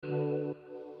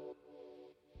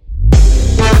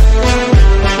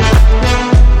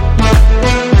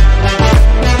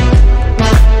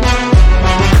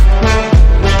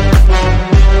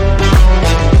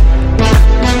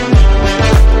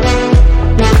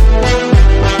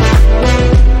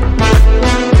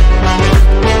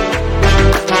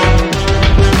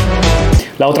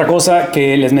otra cosa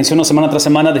que les menciono semana tras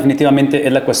semana definitivamente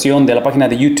es la cuestión de la página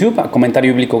de YouTube, a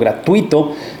comentario bíblico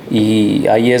gratuito, y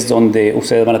ahí es donde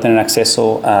ustedes van a tener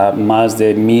acceso a más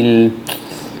de 1000,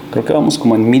 creo que vamos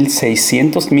como en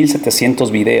 1600, 1700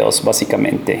 videos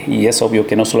básicamente, y es obvio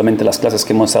que no solamente las clases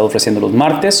que hemos estado ofreciendo los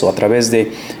martes o a través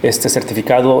de este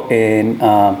certificado en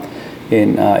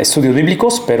estudios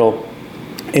bíblicos, pero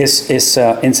es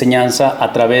enseñanza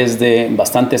a través de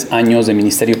bastantes años de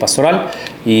ministerio pastoral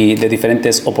y de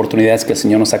diferentes oportunidades que el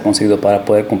Señor nos ha concedido para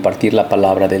poder compartir la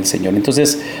palabra del Señor.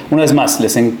 Entonces, una vez más,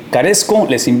 les encarezco,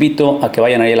 les invito a que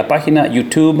vayan ahí a la página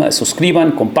YouTube,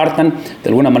 suscriban, compartan, de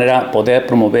alguna manera poder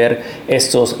promover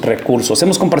estos recursos.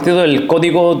 Hemos compartido el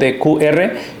código de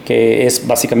QR, que es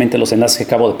básicamente los enlaces que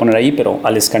acabo de poner ahí, pero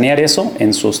al escanear eso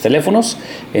en sus teléfonos,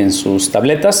 en sus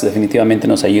tabletas, definitivamente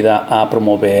nos ayuda a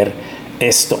promover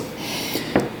esto.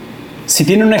 Si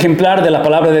tienen un ejemplar de la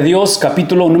palabra de Dios,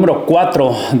 capítulo número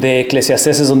 4 de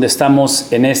Eclesiastés es donde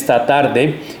estamos en esta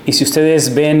tarde, y si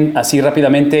ustedes ven así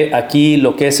rápidamente aquí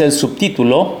lo que es el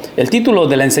subtítulo, el título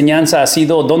de la enseñanza ha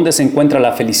sido ¿Dónde se encuentra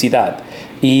la felicidad?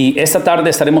 Y esta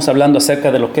tarde estaremos hablando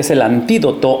acerca de lo que es el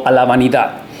antídoto a la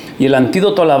vanidad. Y el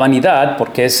antídoto a la vanidad,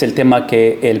 porque es el tema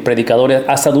que el predicador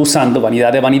ha estado usando,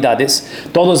 vanidad de vanidades,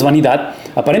 todo es vanidad.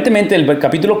 Aparentemente el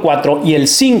capítulo 4 y el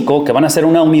 5, que van a ser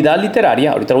una unidad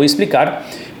literaria, ahorita lo voy a explicar,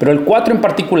 pero el 4 en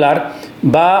particular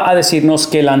va a decirnos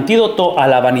que el antídoto a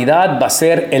la vanidad va a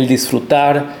ser el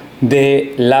disfrutar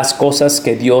de las cosas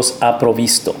que Dios ha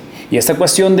provisto. Y esta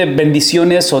cuestión de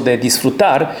bendiciones o de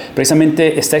disfrutar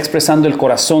precisamente está expresando el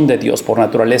corazón de Dios. Por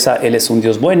naturaleza, Él es un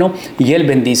Dios bueno y Él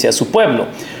bendice a su pueblo.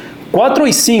 4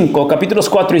 y 5, capítulos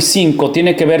 4 y 5,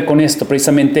 tiene que ver con esto,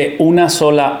 precisamente una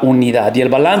sola unidad. Y el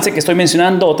balance que estoy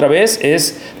mencionando otra vez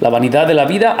es la vanidad de la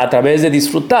vida a través de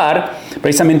disfrutar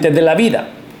precisamente de la vida.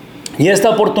 Y esta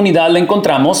oportunidad la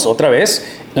encontramos otra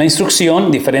vez, la instrucción,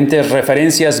 diferentes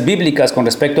referencias bíblicas con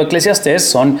respecto a Eclesiastés,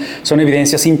 son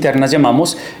evidencias internas,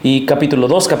 llamamos, y capítulo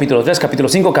 2, capítulo 3, capítulo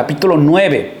 5, capítulo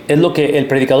 9, es lo que el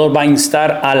predicador va a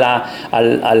instar a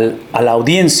la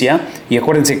audiencia. Y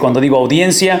acuérdense, cuando digo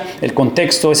audiencia, el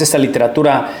contexto es esta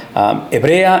literatura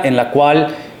hebrea en la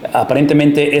cual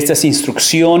aparentemente esta es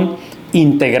instrucción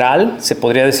integral, se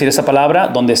podría decir esa palabra,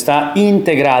 donde está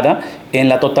integrada en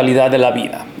la totalidad de la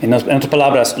vida. En otras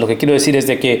palabras, lo que quiero decir es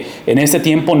de que en este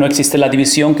tiempo no existe la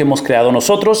división que hemos creado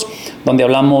nosotros, donde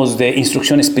hablamos de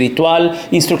instrucción espiritual,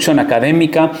 instrucción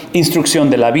académica, instrucción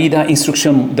de la vida,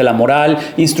 instrucción de la moral,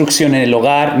 instrucción en el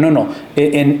hogar. No.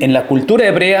 En la cultura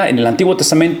hebrea, en el Antiguo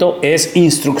Testamento, es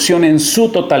instrucción en su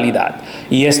totalidad.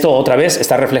 Y esto otra vez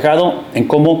está reflejado en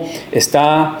cómo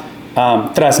está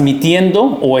transmitiendo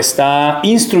o está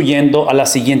instruyendo a la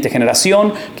siguiente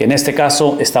generación, que en este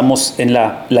caso estamos en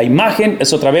la imagen,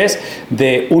 es otra vez,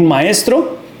 de un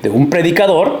maestro, de un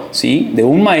predicador, ¿sí? De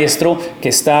un maestro que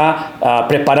está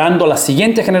preparando a la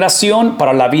siguiente generación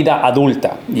para la vida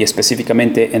adulta, y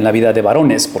específicamente en la vida de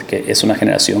varones, porque es una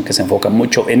generación que se enfoca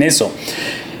mucho en eso.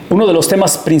 Uno de los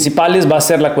temas principales va a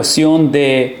ser la cuestión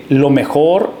de lo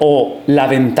mejor o la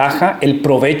ventaja, el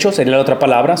provecho sería la otra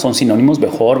palabra, son sinónimos,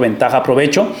 mejor, ventaja,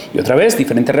 provecho. Y otra vez,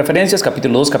 diferentes referencias,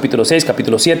 capítulo 2, capítulo 6,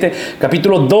 capítulo 7,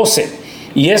 capítulo 12.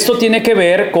 Y esto tiene que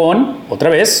ver con, otra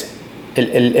vez,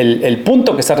 el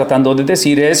punto que está tratando de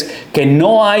decir es que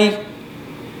no hay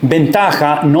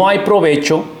ventaja, no hay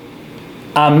provecho,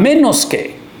 a menos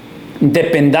que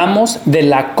dependamos de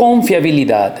la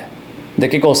confiabilidad. ¿De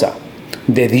qué cosa?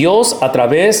 De Dios a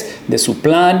través de su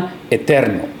plan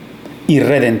eterno y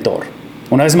redentor.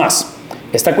 Una vez más,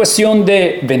 esta cuestión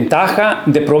de ventaja,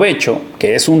 de provecho,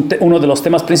 que es uno de los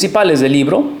temas principales del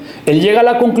libro, él llega a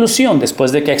la conclusión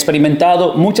después de que ha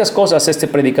experimentado muchas cosas este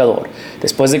predicador,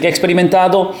 después de que ha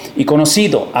experimentado y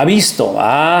conocido, ha visto,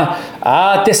 ha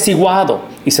atestiguado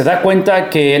y se da cuenta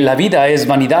que la vida es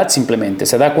vanidad simplemente,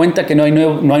 se da cuenta que no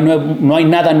hay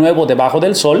nada nuevo debajo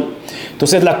del sol.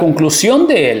 Entonces la conclusión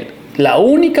de él, la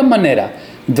única manera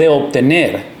de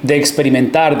obtener, de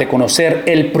experimentar, de conocer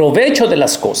el provecho de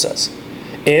las cosas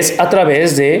es a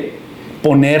través de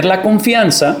poner la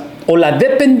confianza o la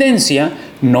dependencia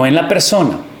no en la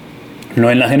persona, no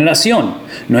en la generación,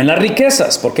 no en las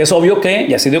riquezas, porque es obvio que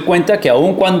ya se dio cuenta que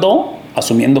aun cuando,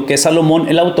 asumiendo que es Salomón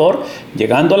el autor,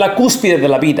 llegando a la cúspide de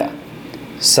la vida,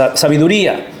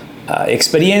 sabiduría,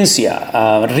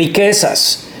 experiencia,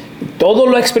 riquezas, todo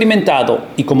lo ha experimentado,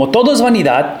 y como todo es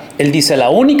vanidad, él dice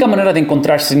la única manera de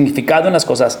encontrar significado en las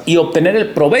cosas y obtener el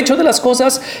provecho de las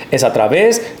cosas es a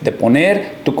través de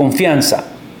poner tu confianza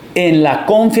en la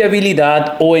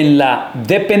confiabilidad o en la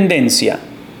dependencia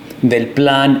del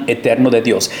plan eterno de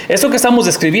Dios. Esto que estamos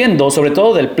describiendo, sobre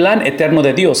todo del plan eterno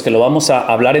de Dios, que lo vamos a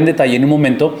hablar en detalle en un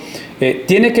momento,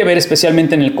 tiene que ver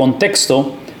especialmente en el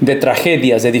contexto de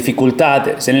tragedias, de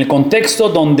dificultades, en el contexto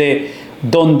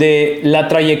donde la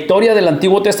trayectoria del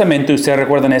Antiguo Testamento, y ustedes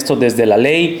recuerdan esto desde la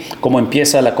ley, cómo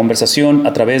empieza la conversación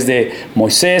a través de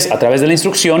Moisés, a través de la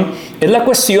instrucción, es la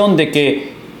cuestión de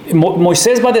que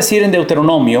Moisés va a decir en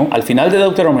Deuteronomio, al final de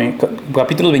Deuteronomio,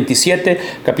 capítulos 27,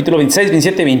 capítulo 26,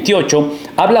 27 y 28,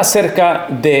 habla acerca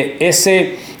de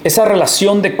esa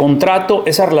relación de contrato,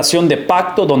 esa relación de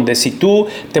pacto, donde si tú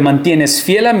te mantienes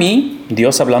fiel a mí,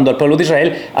 Dios hablando al pueblo de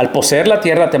Israel, al poseer la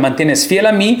tierra, te mantienes fiel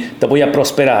a mí, te voy a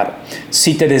prosperar.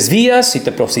 Si te desvías, si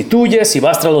te prostituyes, si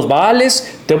vas tras los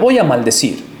Baales, te voy a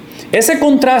maldecir. Ese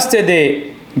contraste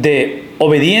de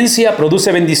obediencia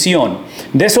produce bendición,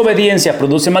 desobediencia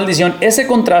produce maldición. Ese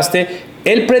contraste,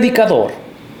 el predicador,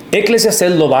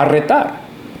 Eclesiastés, lo va a retar.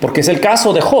 Porque es el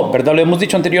caso de Job, ¿verdad? Lo hemos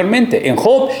dicho anteriormente. En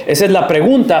Job, esa es la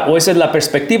pregunta o esa es la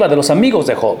perspectiva de los amigos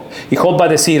de Job. Y Job va a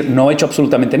decir, no he hecho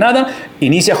absolutamente nada.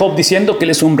 Inicia Job diciendo que él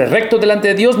es un hombre recto delante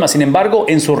de Dios, mas sin embargo,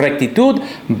 en su rectitud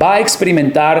va a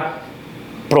experimentar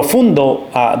profundo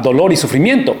dolor y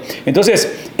sufrimiento.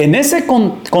 Entonces, en ese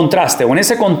contraste o en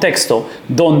ese contexto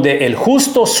donde el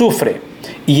justo sufre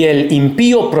y el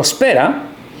impío prospera,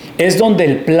 es donde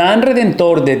el plan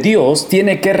redentor de Dios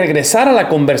tiene que regresar a la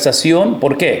conversación.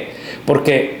 ¿Por qué?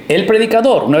 Porque el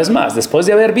predicador, una vez más, después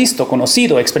de haber visto,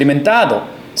 conocido, experimentado,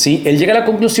 ¿sí?, él llega a la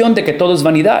conclusión de que todo es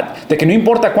vanidad, de que no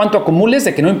importa cuánto acumules,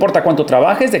 de que no importa cuánto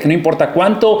trabajes, de que no importa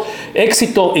cuánto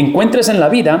éxito encuentres en la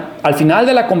vida, al final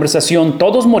de la conversación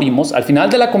todos morimos, al final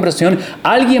de la conversación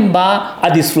alguien va a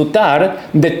disfrutar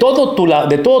de todo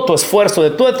tu esfuerzo,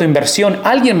 de toda tu inversión,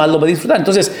 alguien más lo va a disfrutar.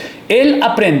 Entonces, él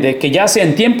aprende que ya sea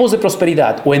en tiempos de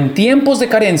prosperidad o en tiempos de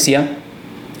carencia,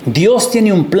 Dios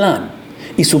tiene un plan.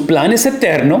 Y su plan es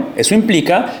eterno. Eso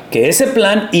implica que ese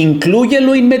plan incluye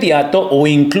lo inmediato o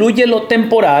incluye lo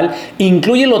temporal,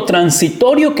 incluye lo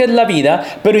transitorio que es la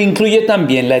vida, pero incluye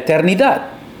también la eternidad.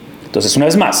 Entonces, una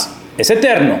vez más, es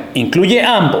eterno, incluye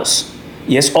ambos.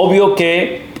 Y es obvio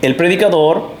que el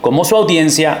predicador, como su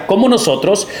audiencia, como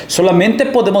nosotros, solamente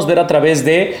podemos ver a través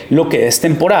de lo que es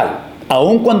temporal.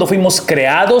 Aun cuando fuimos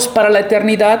creados para la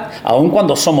eternidad, aun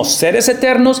cuando somos seres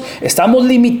eternos, estamos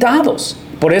limitados.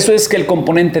 Por eso es que el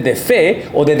componente de fe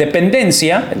o de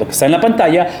dependencia, es lo que está en la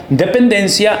pantalla,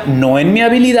 dependencia no en mi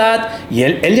habilidad, y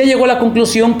él ya llegó a la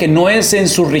conclusión que no es en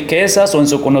sus riquezas o en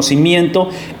su conocimiento.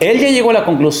 Él ya llegó a la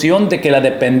conclusión de que la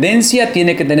dependencia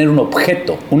tiene que tener un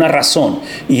objeto, una razón,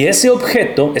 y ese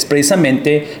objeto es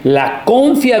precisamente la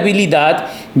confiabilidad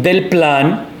del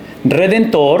plan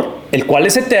redentor, el cual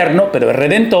es eterno, pero es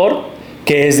redentor,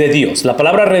 que es de Dios. La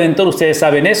palabra redentor, ustedes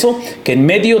saben eso, que en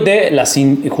medio de las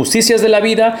injusticias de la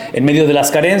vida, en medio de las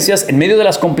carencias, en medio de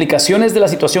las complicaciones de la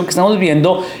situación que estamos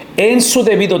viviendo, en su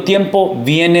debido tiempo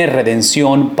viene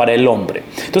redención para el hombre.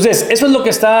 Entonces, eso es lo que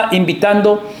está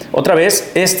invitando otra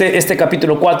vez este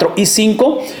capítulo 4 y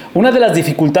 5. Una de las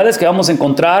dificultades que vamos a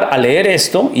encontrar al leer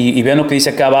esto, y vean lo que dice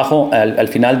acá abajo al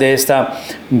final de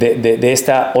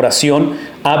esta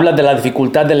oración, habla de la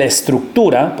dificultad de la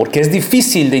estructura, porque es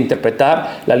difícil de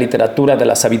interpretar la literatura de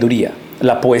la sabiduría.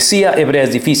 La poesía hebrea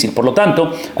es difícil. Por lo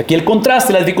tanto, aquí el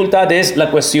contraste, la dificultad es la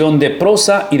cuestión de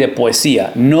prosa y de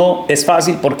poesía. No es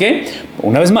fácil. ¿Por qué?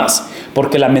 Una vez más,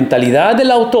 porque la mentalidad del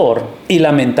autor y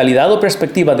la mentalidad o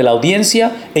perspectiva de la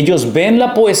audiencia, ellos ven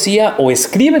la poesía o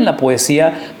escriben la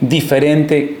poesía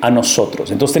diferente a nosotros.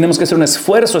 Entonces tenemos que hacer un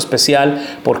esfuerzo especial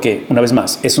porque, una vez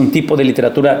más, es un tipo de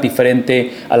literatura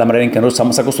diferente a la manera en que nosotros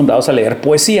estamos acostumbrados a leer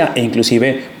poesía e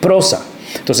inclusive prosa.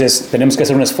 Entonces tenemos que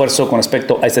hacer un esfuerzo con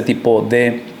respecto a este tipo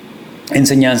de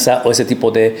enseñanza o ese tipo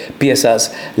de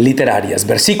piezas literarias.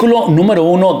 Versículo número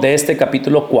 1 de este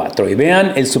capítulo 4. Y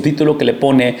vean el subtítulo que le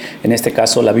pone, en este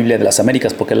caso, la Biblia de las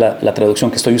Américas, porque es la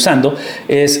traducción que estoy usando,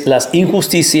 es las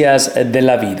injusticias de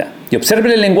la vida. Y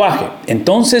observen el lenguaje.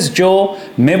 Entonces yo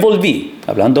me volví,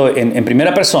 hablando en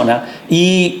primera persona,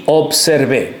 y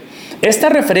observé. Esta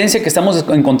referencia que estamos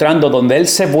encontrando donde él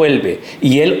se vuelve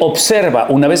y él observa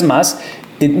una vez más,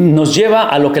 nos lleva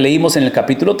a lo que leímos en el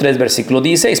capítulo 3, versículo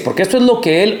 16, porque esto es lo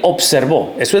que él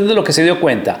observó, eso es de lo que se dio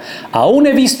cuenta. Aún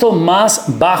he visto más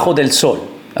bajo del sol,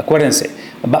 acuérdense,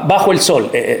 bajo el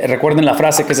sol. Recuerden la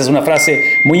frase, que esa es una frase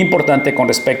muy importante con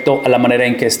respecto a la manera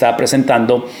en que está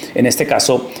presentando, en este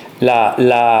caso,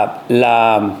 la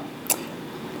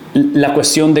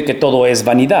cuestión de que todo es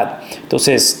vanidad.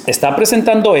 Entonces, está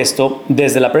presentando esto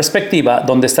desde la perspectiva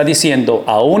donde está diciendo,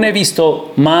 aún he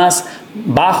visto más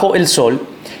bajo el sol,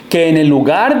 que en el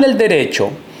lugar del derecho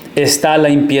está la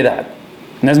impiedad.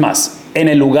 No es más, en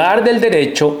el lugar del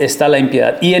derecho está la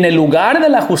impiedad y en el lugar de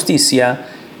la justicia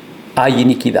hay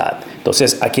iniquidad.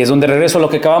 Entonces, aquí es donde regreso a lo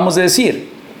que acabamos de decir.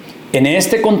 En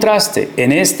este contraste,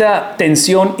 en esta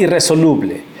tensión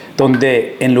irresoluble,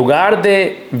 donde en lugar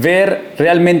de ver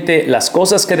realmente las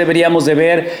cosas que deberíamos de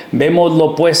ver, vemos lo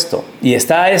opuesto. Y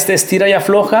está este estira y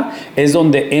afloja, es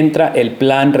donde entra el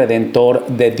plan redentor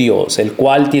de Dios, el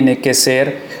cual tiene que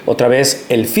ser otra vez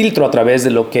el filtro a través de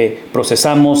lo que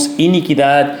procesamos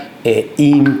iniquidad e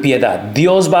impiedad.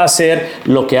 Dios va a hacer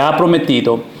lo que ha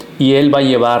prometido y Él va a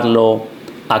llevarlo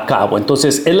a cabo.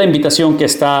 Entonces, es la invitación que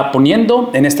está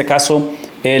poniendo, en este caso,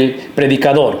 el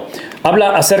predicador.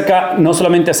 Habla no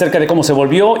solamente acerca de cómo se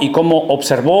volvió y cómo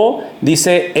observó,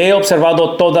 dice, he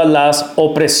observado todas las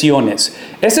opresiones.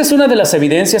 Esta es una de las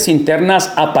evidencias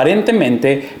internas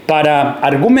aparentemente para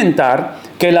argumentar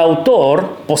que el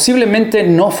autor posiblemente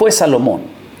no fue Salomón.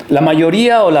 La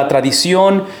mayoría o la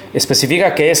tradición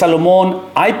especifica que es Salomón.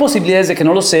 Hay posibilidades de que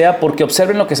no lo sea porque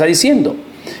observen lo que está diciendo.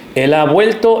 Él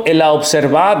ha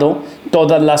observado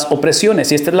todas las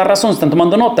opresiones. Y esta es la razón, si están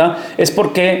tomando nota, es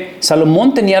porque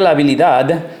Salomón tenía la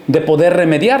habilidad de poder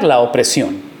remediar la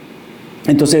opresión.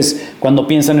 Entonces, cuando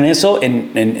piensan en eso,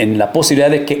 en la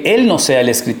posibilidad de que él no sea el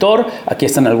escritor, aquí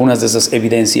están algunas de esas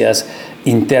evidencias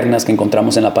internas que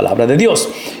encontramos en la palabra de Dios.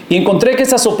 Y encontré que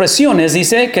estas opresiones,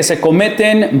 dice, que se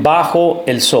cometen bajo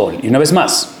el sol. Y una vez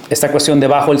más, esta cuestión de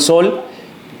bajo el sol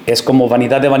es como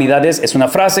vanidad de vanidades, es una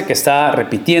frase que está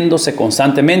repitiéndose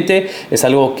constantemente, es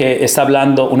algo que está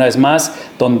hablando una vez más,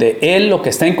 donde él lo que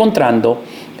está encontrando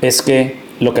es que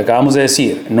lo que acabamos de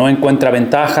decir, no encuentra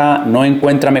ventaja, no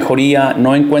encuentra mejoría,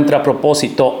 no encuentra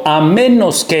propósito, a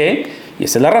menos que, y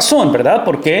esa es la razón, ¿verdad?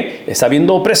 Porque está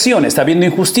habiendo opresión, está habiendo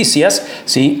injusticias,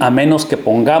 ¿sí? A menos que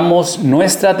pongamos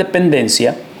nuestra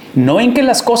dependencia, no en que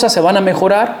las cosas se van a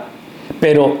mejorar,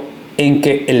 pero en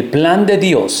que el plan de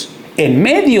Dios, en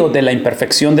medio de la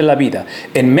imperfección de la vida,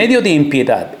 en medio de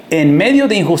impiedad, en medio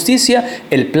de injusticia,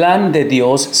 el plan de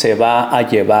Dios se va a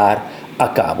llevar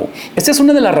a cabo. Esta es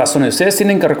una de las razones, ustedes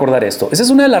tienen que recordar esto, esta es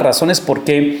una de las razones por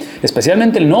qué,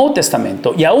 especialmente el Nuevo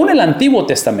Testamento y aún el Antiguo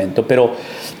Testamento, pero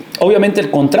obviamente el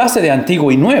contraste de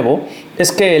Antiguo y Nuevo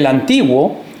es que el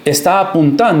Antiguo está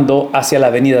apuntando hacia la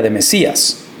venida de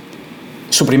Mesías,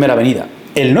 su primera venida.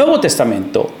 El Nuevo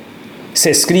Testamento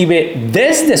se escribe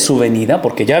desde su venida,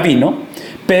 porque ya vino,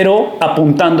 pero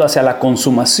apuntando hacia la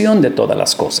consumación de todas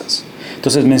las cosas.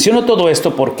 Entonces menciono todo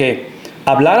esto porque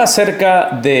hablar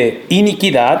acerca de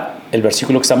iniquidad, el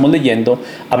versículo que estamos leyendo,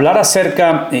 hablar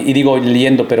acerca, y digo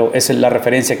leyendo, pero es la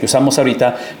referencia que usamos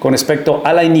ahorita, con respecto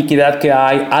a la iniquidad que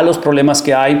hay, a los problemas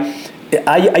que hay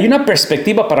una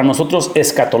perspectiva para nosotros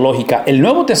escatológica. El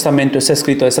Nuevo Testamento está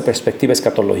escrito desde esa perspectiva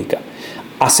escatológica,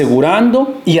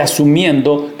 asegurando y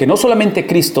asumiendo que no solamente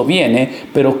Cristo viene,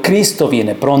 pero Cristo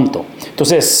viene pronto.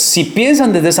 Entonces, si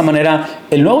piensan desde esa manera,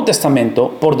 el Nuevo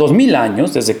Testamento, por 2000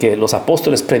 años, desde que los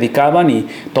apóstoles predicaban y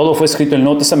todo fue escrito en el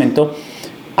Nuevo Testamento,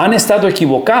 han estado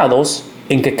equivocados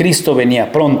en que Cristo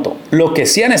venía pronto. Lo que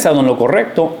sí han estado en lo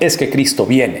correcto es que Cristo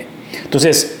viene.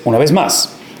 Entonces, una vez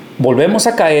más, volvemos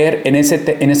a caer en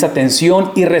esa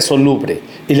tensión irresoluble,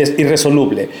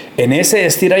 en ese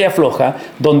estira y afloja,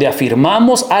 donde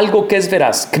afirmamos algo que es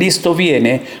veraz, Cristo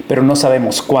viene, pero no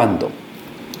sabemos cuándo.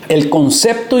 El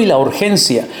concepto y la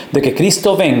urgencia de que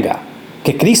Cristo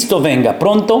venga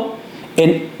pronto,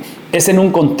 es en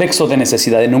un contexto de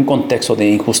necesidad, en un contexto de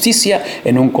injusticia,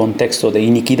 en un contexto de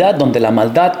iniquidad, donde la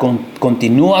maldad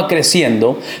continúa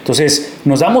creciendo. Entonces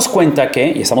nos damos cuenta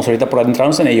que, y estamos ahorita por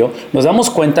adentrarnos en ello, nos damos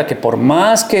cuenta que por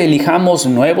más que elijamos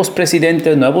nuevos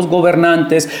presidentes, nuevos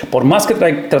gobernantes, por más que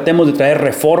tratemos de traer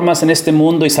reformas en este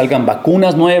mundo y salgan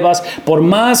vacunas nuevas, por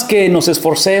más que nos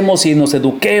esforcemos y nos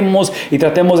eduquemos y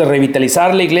tratemos de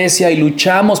revitalizar la iglesia y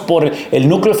luchamos por el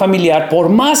núcleo familiar, por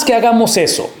más que hagamos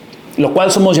eso, lo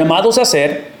cual somos llamados a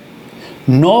hacer,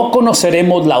 no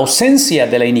conoceremos la ausencia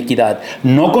de la iniquidad,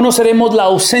 no conoceremos la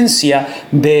ausencia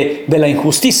de la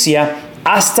injusticia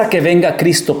hasta que venga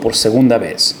Cristo por segunda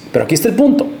vez. Pero aquí está el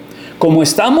punto. Como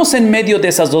estamos en medio de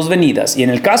esas dos venidas, y en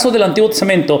el caso del Antiguo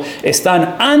Testamento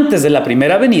están antes de la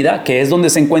primera venida, que es donde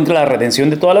se encuentra la redención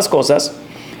de todas las cosas,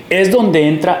 es donde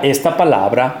entra esta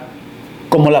palabra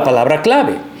como la palabra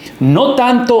clave. No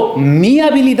tanto mi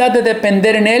habilidad de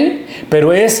depender en Él,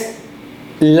 pero es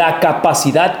la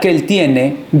capacidad que Él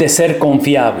tiene de ser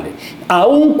confiable.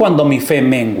 Aun cuando mi fe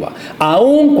mengua,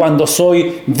 aun cuando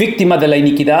soy víctima de la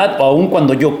iniquidad, o aun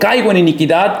cuando yo caigo en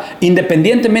iniquidad,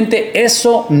 independientemente,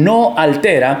 eso no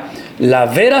altera la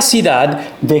veracidad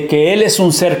de que Él es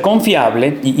un ser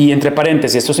confiable, y entre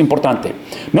paréntesis, esto es importante,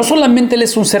 no solamente Él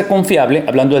es un ser confiable,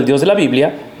 hablando del Dios de la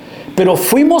Biblia, pero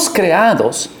fuimos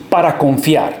creados para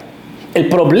confiar. El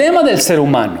problema del ser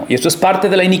humano, y esto es parte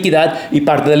de la iniquidad y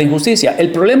parte de la injusticia,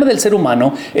 el problema del ser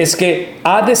humano es que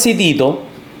ha decidido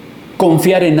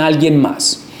confiar en alguien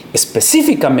más.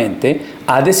 Específicamente,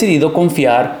 ha decidido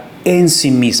confiar en sí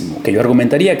mismo, que yo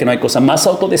argumentaría que no hay cosa más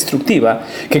autodestructiva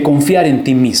que confiar en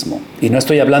ti mismo. Y no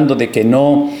estoy hablando de que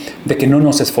no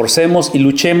nos esforcemos y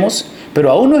luchemos,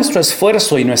 pero aún nuestro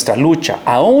esfuerzo y nuestra lucha,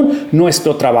 aún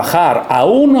nuestro trabajar,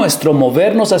 aún nuestro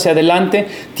movernos hacia adelante,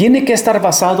 tiene que estar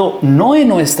basado no en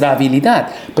nuestra habilidad,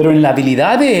 pero en la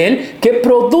habilidad de Él que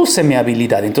produce mi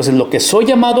habilidad. Entonces, lo que soy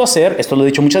llamado a hacer, esto lo he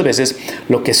dicho muchas veces,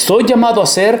 lo que soy llamado a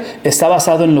hacer está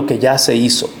basado en lo que ya se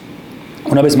hizo.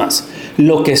 Una vez más,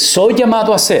 lo que soy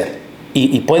llamado a hacer,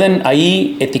 y pueden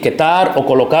ahí etiquetar o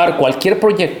colocar cualquier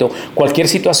proyecto, cualquier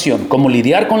situación, cómo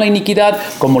lidiar con la iniquidad,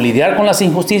 cómo lidiar con las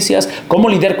injusticias, cómo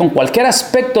lidiar con cualquier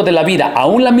aspecto de la vida,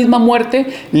 aún la misma muerte,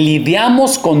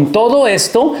 lidiamos con todo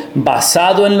esto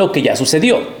basado en lo que ya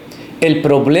sucedió. El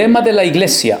problema de la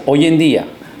iglesia hoy en día,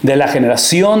 de la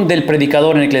generación del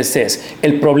predicador en Eclesiastés,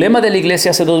 el problema de la iglesia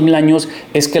hace 2000 años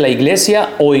es que la iglesia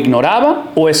o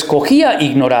ignoraba o escogía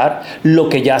ignorar lo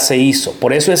que ya se hizo.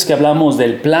 Por eso es que hablamos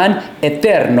del plan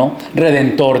eterno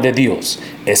redentor de Dios.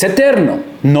 Es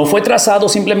eterno. No fue trazado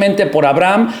simplemente por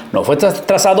Abraham, no fue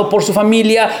trazado por su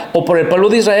familia o por el pueblo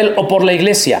de Israel o por la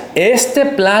iglesia. Este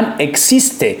plan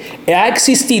existe, ha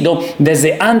existido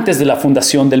desde antes de la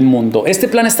fundación del mundo. Este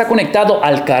plan está conectado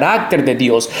al carácter de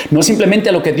Dios, no simplemente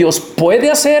a lo que Dios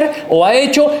puede hacer o ha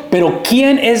hecho, pero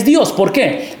 ¿quién es Dios? ¿Por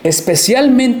qué?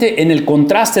 Especialmente en el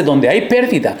contraste donde hay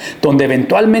pérdida, donde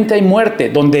eventualmente hay muerte,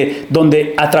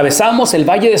 donde atravesamos el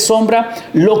valle de sombra,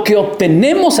 lo que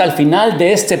obtenemos al final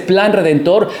de este plan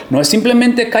redentor no es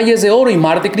simplemente calles de oro y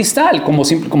mar de cristal,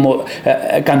 como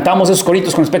cantamos esos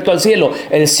coritos con respecto al cielo.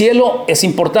 El cielo es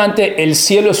importante, el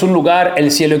cielo es un lugar, el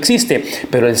cielo existe,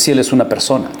 pero el cielo es una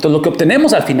persona. Entonces lo que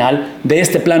obtenemos al final de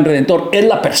este plan redentor es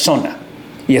la persona,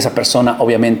 y esa persona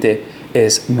obviamente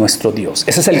es nuestro Dios.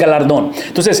 Ese es el galardón.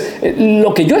 Entonces,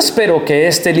 lo que yo espero que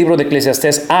este libro de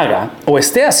Eclesiastés haga o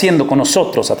esté haciendo con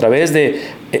nosotros a través de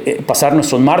pasar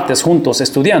nuestros martes juntos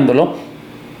estudiándolo,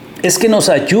 es que nos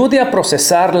ayude a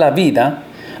procesar la vida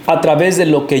a través de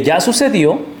lo que ya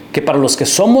sucedió, que para los que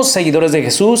somos seguidores de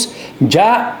Jesús,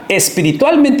 ya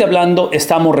espiritualmente hablando,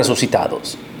 estamos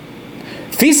resucitados.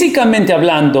 Físicamente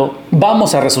hablando,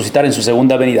 vamos a resucitar en su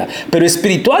segunda venida, pero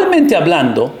espiritualmente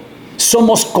hablando,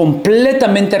 somos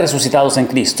completamente resucitados en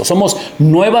Cristo. Somos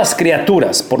nuevas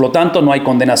criaturas, por lo tanto no hay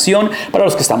condenación para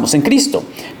los que estamos en Cristo.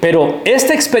 Pero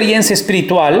esta experiencia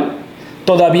espiritual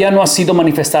todavía no ha sido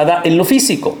manifestada en lo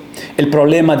físico. El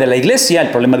problema de la iglesia, el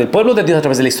problema del pueblo de Dios a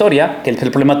través de la historia, que es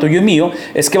el problema tuyo y mío,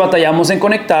 es que batallamos en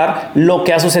conectar lo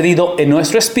que ha sucedido en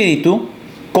nuestro espíritu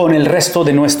con el resto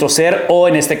de nuestro ser, o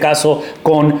en este caso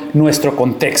con nuestro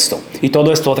contexto. Y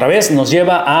todo esto otra vez nos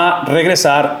lleva a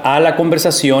regresar a la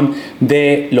conversación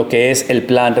de lo que es el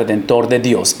plan redentor de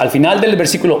Dios. Al final del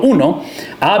versículo 1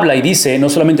 habla y dice no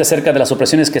solamente acerca de las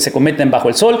opresiones que se cometen bajo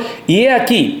el sol, y he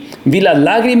aquí, vi las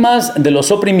lágrimas de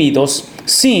los oprimidos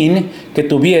sin que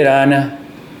tuvieran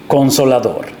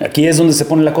consolador. Aquí es donde se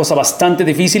pone la cosa bastante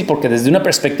difícil, porque desde una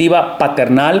perspectiva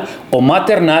paternal o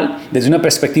maternal, desde una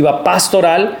perspectiva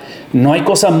pastoral, no hay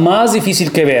cosa más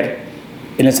difícil que ver,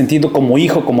 en el sentido como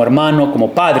hijo, como hermano,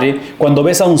 como padre, cuando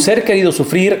ves a un ser querido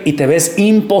sufrir y te ves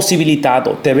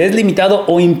imposibilitado, te ves limitado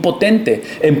o impotente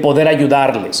en poder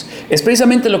ayudarles. Es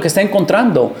precisamente lo que está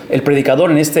encontrando el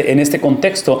predicador en este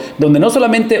contexto, donde no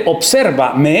solamente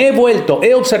observa,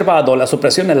 he observado las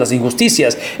opresiones, las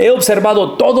injusticias, he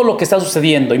observado todo lo que está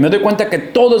sucediendo y me doy cuenta que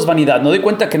todo es vanidad, me doy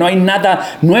cuenta que no hay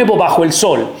nada nuevo bajo el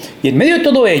sol. Y en medio de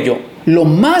todo ello, lo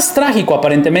más trágico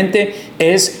aparentemente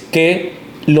es que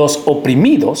los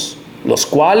oprimidos, los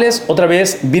cuales, otra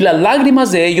vez, vi las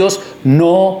lágrimas de ellos,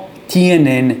 no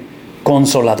tienen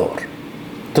consolador.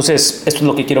 Entonces, esto es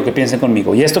lo que quiero que piensen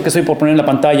conmigo. Y esto que estoy por poner en la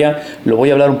pantalla, lo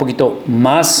voy a hablar un poquito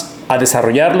más, a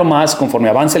desarrollarlo más conforme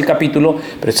avance el capítulo,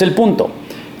 pero este es el punto.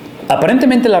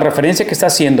 Aparentemente la referencia que está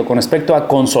haciendo con respecto a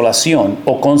consolación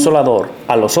o consolador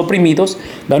a los oprimidos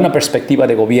da una perspectiva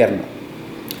de gobierno.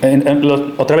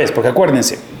 Otra vez, porque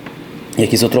acuérdense, y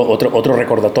aquí es otro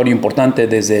recordatorio importante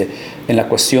en la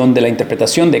cuestión de la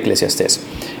interpretación de Eclesiastés.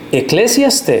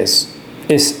 Eclesiastés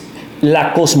es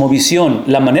la cosmovisión,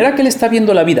 la manera que él está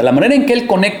viendo la vida, la manera en que él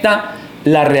conecta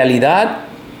la realidad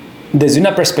desde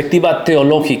una perspectiva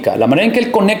teológica, la manera en que él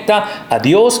conecta a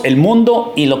Dios, el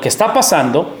mundo y lo que está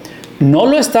pasando. No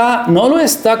lo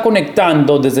está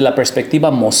conectando desde la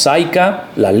perspectiva mosaica,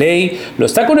 la ley, lo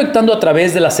está conectando a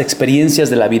través de las experiencias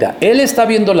de la vida. Él está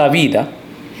viendo la vida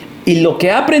Y lo que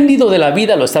ha aprendido de la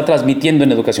vida lo está transmitiendo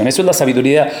en educación. Eso es la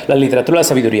sabiduría, la literatura de la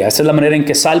sabiduría. Esa es la manera en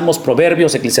que Salmos,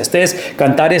 Proverbios, Eclesiastés,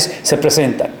 Cantares se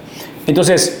presentan.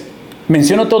 Entonces,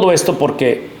 menciono todo esto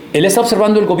porque él está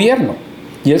observando el gobierno.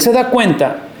 Y él se da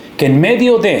cuenta que en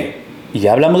medio de, y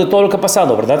ya hablamos de todo lo que ha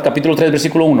pasado, ¿verdad? Capítulo 3,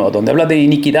 versículo 1, donde habla de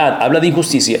iniquidad, habla de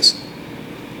injusticias.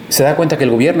 Se da cuenta que el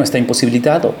gobierno está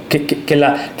imposibilitado, que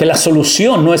la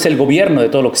solución no es el gobierno de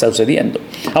todo lo que está sucediendo.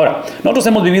 Ahora, nosotros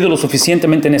hemos vivido lo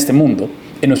suficientemente en este mundo,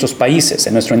 en nuestros países,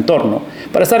 en nuestro entorno,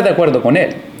 para estar de acuerdo con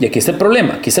él. Y aquí está el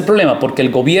problema, porque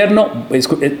el gobierno,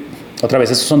 otra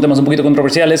vez, esos son temas un poquito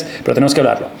controversiales, pero tenemos que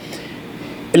hablarlo.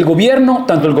 El gobierno,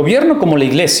 tanto el gobierno como la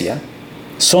iglesia,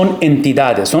 son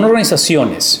entidades, son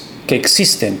organizaciones que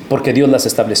existen porque Dios las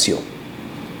estableció.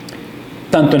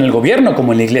 Tanto en el gobierno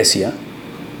como en la iglesia,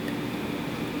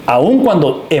 aun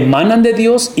cuando emanan de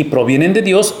Dios y provienen de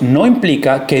Dios, no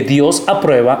implica que Dios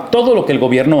aprueba todo lo que el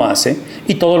gobierno hace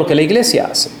y todo lo que la iglesia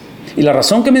hace. Y la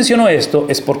razón que menciono esto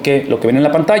es porque, lo que ven en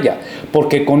la pantalla,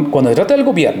 porque cuando se trata del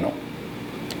gobierno,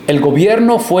 el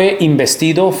gobierno fue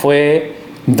investido, fue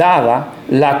dada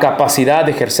la capacidad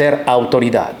de ejercer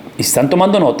autoridad. Y si están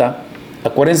tomando nota,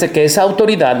 acuérdense que esa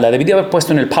autoridad, la debí de haber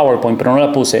puesto en el PowerPoint, pero no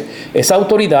la puse, esa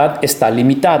autoridad está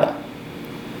limitada.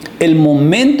 El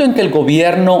momento en que el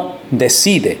gobierno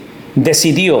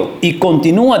decidió y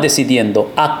continúa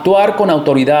decidiendo actuar con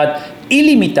autoridad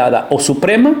ilimitada o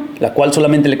suprema, la cual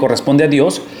solamente le corresponde a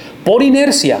Dios, por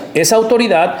inercia esa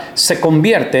autoridad se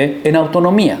convierte en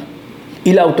autonomía.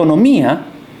 Y la autonomía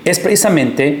es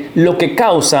precisamente lo que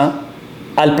causa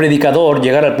al predicador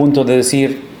llegar al punto de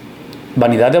decir,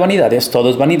 vanidad de vanidades,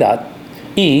 todo es vanidad,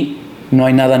 y no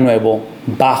hay nada nuevo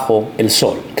bajo el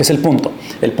sol. ¿Qué es el punto?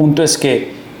 El punto es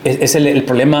que es el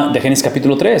problema de Génesis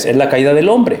capítulo 3, es la caída del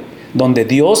hombre, donde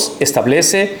Dios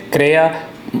establece, crea,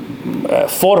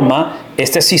 forma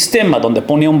este sistema donde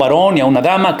pone a un varón y a una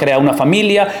dama, crea una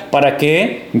familia para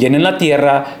que llenen la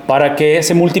tierra, para que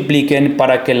se multipliquen,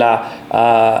 para que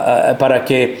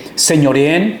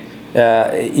señoreen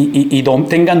y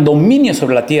tengan dominio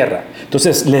sobre la tierra.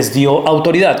 Entonces les dio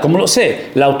autoridad. ¿Cómo lo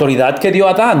sé? La autoridad que dio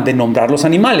Adán de nombrar los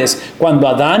animales. Cuando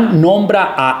Adán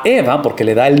nombra a Eva, porque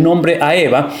le da el nombre a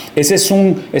Eva, ese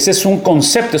es un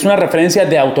concepto, es una referencia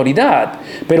de autoridad.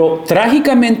 Pero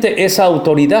trágicamente esa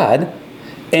autoridad,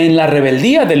 en la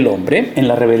rebeldía del hombre, en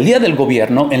la rebeldía del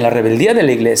gobierno, en la rebeldía de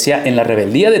la iglesia, en la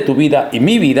rebeldía de tu vida y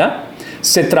mi vida,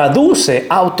 se traduce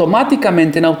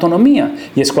automáticamente en autonomía.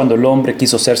 Y es cuando el hombre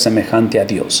quiso ser semejante a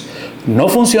Dios. No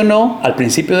funcionó al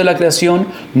principio de la creación,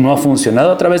 no ha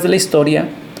funcionado a través de la historia,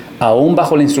 aún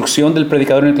bajo la instrucción del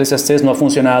predicador en Eclesiastés no ha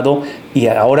funcionado, y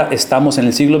ahora estamos en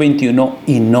el siglo XXI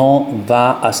y no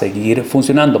va a seguir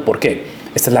funcionando. ¿Por qué?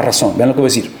 Esta es la razón. Vean lo que voy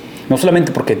a decir. No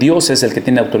solamente porque Dios es el que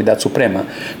tiene autoridad suprema,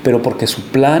 pero porque su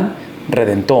plan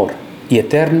redentor y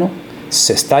eterno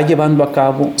se está llevando a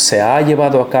cabo, se ha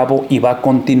llevado a cabo y va a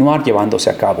continuar llevándose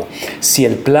a cabo. Si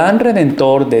el plan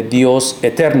redentor de Dios,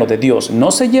 eterno de Dios,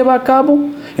 no se lleva a cabo,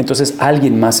 entonces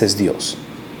alguien más es Dios.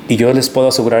 Y yo les puedo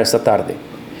asegurar esta tarde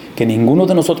que ninguno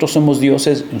de nosotros somos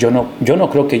dioses. Yo no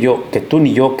creo que tú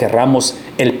ni yo querramos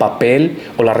el papel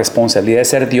o la responsabilidad de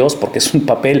ser Dios, porque es un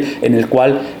papel en el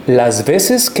cual las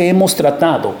veces que hemos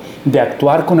tratado de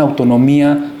actuar con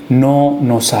autonomía no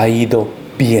nos ha ido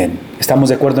bien. ¿Estamos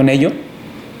de acuerdo en ello?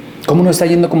 ¿Cómo nos está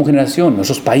yendo como generación?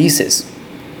 Nuestros países,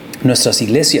 nuestras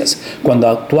iglesias, cuando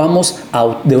actuamos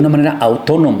de una manera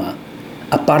autónoma,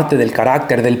 aparte del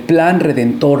carácter, del plan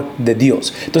redentor de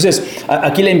Dios. Entonces,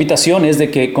 aquí la invitación es de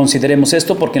que consideremos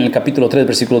esto, porque en el capítulo 3,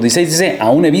 versículo 16 dice,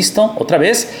 aún he visto, otra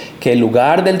vez, que el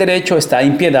lugar del derecho está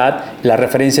impiedad, la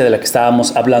referencia de la que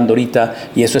estábamos hablando ahorita,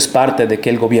 y eso es parte de que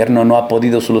el gobierno no ha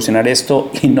podido solucionar esto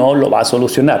y no lo va a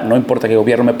solucionar. No importa qué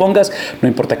gobierno me pongas, no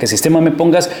importa qué sistema me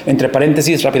pongas. Entre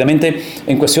paréntesis, rápidamente,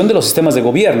 en cuestión de los sistemas de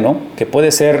gobierno, que puede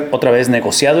ser otra vez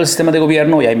negociado el sistema de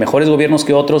gobierno, y hay mejores gobiernos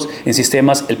que otros en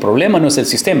sistemas, el problema no es el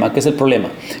sistema. ¿Qué es el problema?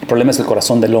 El problema es el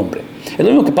corazón del hombre. Es lo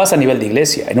mismo que pasa a nivel de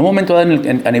iglesia. En un momento dado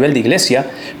a nivel de iglesia,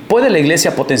 ¿puede la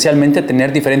iglesia potencialmente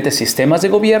tener diferentes sistemas de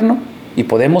gobierno? Y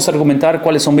podemos argumentar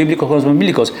cuáles son bíblicos, cuáles son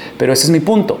bíblicos, pero ese es mi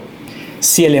punto.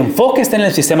 Si el enfoque está en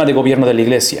el sistema de gobierno de la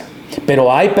iglesia,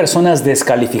 pero hay personas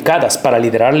descalificadas para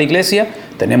liderar la iglesia,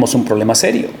 tenemos un problema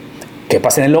serio. ¿Qué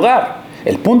pasa en el hogar?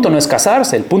 El punto no es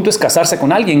casarse, el punto es casarse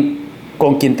con alguien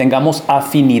con quien tengamos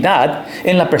afinidad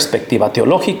en la perspectiva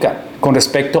teológica con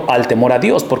respecto al temor a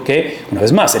Dios, porque, una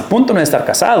vez más, el punto no es estar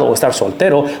casado o estar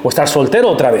soltero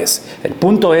otra vez. El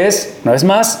punto es, una vez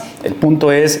más, el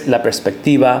punto es la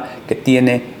perspectiva que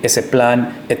tiene ese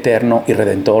plan eterno y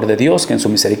redentor de Dios, que en su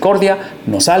misericordia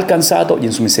nos ha alcanzado y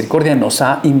en su misericordia nos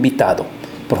ha invitado.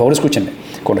 Por favor, escúchenme.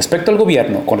 con respecto al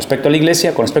gobierno, con respecto a la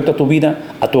iglesia, con respecto a tu vida,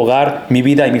 a tu hogar, mi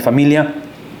vida y mi familia,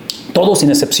 todos sin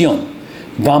excepción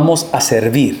vamos a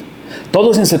servir.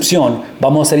 Todos sin excepción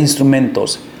vamos a ser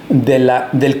instrumentos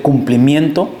del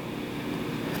cumplimiento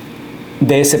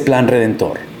de ese plan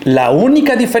redentor. La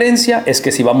única diferencia es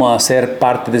que si vamos a ser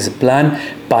parte de ese plan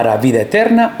para vida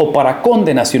eterna o para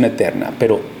condenación eterna.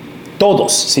 Pero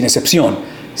todos, sin excepción,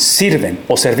 sirven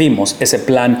o servimos ese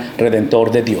plan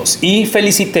redentor de Dios. Y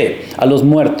felicité a los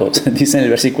muertos, dice en el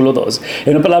versículo 2.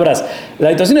 En otras palabras, la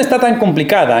situación está tan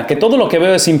complicada que todo lo que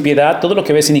veo es impiedad, todo lo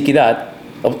que veo es iniquidad.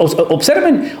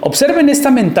 Observen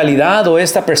esta mentalidad o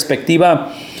esta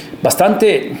perspectiva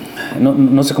bastante,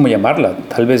 no sé cómo llamarla,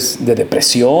 tal vez de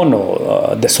depresión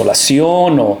o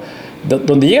desolación,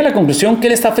 donde llega a la conclusión que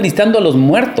él está felicitando a los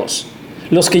muertos,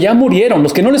 los que ya murieron,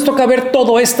 los que no les toca ver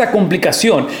toda esta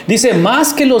complicación. Dice,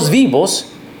 más que los vivos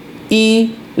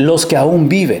y los que aún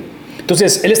viven.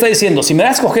 Entonces, él está diciendo, si me da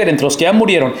a escoger entre los que ya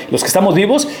murieron y los que estamos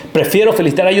vivos, prefiero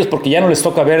felicitar a ellos porque ya no les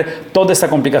toca ver toda esta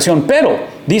complicación. Pero,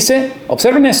 dice,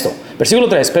 observen esto, versículo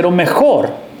 3, pero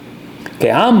mejor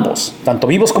que ambos, tanto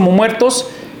vivos como muertos,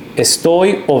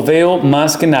 estoy o veo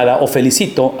más que nada o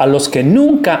felicito a los que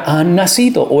nunca han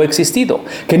nacido o existido,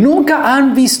 que nunca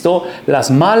han visto las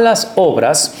malas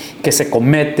obras que se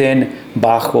cometen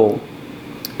bajo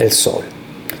el sol.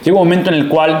 Llega un momento en el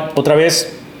cual, otra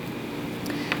vez,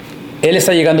 él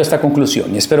está llegando a esta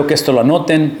conclusión y espero que esto lo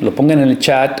anoten, lo pongan en el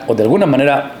chat o de alguna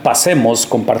manera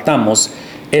compartamos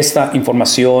esta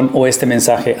información o este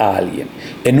mensaje a alguien.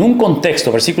 En un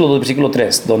contexto, versículo 2, versículo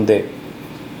 3, donde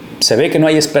se ve que no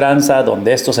hay esperanza,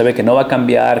 donde esto se ve que no va a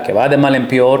cambiar, que va de mal en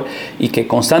peor y que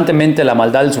constantemente la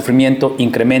maldad del sufrimiento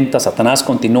incrementa, Satanás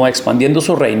continúa expandiendo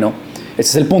su reino,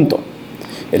 ese es el punto.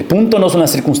 El punto no son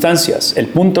las circunstancias, el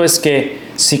punto es que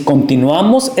si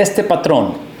continuamos este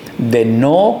patrón de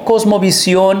no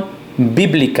cosmovisión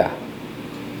bíblica,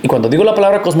 y cuando digo la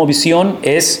palabra cosmovisión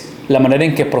es la manera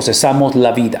en que procesamos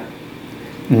la vida.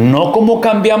 No cómo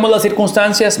cambiamos las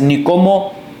circunstancias, ni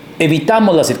cómo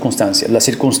evitamos las circunstancias. Las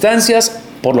circunstancias,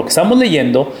 por lo que estamos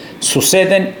leyendo,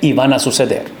 suceden y van a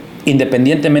suceder.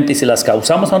 Independientemente si las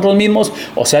causamos nosotros mismos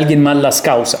o si alguien más las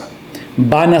causa.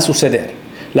 Van a suceder.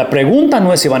 La pregunta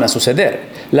no es si van a suceder.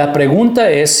 La pregunta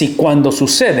es si cuando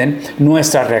suceden,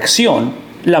 nuestra reacción,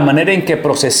 la manera en que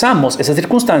procesamos esas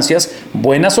circunstancias,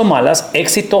 buenas o malas,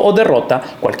 éxito o derrota,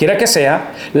 cualquiera que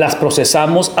sea, las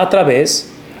procesamos a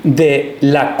través de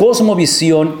la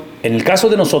cosmovisión, en el caso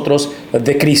de nosotros,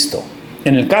 de Cristo.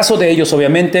 En el caso de ellos,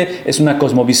 obviamente, es una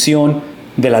cosmovisión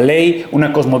de la ley,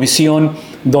 una cosmovisión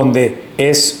donde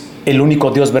es el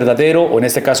único Dios verdadero, o en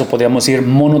este caso podríamos decir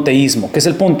monoteísmo. ¿Qué es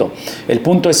el punto? El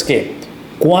punto es que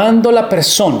cuando la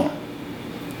persona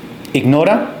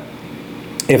ignora,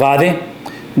 evade,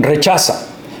 rechaza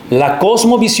la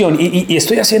cosmovisión, y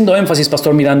estoy haciendo énfasis,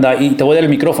 Pastor Miranda, y te voy a dar el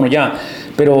micrófono ya,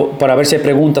 pero para ver si hay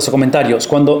preguntas o comentarios.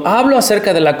 Cuando hablo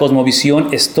acerca de la cosmovisión,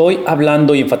 estoy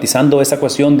hablando y enfatizando esa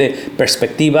cuestión de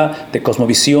perspectiva, de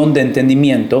cosmovisión, de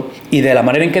entendimiento y de la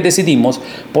manera en que decidimos,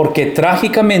 porque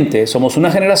trágicamente somos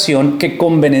una generación que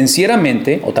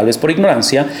convenencieramente, o tal vez por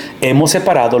ignorancia, hemos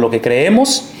separado lo que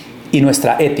creemos y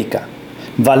nuestra ética,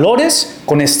 valores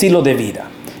con estilo de vida.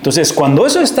 Entonces, cuando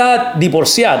eso está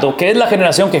divorciado, ¿qué es la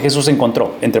generación que Jesús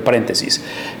encontró? Entre paréntesis.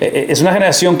 Es una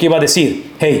generación que iba a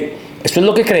decir, hey, esto es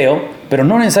lo que creo, pero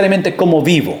no necesariamente cómo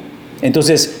vivo.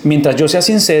 Entonces, mientras yo sea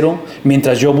sincero,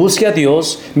 mientras yo busque a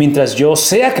Dios, mientras yo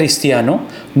sea cristiano,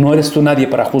 no eres tú nadie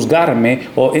para juzgarme.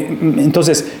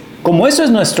 Entonces, como eso es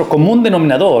nuestro común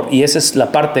denominador, y esa es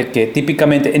la parte que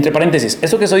típicamente, entre paréntesis,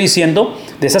 esto que estoy diciendo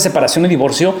de esa separación y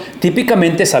divorcio,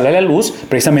 típicamente sale a la luz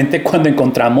precisamente cuando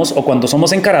encontramos o cuando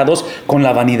somos encarados con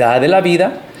la vanidad de la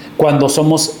vida, cuando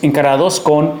somos encarados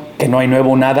con que no hay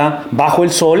nuevo nada bajo el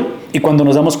sol, y cuando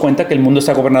nos damos cuenta que el mundo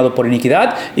está gobernado por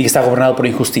iniquidad y que está gobernado por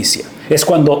injusticia. Es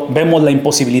cuando vemos la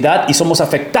imposibilidad y somos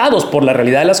afectados por la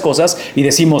realidad de las cosas y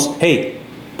decimos, hey,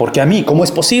 ¿por qué a mí? ¿Cómo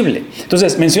es posible?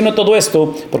 Entonces, menciono todo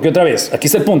esto porque otra vez, aquí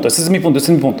está el punto, este es mi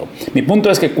punto. Mi punto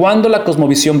es que cuando la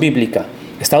cosmovisión bíblica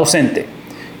está ausente,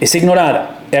 es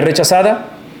ignorada, es rechazada,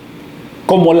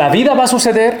 como la vida va a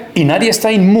suceder y nadie está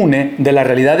inmune de la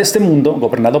realidad de este mundo,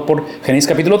 gobernado por Génesis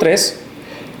capítulo 3,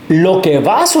 lo que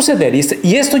va a suceder,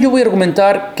 y esto yo voy a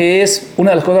argumentar que es una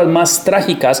de las cosas más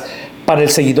trágicas para el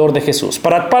seguidor de Jesús,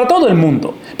 para todo el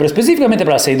mundo, pero específicamente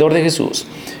para el seguidor de Jesús,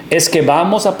 es que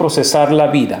vamos a procesar la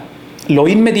vida, lo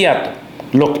inmediato,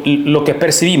 lo que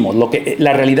percibimos,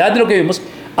 la realidad de lo que vivimos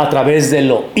a través de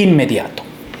lo inmediato.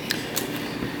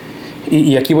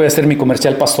 Y aquí voy a hacer mi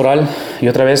comercial pastoral, y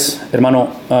otra vez, hermano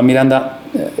Miranda,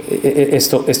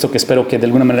 esto que espero que de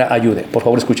alguna manera ayude. Por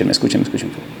favor, escúchenme.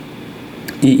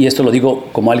 y esto lo digo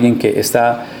como alguien que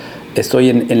estoy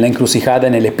en la encrucijada,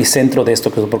 en el epicentro de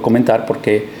esto que estoy por comentar,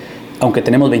 porque aunque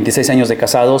tenemos 26 años de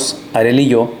casados, Ariel y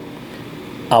yo,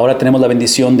 ahora tenemos la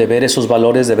bendición de ver esos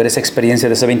valores, de ver esa experiencia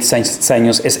de esos 26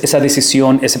 años, esa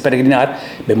decisión, ese peregrinar.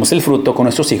 Vemos el fruto con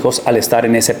nuestros hijos al estar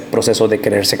en ese proceso de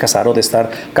quererse casar o de estar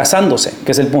casándose,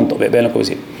 que es el punto. Vean lo que voy a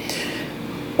decir.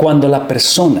 Cuando la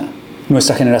persona,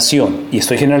 nuestra generación, y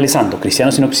estoy generalizando,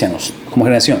 cristianos y no cristianos, como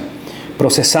generación,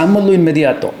 procesamos lo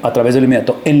inmediato a través de lo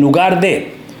inmediato, en lugar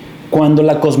de cuando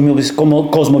la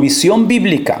cosmovisión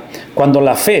bíblica, cuando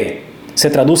la fe se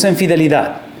traduce en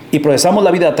fidelidad, y procesamos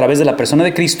la vida a través de la persona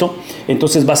de Cristo,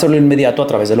 entonces va a ser lo inmediato a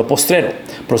través de lo postrero.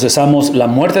 Procesamos la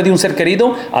muerte de un ser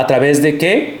querido a través de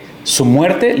que su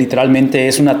muerte literalmente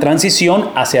es una transición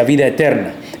hacia vida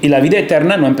eterna. Y la vida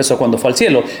eterna no empezó cuando fue al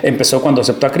cielo, empezó cuando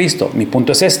aceptó a Cristo. Mi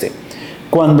punto es este.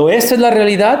 Cuando esta es la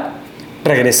realidad,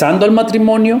 regresando al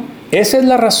matrimonio, esa es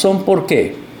la razón por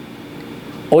qué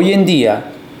hoy en día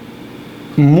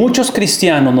muchos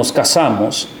cristianos nos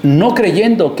casamos no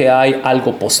creyendo que hay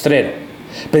algo postrero.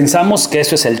 Pensamos que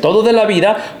eso es el todo de la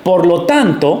vida, por lo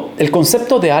tanto, el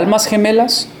concepto de almas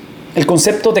gemelas, el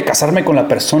concepto de casarme con la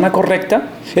persona correcta,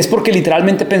 es porque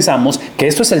literalmente pensamos que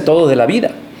esto es el todo de la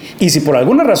vida. Y si por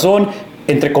alguna razón,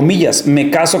 entre comillas, me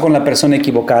caso con la persona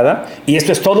equivocada y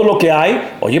esto es todo lo que hay,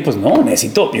 oye, pues no,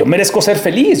 yo merezco ser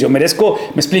feliz, yo merezco,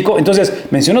 ¿me explico? Entonces,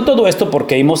 menciono todo esto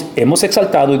porque hemos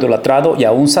exaltado, idolatrado y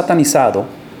aún satanizado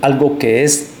algo que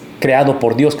es creado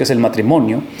por Dios, que es el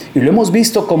matrimonio, y lo hemos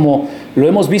visto como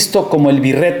el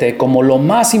birrete, como lo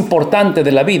más importante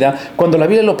de la vida, cuando la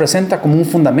Biblia lo presenta como un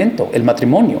fundamento, el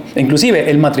matrimonio. E inclusive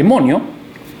el matrimonio,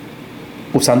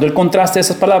 usando el contraste de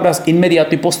esas palabras,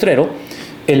 inmediato y postrero,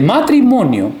 el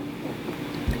matrimonio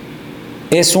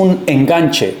es un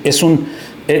enganche,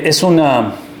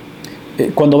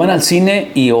 cuando van al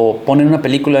cine o ponen una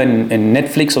película en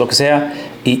Netflix o lo que sea,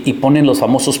 y ponen los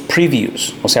famosos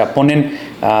previews, o sea, ponen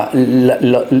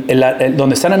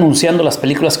donde están anunciando las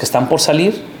películas que están por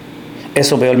salir,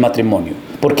 eso veo el matrimonio.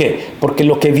 ¿Por qué? Porque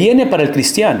lo que viene para el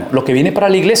cristiano, lo que viene para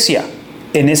la iglesia,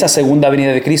 en esa segunda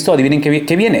venida de Cristo, adivinen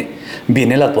qué viene.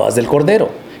 Vienen las bodas del Cordero.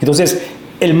 Entonces,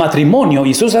 el matrimonio,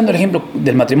 y estoy usando el ejemplo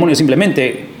del matrimonio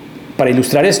simplemente para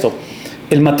ilustrar esto,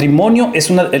 el matrimonio es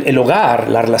el hogar,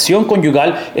 la relación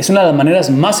conyugal es una de las maneras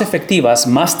más efectivas,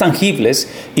 más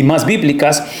tangibles y más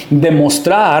bíblicas de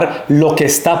mostrar lo que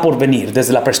está por venir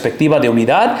desde la perspectiva de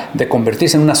unidad, de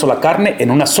convertirse en una sola carne, en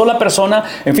una sola persona,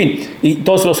 en fin. Y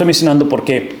todo eso lo estoy mencionando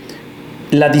porque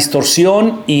la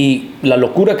distorsión y la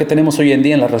locura que tenemos hoy en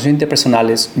día en las relaciones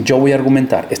interpersonales, yo voy a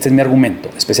argumentar, este es mi argumento,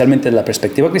 especialmente desde la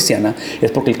perspectiva cristiana, es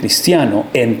porque el cristiano,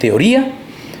 en teoría,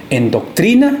 en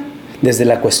doctrina, desde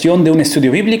la cuestión de un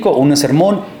estudio bíblico o un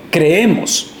sermón,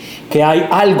 creemos que hay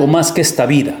algo más que esta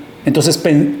vida. Entonces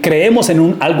creemos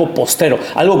en algo postero,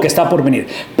 algo que está por venir.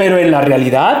 Pero en la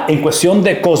realidad, en cuestión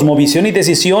de cosmovisión y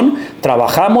decisión,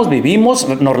 trabajamos, vivimos,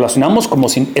 nos relacionamos como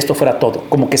si esto fuera todo,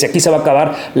 como que si aquí se va a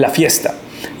acabar la fiesta.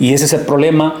 Y ese es el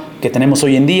problema que tenemos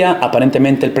hoy en día.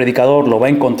 Aparentemente el predicador lo va a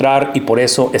encontrar y por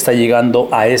eso está llegando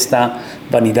a esta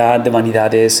vanidad de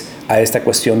vanidades, a esta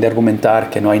cuestión de argumentar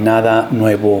que no hay nada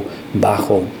nuevo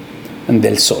bajo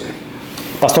del sol.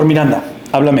 Pastor Miranda,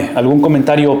 háblame, ¿algún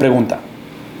comentario o pregunta?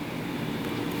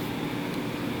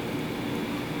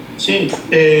 Sí,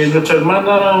 nuestra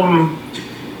hermana,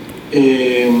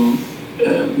 deme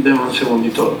un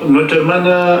segundito, nuestra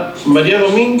hermana María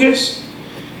Domínguez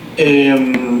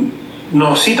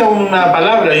nos cita una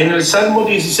palabra en el Salmo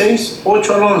 16,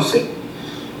 8 al 11.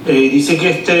 Dice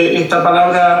que esta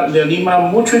palabra le anima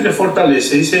mucho y le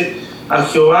fortalece. Dice: a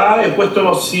Jehová he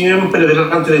puesto siempre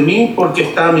delante de mí, porque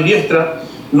está a mi diestra,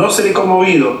 no seré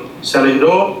conmovido. Se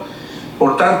alegró,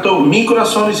 por tanto, mi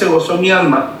corazón y se gozó mi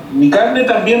alma. Mi carne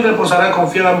también reposará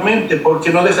confiadamente, porque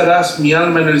no dejarás mi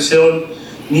alma en el Seol,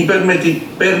 ni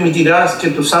permitirás que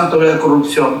tu santo vea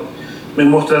corrupción. Me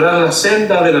mostrarás la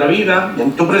senda de la vida,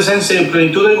 en tu presencia y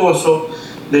plenitud de gozo,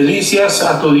 delicias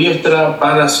a tu diestra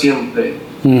para siempre.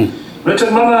 Nuestra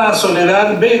hermana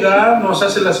Soledad Vega nos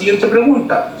hace la siguiente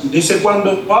pregunta. Dice: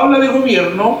 cuando habla de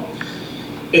gobierno,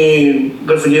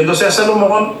 refiriéndose a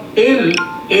Salomón, él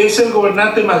es el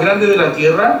gobernante más grande de la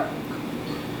tierra.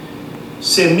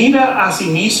 Se mira a sí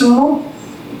mismo.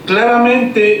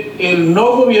 Claramente él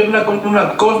no gobierna con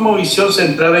una cosmovisión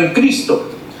centrada en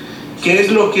Cristo, que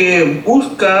es lo que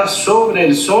busca sobre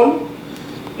el sol.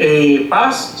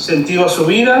 Paz, sentido a su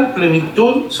vida,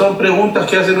 plenitud, son preguntas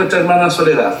que hace nuestra hermana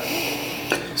Soledad.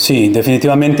 Sí,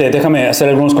 definitivamente. Déjame hacer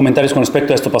algunos comentarios con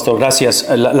respecto a esto, pastor. Gracias.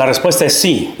 La respuesta es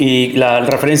sí. Y la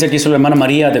referencia que hizo la hermana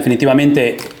María,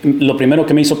 definitivamente, lo primero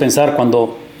que me hizo pensar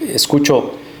cuando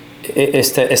escucho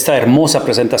esta hermosa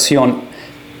presentación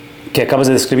que acabas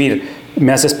de describir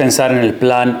me haces pensar en el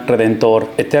plan redentor,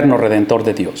 eterno redentor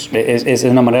de Dios. Es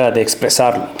una manera de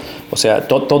expresarlo. O sea,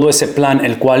 todo ese plan,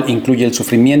 el cual incluye el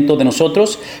sufrimiento de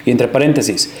nosotros, y entre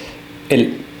paréntesis,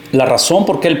 la razón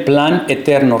por qué el plan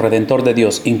eterno redentor de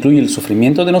Dios incluye el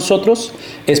sufrimiento de nosotros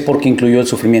es porque incluyó el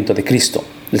sufrimiento de Cristo.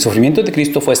 El sufrimiento de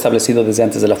Cristo fue establecido desde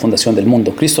antes de la fundación del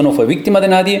mundo. Cristo no fue víctima de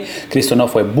nadie, Cristo no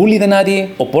fue bully de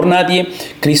nadie o por nadie,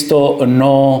 Cristo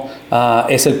no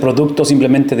es el producto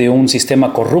simplemente de un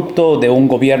sistema corrupto, de un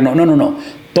gobierno. No.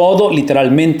 Todo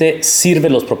literalmente sirve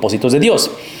los propósitos de Dios.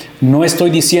 No estoy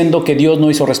diciendo que Dios no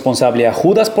hizo responsable a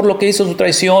Judas por lo que hizo su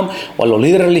traición o a los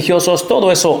líderes religiosos. Todo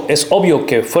eso es obvio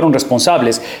que fueron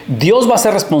responsables. Dios va a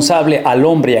ser responsable al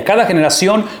hombre y a cada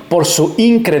generación por su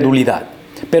incredulidad.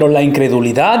 Pero la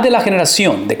incredulidad de la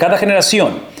generación, de cada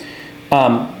generación,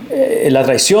 la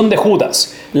traición de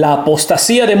Judas, la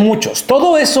apostasía de muchos,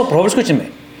 todo eso, por favor escúchenme,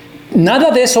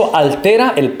 nada de eso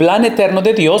altera el plan eterno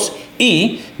de Dios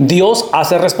y Dios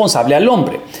hace responsable al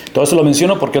hombre. Todo eso lo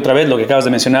menciono porque otra vez lo que acabas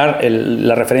de mencionar,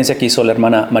 la referencia que hizo la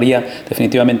hermana María,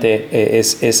 definitivamente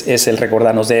es el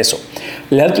recordarnos de eso.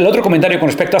 El otro comentario con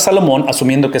respecto a Salomón,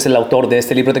 asumiendo que es el autor de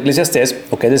este libro de Eclesiastés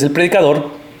o que es el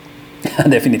predicador,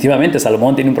 definitivamente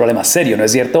Salomón tiene un problema serio, ¿no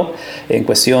es cierto? En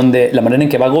cuestión de la manera en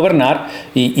que va a gobernar.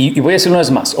 Y voy a decir una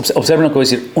vez más, observen lo que voy a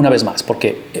decir una vez más,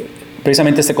 porque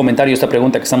precisamente este comentario, esta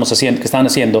pregunta que estaban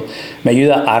haciendo, me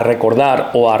ayuda a recordar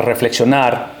o a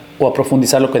reflexionar o a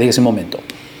profundizar lo que dije hace un momento.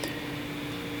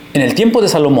 En el tiempo de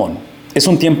Salomón, es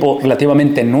un tiempo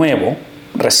relativamente nuevo,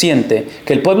 reciente,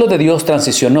 que el pueblo de Dios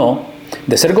transicionó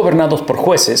de ser gobernados por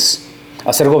jueces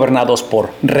a ser gobernados por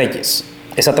reyes.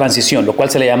 Esa transición, lo cual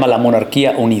se le llama la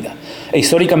monarquía unida. E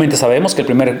históricamente sabemos que el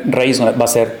primer rey va a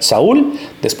ser Saúl,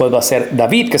 después va a ser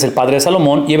David, que es el padre de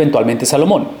Salomón, y eventualmente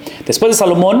Salomón. Después de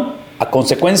Salomón, a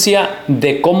consecuencia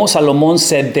de cómo Salomón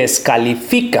se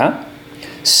descalifica,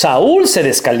 Saúl se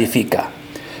descalifica,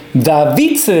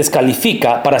 David se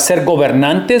descalifica para ser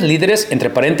gobernantes, líderes, entre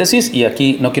paréntesis, y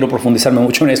aquí no quiero profundizarme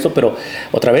mucho en esto, pero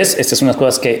otra vez, estas son unas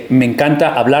cosas que me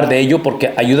encanta hablar de ello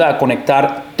porque ayuda a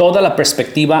conectar toda la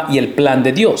perspectiva y el plan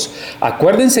de Dios.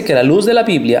 Acuérdense que a la luz de la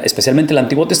Biblia, especialmente el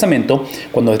Antiguo Testamento,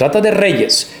 cuando se trata de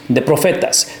reyes, de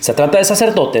profetas, se trata de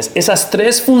sacerdotes, esas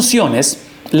tres funciones,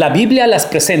 la Biblia las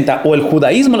presenta, o el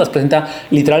judaísmo las presenta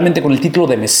literalmente con el título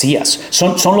de Mesías.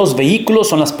 Son los vehículos,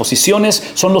 son las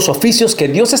posiciones, son los oficios que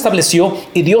Dios estableció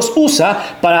y Dios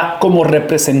usa como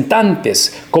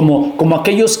representantes, como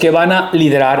aquellos que van a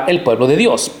liderar el pueblo de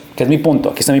Dios. Que es mi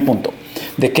punto, aquí está mi punto.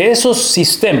 De que esos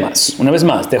sistemas, una vez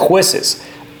más, de jueces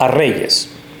a reyes,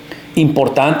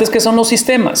 importantes que son los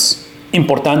sistemas,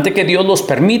 importante que Dios los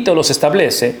permite o los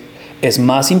establece, es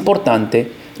más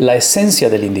importante la esencia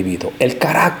del individuo, el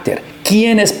carácter,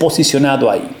 quién es posicionado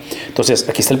ahí. Entonces,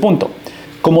 aquí está el punto.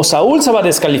 Como Saúl se va a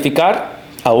descalificar,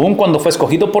 aun cuando fue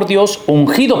escogido por Dios,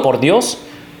 ungido por Dios,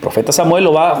 el profeta Samuel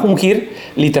lo va a ungir,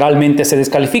 literalmente se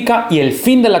descalifica y el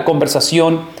fin de la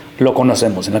conversación lo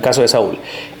conocemos, en el caso de Saúl.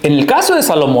 En el caso de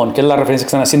Salomón, que es la referencia que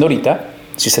están haciendo ahorita,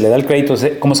 si se le da el crédito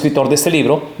como escritor de este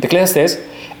libro, de Eclesiastés,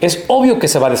 es obvio que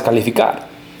se va a descalificar.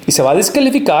 Y se va a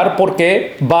descalificar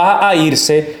porque va a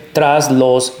irse tras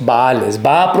los Baales,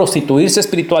 va a prostituirse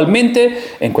espiritualmente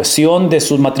en cuestión de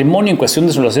su matrimonio, en cuestión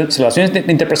de sus relaciones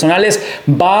interpersonales,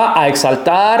 va a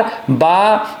exaltar,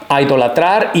 va a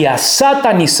idolatrar y a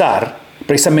satanizar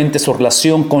precisamente su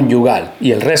relación conyugal.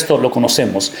 Y el resto lo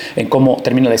conocemos en cómo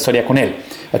termina la historia con él.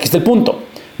 Aquí está el punto.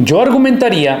 Yo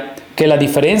argumentaría que la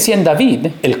diferencia en David,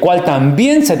 el cual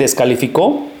también se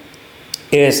descalificó,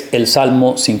 es el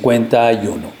Salmo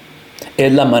 51.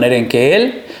 Es la manera en que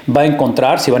él va a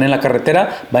encontrar, si van en la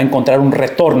carretera, va a encontrar un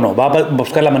retorno, va a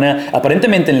buscar la manera.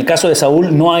 Aparentemente en el caso de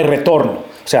Saúl no hay retorno,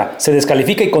 o sea, se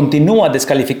descalifica y continúa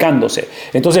descalificándose.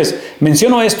 Entonces,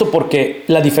 menciono esto porque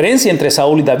la diferencia entre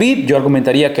Saúl y David, yo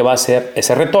argumentaría que va a ser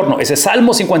ese retorno, ese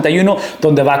Salmo 51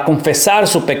 donde va a confesar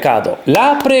su pecado.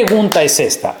 La pregunta es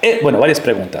esta, varias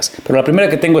preguntas, pero la primera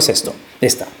que tengo es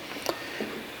esta.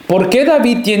 ¿Por qué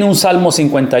David tiene un Salmo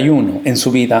 51 en su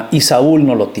vida y Saúl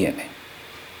no lo tiene?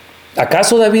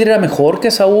 ¿Acaso David era mejor que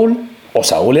Saúl? ¿O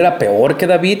Saúl era peor que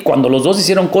David? Cuando los dos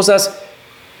hicieron cosas,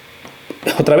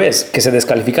 otra vez, que se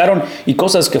descalificaron y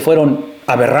cosas que fueron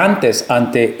aberrantes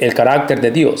ante el carácter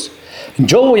de Dios.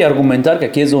 Yo voy a argumentar que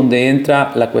aquí es donde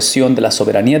entra la cuestión de la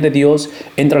soberanía de Dios,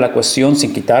 entra la cuestión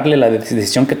sin quitarle la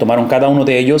decisión que tomaron cada uno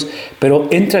de ellos, pero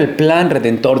entra el plan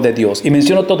redentor de Dios. Y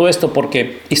menciono todo esto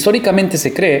porque históricamente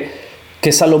se cree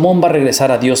que Salomón va a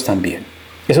regresar a Dios también.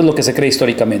 Eso es lo que se cree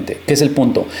históricamente. ¿Qué es el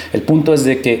punto? El punto es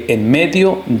de que en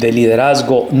medio de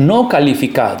liderazgo no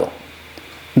calificado,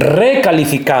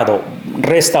 recalificado,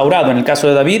 restaurado, en el caso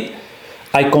de David,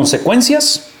 hay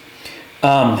consecuencias.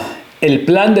 El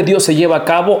plan de Dios se lleva a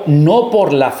cabo no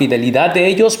por la fidelidad de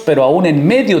ellos, pero aún en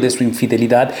medio de su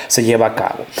infidelidad se lleva a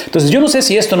cabo. Entonces yo no sé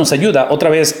si esto nos ayuda otra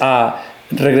vez a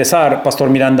regresar, Pastor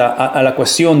Miranda, a la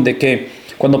cuestión de que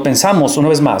cuando pensamos una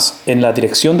vez más en la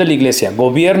dirección de la iglesia,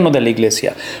 gobierno de la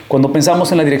iglesia, cuando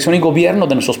pensamos en la dirección y gobierno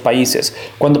de nuestros países,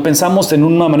 cuando pensamos en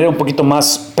una manera un poquito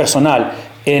más personal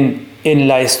en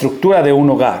la estructura de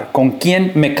un hogar, ¿con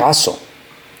quién me caso?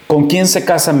 ¿Con quién se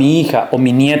casa mi hija o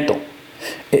mi nieto?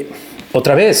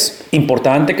 Otra vez,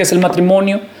 importante que es el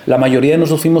matrimonio. La mayoría de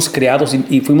nosotros fuimos creados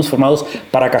y fuimos formados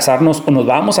para casarnos o nos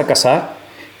vamos a casar.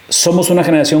 Somos una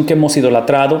generación que hemos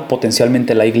idolatrado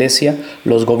potencialmente la iglesia,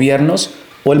 los gobiernos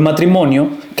o el matrimonio,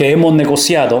 que hemos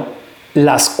negociado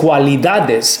las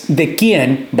cualidades de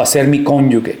quién va a ser mi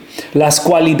cónyuge, las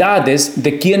cualidades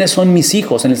de quiénes son mis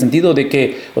hijos, en el sentido de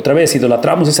que, otra vez,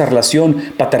 idolatramos esa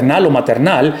relación paternal o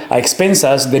maternal a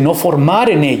expensas de no formar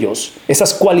en ellos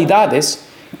esas cualidades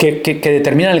que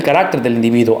determinan el carácter del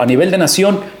individuo. A nivel de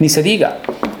nación, ni se diga.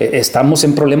 Estamos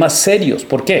en problemas serios.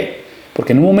 ¿Por qué?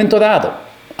 Porque en un momento dado,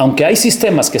 aunque hay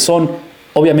sistemas que son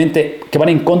obviamente que van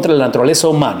en contra de la naturaleza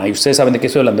humana, y ustedes saben de qué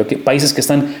estoy hablando, que países que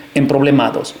están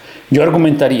emproblemados, yo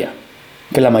argumentaría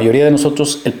que la mayoría de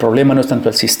nosotros el problema no es tanto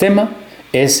el sistema,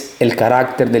 es el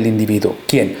carácter del individuo.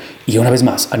 ¿Quién? Y una vez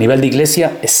más, a nivel de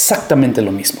iglesia, exactamente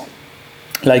lo mismo.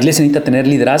 La iglesia necesita tener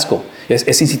liderazgo,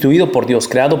 es instituido por Dios,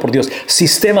 creado por Dios,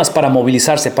 sistemas para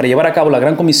movilizarse, para llevar a cabo la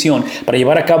gran comisión, para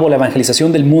llevar a cabo la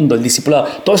evangelización del mundo, el discipulado,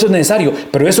 todo eso es necesario,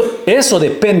 pero eso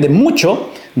depende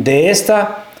mucho de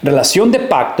esta relación de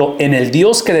pacto en el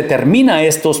Dios que determina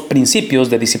estos principios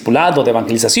de discipulado, de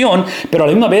evangelización, pero a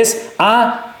la misma vez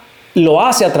lo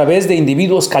hace a través de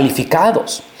individuos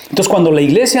calificados. Entonces, cuando la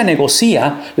iglesia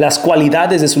negocia las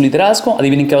cualidades de su liderazgo,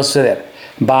 adivinen qué va a suceder.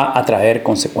 Va a traer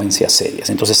consecuencias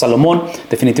serias. Entonces, Salomón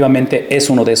definitivamente es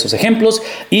uno de esos ejemplos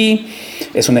y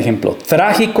es un ejemplo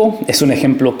trágico, es un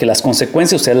ejemplo que las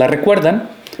consecuencias, ustedes la recuerdan,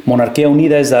 monarquía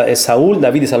unida es Saúl,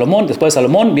 David y Salomón. Después de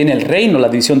Salomón viene el reino, la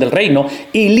división del reino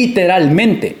y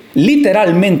literalmente,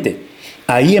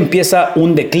 ahí empieza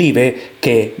un declive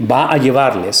que va a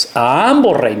llevarles a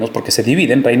ambos reinos, porque se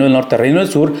dividen, reino del norte, reino del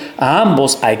sur, a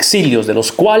ambos a exilios, de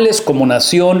los cuales como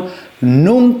nación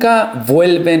nunca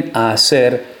vuelven a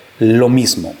hacer lo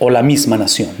mismo o la misma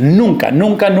nación. Nunca.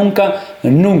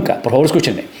 Por favor,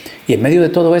 escúchenme. Y en medio de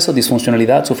todo eso,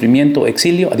 disfuncionalidad, sufrimiento,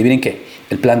 exilio, adivinen qué,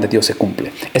 el plan de Dios se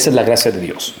cumple. Esa es la gracia de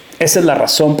Dios. Esa es la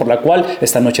razón por la cual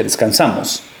esta noche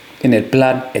descansamos en el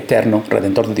plan eterno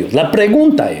redentor de Dios. La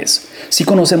pregunta es si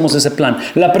conocemos ese plan.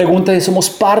 La pregunta es si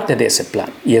somos parte de ese plan.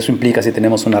 Y eso implica si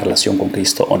tenemos una relación con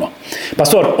Cristo o no.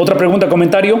 Pastor, ¿otra pregunta,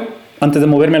 comentario antes de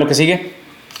moverme a lo que sigue?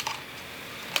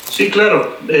 Sí,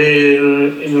 claro.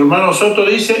 El hermano Soto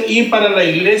dice, y para la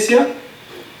iglesia,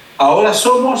 ahora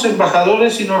somos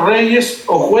embajadores y no reyes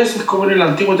o jueces como en el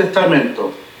Antiguo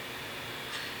Testamento.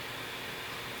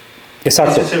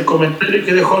 Exacto. Ese es el comentario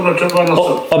que dejó nuestro hermano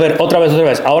Soto. A ver, otra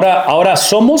vez. ¿Ahora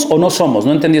somos o no somos?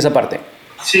 No entendí esa parte.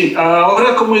 Sí,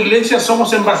 ahora como iglesia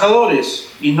somos embajadores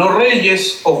y no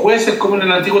reyes o jueces como en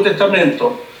el Antiguo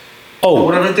Testamento.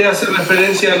 Seguramente hace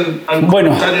referencia al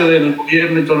comentario del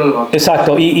gobierno y todo lo demás.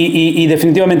 Exacto, y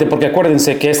definitivamente, porque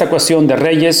acuérdense que esta cuestión de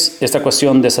reyes, esta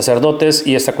cuestión de sacerdotes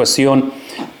y esta cuestión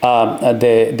no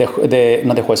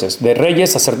de jueces, de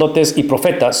reyes, sacerdotes y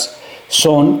profetas,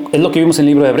 es lo que vimos en el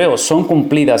libro de Hebreos, son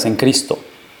cumplidas en Cristo.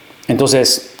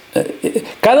 Entonces,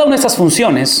 cada una de estas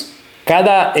funciones,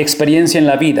 cada experiencia en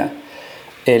la vida,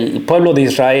 el pueblo de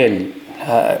Israel,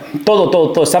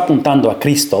 todo está apuntando a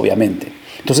Cristo, obviamente.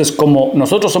 Entonces, como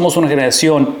nosotros somos una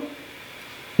generación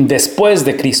después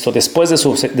de Cristo, después de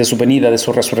su venida, de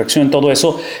su resurrección, todo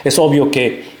eso, es obvio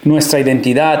que nuestra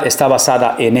identidad está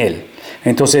basada en Él.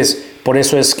 Entonces, por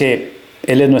eso es que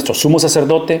Él es nuestro sumo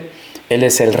sacerdote, Él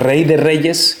es el Rey de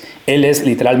Reyes, Él es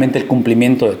literalmente el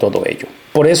cumplimiento de todo ello.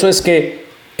 Por eso es que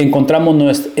encontramos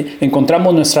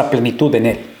nuestra plenitud en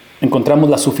Él. Encontramos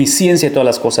la suficiencia de todas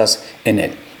las cosas en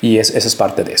Él. Y esa es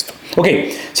parte de esto. Ok,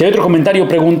 si hay otro comentario o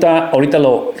pregunta, ahorita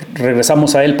lo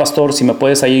regresamos a él, pastor, si me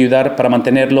puedes ahí ayudar para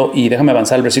mantenerlo. Y déjame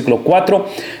avanzar al versículo 4.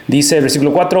 Dice el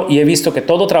versículo 4, y he visto que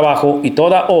todo trabajo y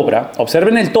toda obra,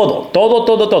 observen el todo,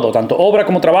 tanto obra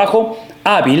como trabajo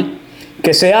hábil,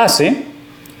 que se hace,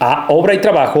 obra y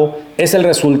trabajo, es el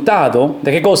resultado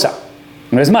de ¿qué cosa?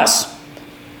 No es más.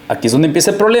 Aquí es donde empieza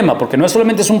el problema, porque no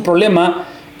solamente es un problema,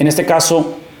 en este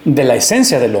caso, de la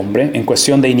esencia del hombre, en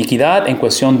cuestión de iniquidad, en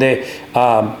cuestión de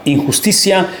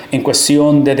injusticia, en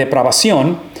cuestión de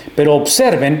depravación, pero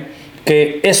observen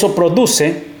que eso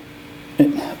produce,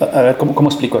 a ver, ¿cómo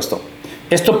explico esto?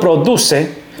 Esto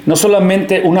produce no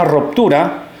solamente una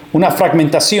ruptura, una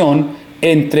fragmentación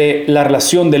entre la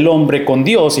relación del hombre con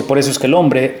Dios, y por eso es que el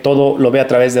hombre todo lo ve a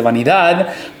través de vanidad,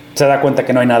 se da cuenta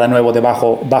que no hay nada nuevo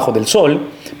bajo del sol,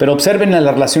 pero observen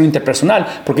la relación interpersonal,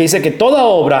 porque dice que toda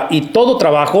obra y todo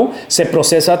trabajo se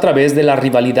procesa a través de la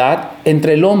rivalidad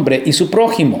entre el hombre y su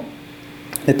prójimo.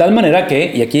 De tal manera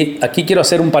que, y aquí quiero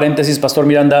hacer un paréntesis, Pastor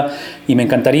Miranda, y me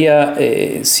encantaría,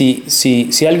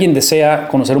 si alguien desea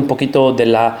conocer un poquito de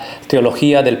la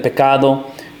teología del pecado,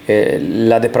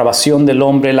 la depravación del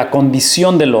hombre, la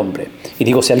condición del hombre, y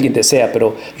digo si alguien desea,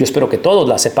 pero yo espero que todos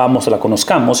la sepamos o la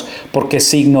conozcamos, porque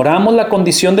si ignoramos la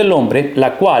condición del hombre,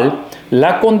 la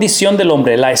condición del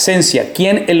hombre, la esencia,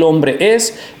 quién el hombre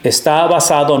es, está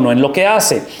basado no en lo que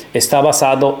hace, está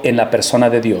basado en la persona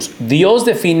de Dios. Dios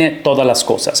define todas las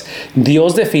cosas.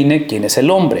 Dios define quién es el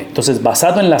hombre. Entonces,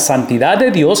 basado en la santidad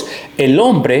de Dios, el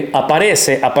hombre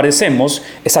aparecemos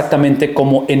exactamente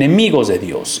como enemigos de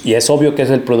Dios. Y es obvio que es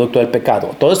el producto del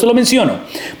pecado. Todo esto lo menciono,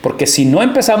 porque si no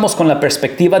empezamos con la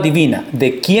perspectiva divina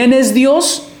de quién es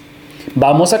Dios,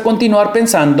 vamos a continuar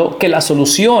pensando que la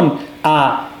solución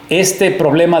a este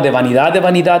problema de vanidad de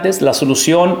vanidades, la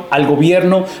solución al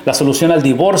gobierno, la solución al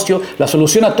divorcio, la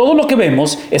solución a todo lo que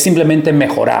vemos es simplemente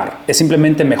mejorar, es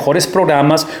simplemente mejores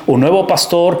programas, un nuevo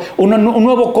pastor, un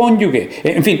nuevo cónyuge,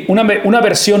 en fin, una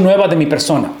versión nueva de mi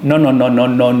persona.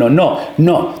 No.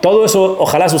 Todo eso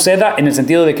ojalá suceda en el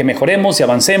sentido de que mejoremos y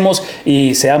avancemos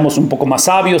y seamos un poco más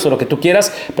sabios o lo que tú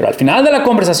quieras, pero al final de la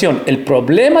conversación, el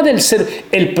problema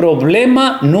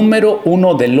número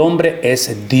uno del hombre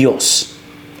es Dios.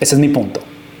 Ese es mi punto.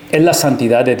 Es la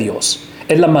santidad de Dios,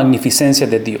 es la magnificencia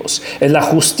de Dios, es la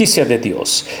justicia de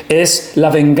Dios, es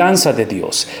la venganza de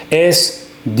Dios, es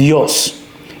Dios.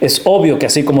 Es obvio que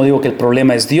así como digo que el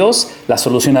problema es Dios, la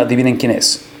solución, adivinen quién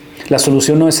es. La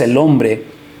solución no es el hombre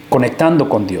conectando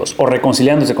con Dios o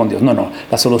reconciliándose con Dios. No.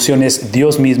 La solución es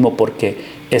Dios mismo, porque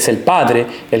es el Padre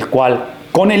el cual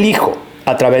con el Hijo,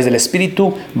 a través del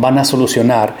Espíritu, van a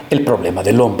solucionar el problema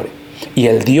del hombre. Y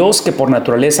el Dios que por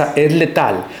naturaleza es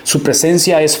letal, su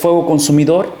presencia es fuego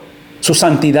consumidor, su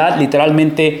santidad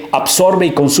literalmente absorbe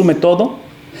y consume todo,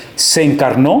 se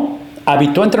encarnó,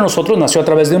 habitó entre nosotros, nació a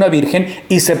través de una virgen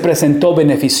y se presentó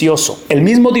beneficioso. El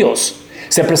mismo Dios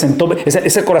se presentó,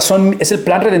 es el corazón, es el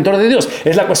plan redentor de Dios,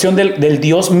 es la cuestión del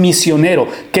Dios misionero,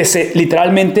 que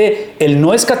literalmente, Él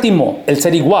no escatimó el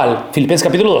ser igual, Filipenses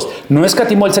capítulo 2, no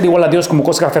escatimó el ser igual a Dios como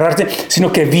cosa que aferrarse,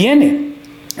 sino que viene.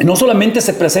 No solamente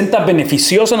se presenta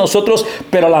beneficioso a nosotros,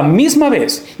 pero a la misma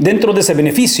vez, dentro de ese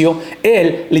beneficio,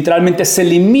 Él literalmente se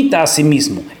limita a sí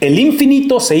mismo. El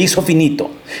infinito se hizo finito.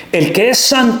 El que es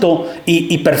santo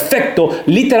y perfecto,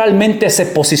 literalmente se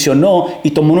posicionó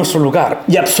y tomó nuestro lugar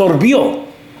y absorbió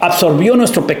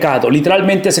nuestro pecado,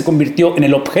 literalmente se convirtió en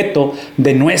el objeto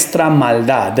de nuestra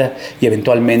maldad, y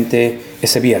eventualmente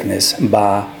ese viernes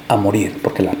va a morir,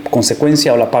 porque la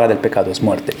consecuencia o la paga del pecado es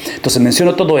muerte. Entonces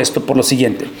menciono todo esto por lo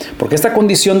siguiente, porque esta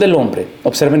condición del hombre,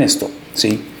 observen esto,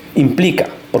 ¿sí? Implica,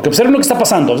 porque observen lo que está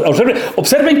pasando,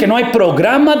 observen que no hay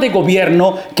programa de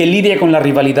gobierno que lidie con la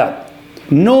rivalidad.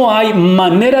 No hay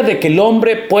manera de que el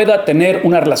hombre pueda tener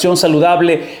una relación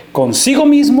saludable consigo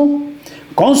mismo,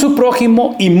 con su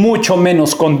prójimo y mucho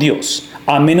menos con Dios,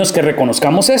 a menos que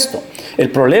reconozcamos esto. El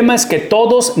problema es que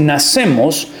todos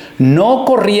nacemos no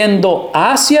corriendo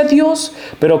hacia Dios,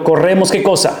 pero corremos, ¿qué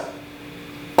cosa?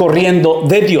 Corriendo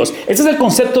de Dios. Ese es el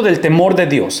concepto del temor de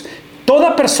Dios.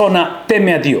 Toda persona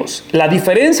teme a Dios. La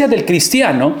diferencia del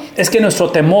cristiano es que nuestro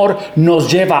temor nos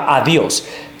lleva a Dios.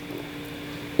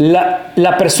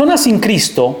 La persona sin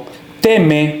Cristo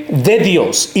teme de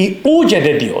Dios y huye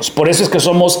de Dios. Por eso es que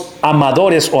somos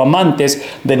amadores o amantes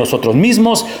de nosotros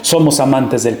mismos, somos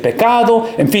amantes del pecado,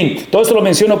 en fin, todo esto lo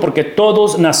menciono porque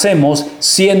todos nacemos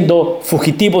siendo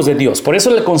fugitivos de Dios. Por eso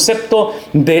el concepto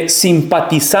de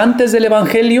simpatizantes del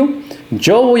Evangelio,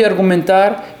 yo voy a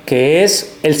argumentar que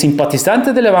es el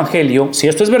simpatizante del Evangelio, si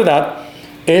esto es verdad,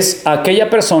 es aquella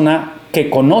persona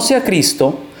que conoce a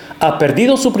Cristo, ha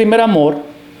perdido su primer amor,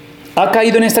 ha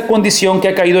caído en esta condición que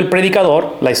ha caído el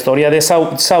predicador, la historia de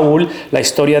Saúl, la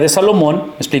historia de Salomón,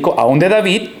 me explico, aún de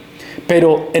David,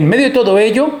 pero en medio de todo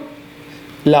ello,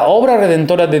 la obra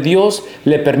redentora de Dios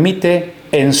le permite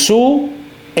estoy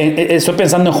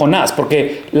pensando en Jonás,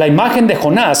 porque la imagen de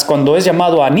Jonás cuando es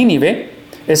llamado a Nínive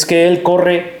es que él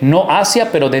corre no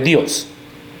hacia, pero de Dios.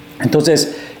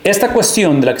 Entonces, esta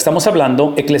cuestión de la que estamos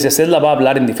hablando, Eclesiastés la va a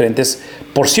hablar en diferentes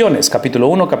porciones, capítulo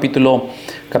 1, capítulo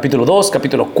 2,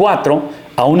 capítulo 4,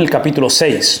 aún el capítulo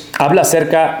 6. Habla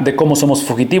acerca de cómo somos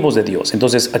fugitivos de Dios.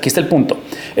 Entonces, aquí está el punto.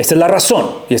 Esta es la razón,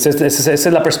 y esta es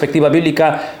la perspectiva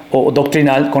bíblica o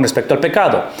doctrinal con respecto al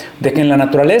pecado, de que en la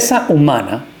naturaleza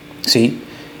humana, ¿sí?,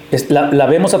 la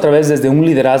vemos a través desde un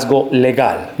liderazgo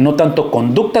legal, no tanto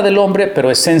conducta del hombre, pero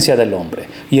esencia del hombre.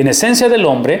 Y en esencia del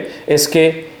hombre es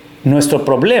que nuestro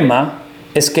problema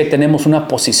es que tenemos una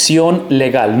posición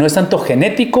legal. No es tanto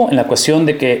genético en la cuestión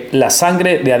de que la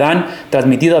sangre de Adán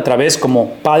transmitida a través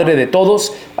como padre de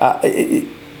todos,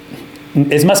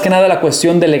 es más que nada la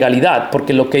cuestión de legalidad,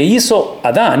 porque lo que hizo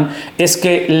Adán es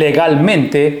que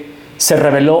legalmente se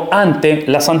reveló ante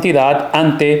la santidad,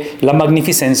 ante la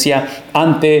magnificencia,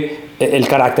 ante el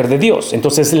carácter de Dios.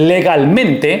 Entonces,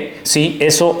 legalmente, sí,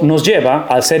 eso nos lleva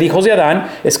al ser hijos de Adán,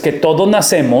 es que todos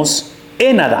nacemos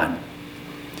en Adán.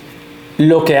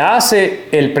 Lo que hace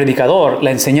el predicador,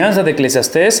 la enseñanza de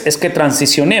Eclesiastés, es que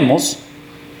transicionemos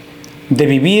de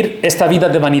vivir esta vida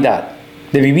de vanidad,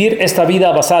 de vivir esta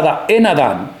vida basada en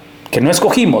Adán, que no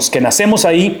escogimos, que nacemos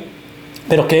ahí,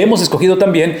 pero que hemos escogido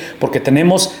también porque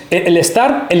tenemos,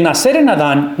 el nacer en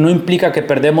Adán no implica que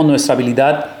perdemos nuestra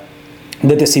habilidad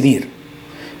de decidir.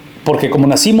 Porque como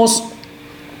nacimos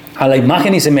a la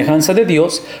imagen y semejanza de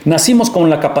Dios, nacimos con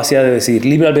la capacidad de decidir,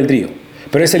 libre albedrío.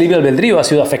 Pero ese libre albedrío ha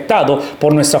sido afectado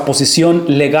por nuestra posición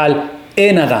legal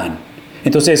en Adán.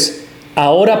 Entonces,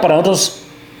 ahora para nosotros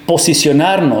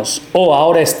posicionarnos o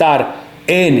ahora estar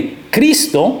en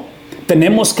Cristo,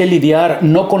 tenemos que lidiar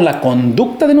no con la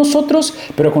conducta de nosotros,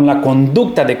 pero con la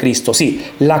conducta de Cristo. Sí,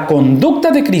 la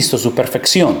conducta de Cristo, su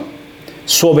perfección,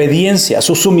 su obediencia,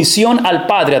 su sumisión al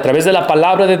Padre a través de la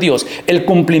palabra de Dios, el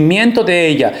cumplimiento de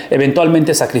ella,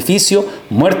 eventualmente sacrificio,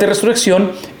 muerte y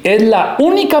resurrección, es la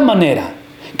única manera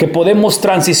que podemos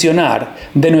transicionar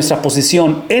de nuestra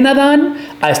posición en Adán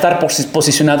a estar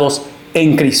posicionados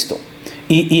en Cristo.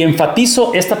 Y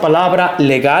enfatizo esta palabra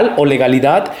legal o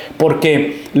legalidad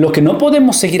porque lo que no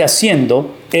podemos seguir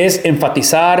haciendo es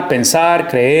enfatizar, pensar,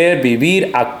 creer,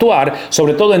 vivir, actuar,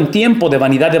 sobre todo en tiempo de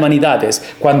vanidad de vanidades,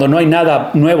 cuando no hay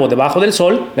nada nuevo debajo del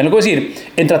sol, ¿ven lo que voy a decir?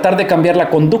 En tratar de cambiar la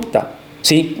conducta.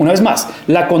 ¿Sí? Una vez más,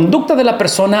 la conducta de la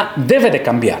persona debe de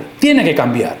cambiar, tiene que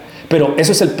cambiar, pero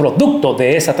eso es el producto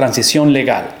de esa transición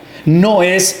legal. No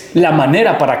es la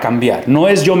manera para cambiar, no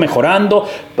es yo mejorando,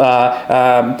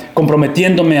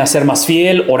 comprometiéndome a ser más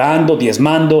fiel, orando,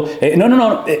 diezmando.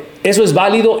 No. Eso es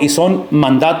válido y son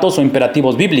mandatos o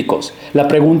imperativos bíblicos. La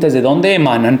pregunta es de dónde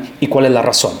emanan y cuál es la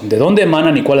razón. De dónde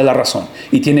emanan y cuál es la razón.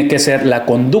 Y tiene que ser la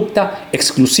conducta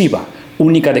exclusiva,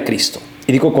 única de Cristo.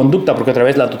 Y digo conducta porque otra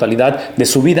vez la totalidad de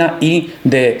su vida y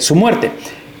de su muerte.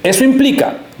 Eso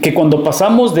implica que cuando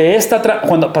pasamos de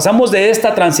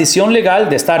esta transición legal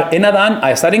de estar en Adán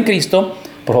a estar en Cristo,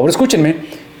 por favor escúchenme,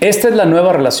 esta es la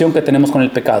nueva relación que tenemos con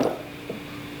el pecado.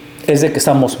 Es de que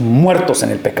estamos muertos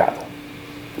en el pecado.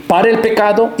 Para el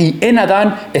pecado y en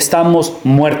Adán estamos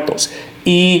muertos.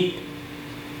 Y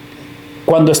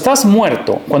cuando estás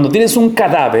muerto, cuando tienes un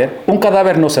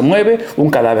cadáver no se mueve, un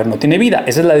cadáver no tiene vida.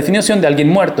 Esa es la definición de alguien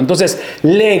muerto. Entonces,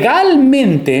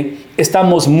 legalmente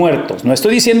estamos muertos. No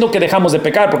estoy diciendo que dejamos de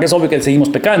pecar, porque es obvio que seguimos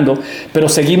pecando, pero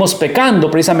seguimos pecando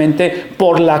precisamente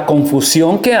por la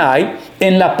confusión que hay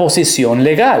en la posición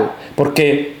legal.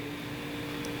 Porque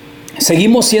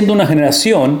seguimos siendo una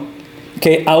generación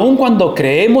que aun cuando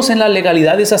creemos en la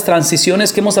legalidad de esas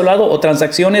transiciones que hemos hablado o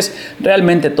transacciones,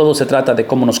 realmente todo se trata de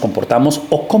cómo nos comportamos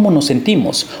o cómo nos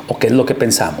sentimos o qué es lo que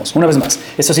pensamos. Una vez más,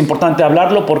 esto es importante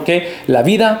hablarlo porque la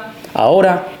vida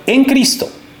ahora en Cristo,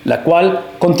 la cual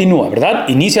continúa, ¿verdad?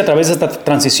 Inicia a través de esta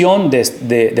transición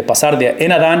de pasar de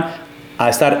en Adán a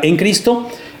estar en Cristo.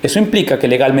 Eso implica que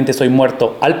legalmente estoy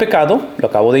muerto al pecado, lo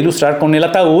acabo de ilustrar con el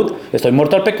ataúd, estoy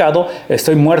muerto al pecado,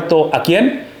 estoy muerto ¿a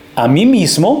quién? A mí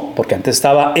mismo, porque antes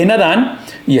estaba en Adán,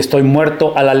 y estoy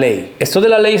muerto a la ley. Esto de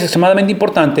la ley es extremadamente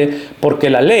importante porque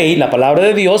la ley, la palabra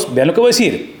de Dios, vean lo que voy a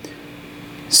decir.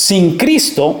 Sin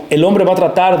Cristo, el hombre va a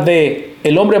tratar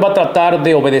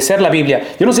de obedecer la Biblia.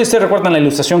 Yo no sé si ustedes recuerdan la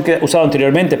ilustración que he usado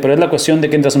anteriormente, pero es la cuestión de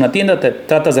que entras a una tienda, te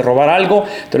tratas de robar algo,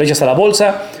 te lo echas a la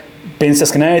bolsa,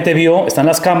 piensas que nadie te vio, están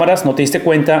las cámaras, no te diste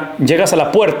cuenta, llegas a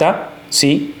la puerta,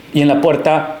 ¿sí? Y en la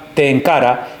puerta te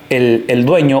encara el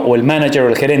dueño o el manager o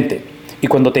el gerente. Y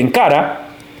cuando te encara,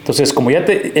 entonces como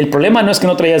el problema no es que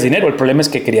no traías dinero, el problema es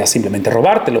que querías simplemente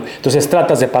robártelo. Entonces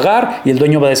tratas de pagar y el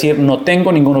dueño va a decir, no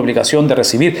tengo ninguna obligación de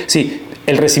recibir. Sí,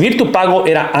 el recibir tu pago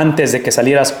era antes de que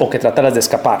salieras o que trataras de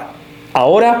escapar.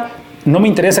 Ahora no me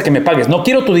interesa que me pagues, no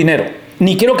quiero tu dinero,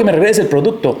 ni quiero que me regreses el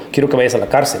producto, quiero que vayas a la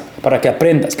cárcel para que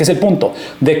aprendas, que es el punto,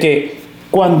 de que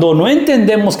cuando no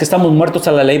entendemos que estamos muertos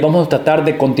a la ley, vamos a tratar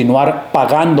de continuar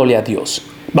pagándole a Dios.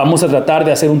 Vamos a tratar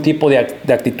de hacer un tipo de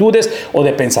actitudes o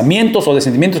de pensamientos o de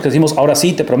sentimientos que decimos, ahora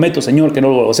sí, te prometo, Señor, que no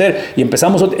lo vuelvo a hacer. Y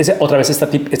empezamos otra vez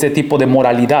este tipo de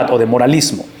moralidad o de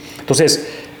moralismo.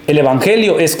 Entonces, el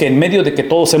evangelio es que en medio de que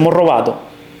todos hemos robado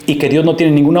y que Dios no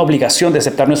tiene ninguna obligación de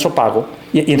aceptar nuestro pago.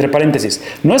 Y entre paréntesis,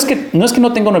 no es que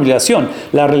no tenga una obligación.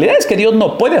 La realidad es que Dios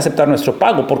no puede aceptar nuestro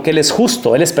pago porque Él es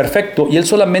justo, Él es perfecto y Él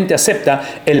solamente acepta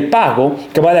el pago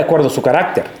que va de acuerdo a su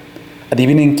carácter.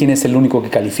 Adivinen quién es el único que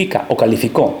califica o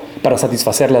calificó para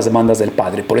satisfacer las demandas del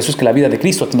Padre. Por eso es que la vida de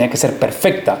Cristo tenía que ser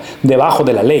perfecta debajo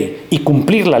de la ley y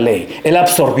cumplir la ley. Él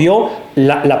absorbió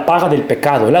la paga del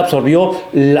pecado, Él absorbió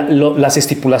las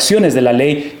estipulaciones de la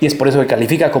ley y es por eso que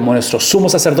califica como nuestro sumo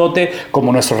sacerdote,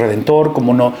 como nuestro redentor,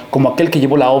 como aquel que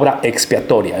llevó la obra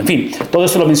expiatoria. En fin, todo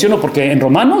esto lo menciono porque en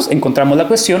Romanos encontramos la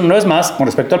cuestión, no es más con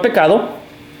respecto al pecado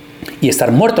y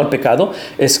estar muerto al pecado,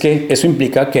 es que eso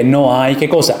implica que no hay ¿qué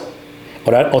cosa?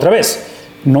 Otra vez,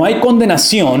 no hay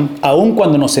condenación aun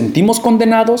cuando nos sentimos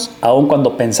condenados, aun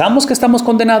cuando pensamos que estamos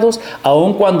condenados,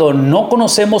 aun cuando no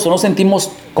conocemos o no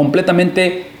sentimos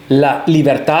completamente la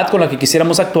libertad con la que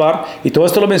quisiéramos actuar. Y todo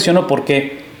esto lo menciono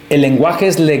porque el lenguaje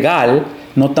es legal,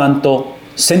 no tanto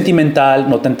sentimental,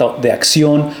 no tanto de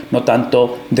acción, no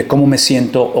tanto de cómo me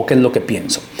siento o qué es lo que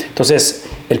pienso. Entonces,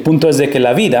 el punto es de que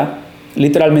la vida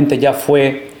literalmente ya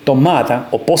fue tomada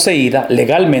o poseída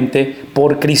legalmente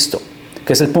por Cristo.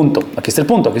 ¿Qué es el punto? Aquí está el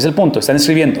punto, están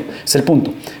escribiendo, es el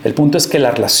punto. El punto es que la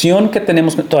relación que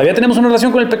tenemos, todavía tenemos una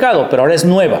relación con el pecado, pero ahora es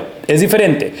nueva, es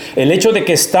diferente. El hecho de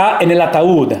que está en el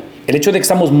ataúd, el hecho de que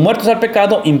estamos muertos al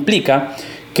pecado implica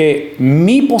que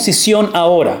mi posición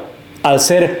ahora, al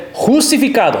ser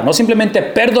justificado, no simplemente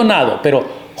perdonado, pero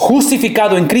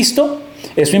justificado en Cristo,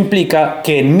 eso implica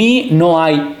que en mí no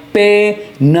hay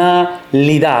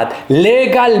penalidad.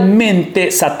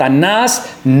 Legalmente,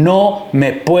 Satanás no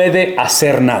me puede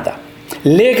hacer nada.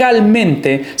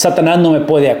 Legalmente, Satanás no me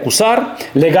puede acusar.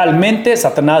 Legalmente,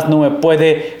 Satanás no me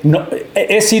puede...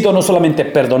 he sido no solamente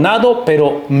perdonado,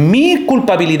 pero mi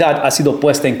culpabilidad ha sido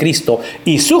puesta en Cristo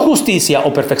y su justicia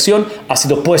o perfección ha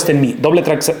sido puesta en mí. Doble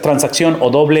transacción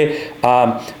o doble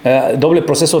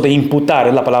proceso de imputar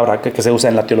es la palabra que se usa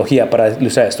en la teología para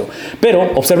ilustrar esto.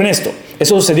 Pero observen esto.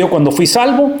 Eso sucedió cuando fui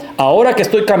salvo. Ahora que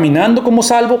estoy caminando como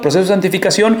salvo, proceso de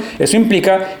santificación, eso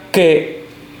implica que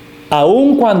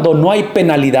aun cuando no hay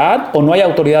penalidad o no hay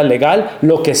autoridad legal,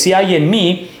 lo que sí hay en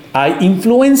mí, hay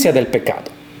influencia del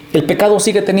pecado. El pecado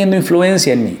sigue teniendo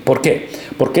influencia en mí. ¿Por qué?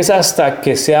 Porque es hasta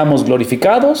que seamos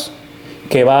glorificados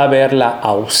que va a haber la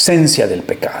ausencia del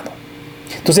pecado.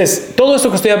 Entonces, todo esto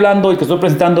que estoy hablando y que estoy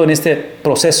presentando en este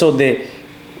proceso de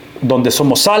donde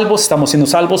somos salvos, estamos siendo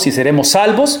salvos y seremos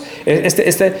salvos,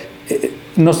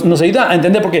 nos ayuda a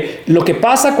entender porque lo que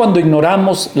pasa cuando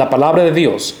ignoramos la palabra de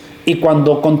Dios y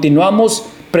cuando continuamos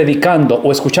predicando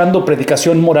o escuchando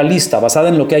predicación moralista basada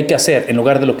en lo que hay que hacer en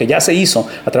lugar de lo que ya se hizo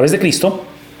a través de Cristo,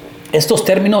 estos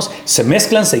términos se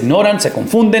mezclan, se ignoran, se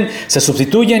confunden, se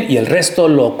sustituyen y el resto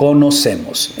lo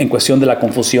conocemos en cuestión de la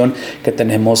confusión que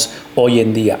tenemos hoy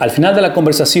en día. Al final de la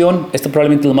conversación, esto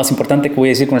probablemente es lo más importante que voy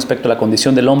a decir con respecto a la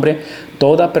condición del hombre.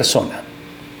 Toda persona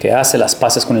que hace las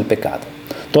paces con el pecado,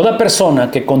 toda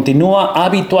persona que continúa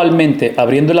habitualmente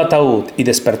abriendo el ataúd y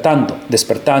despertando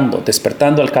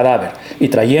al cadáver y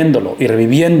trayéndolo y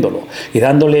reviviéndolo y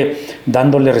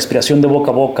dándole respiración de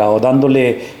boca a boca o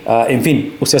dándole, en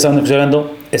fin, ustedes saben de lo que estoy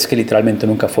hablando, es que literalmente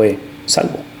nunca fue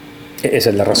salvo. Esa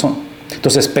es la razón.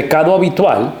 Entonces, pecado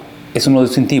habitual es uno de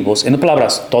los distintivos. En otras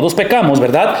palabras, todos pecamos,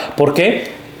 ¿verdad?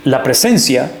 Porque la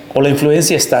presencia o la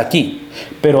influencia está aquí.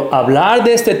 Pero hablar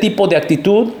de este tipo de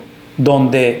actitud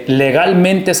donde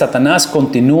legalmente Satanás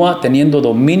continúa teniendo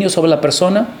dominio sobre la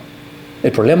persona,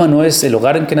 el problema no es el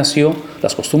hogar en que nació,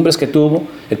 las costumbres que tuvo,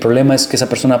 el problema es que esa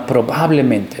persona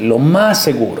probablemente, lo más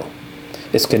seguro,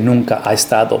 es que nunca ha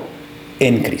estado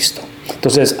en Cristo.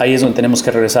 Entonces ahí es donde tenemos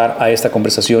que regresar a esta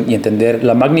conversación y entender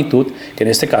la magnitud, que en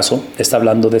este caso está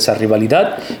hablando de esa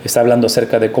rivalidad, está hablando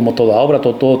acerca de cómo toda obra,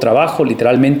 todo trabajo,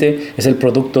 literalmente es el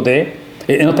producto de,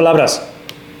 en otras palabras,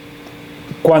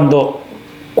 cuando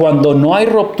no hay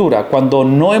ruptura, cuando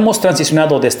no hemos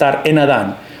transicionado de estar en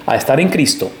Adán a estar en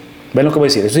Cristo, ven lo que voy a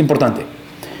decir, eso es importante.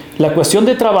 La cuestión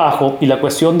de trabajo y la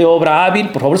cuestión de obra hábil,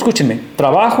 por favor escúchenme,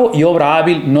 trabajo y obra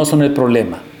hábil no son el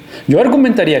problema. Yo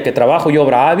argumentaría que trabajo y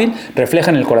obra hábil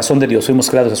reflejan el corazón de Dios. Fuimos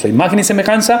creados a su imagen y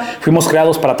semejanza, fuimos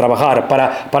creados para trabajar,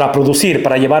 para producir,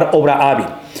 para llevar obra hábil.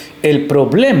 El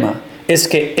problema es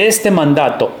que este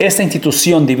mandato, esta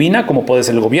institución divina, como puede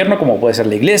ser el gobierno, como puede ser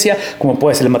la iglesia, como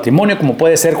puede ser el matrimonio, como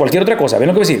puede ser cualquier otra cosa, ¿ven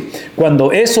lo que voy a decir?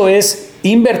 Cuando eso es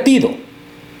invertido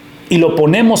y lo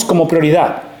ponemos como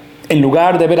prioridad, en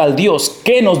lugar de ver al Dios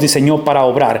que nos diseñó para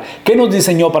obrar, que nos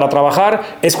diseñó para trabajar,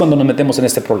 es cuando nos metemos en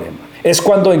este problema. Es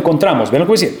cuando encontramos, ¿ven lo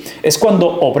que voy a decir? Es cuando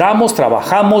obramos,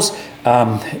 trabajamos,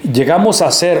 llegamos a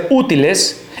ser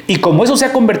útiles y como eso se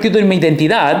ha convertido en mi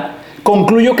identidad,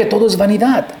 concluyo que todo es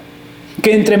vanidad.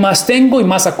 Que entre más tengo y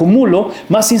más acumulo,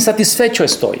 más insatisfecho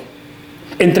estoy.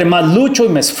 Entre más lucho y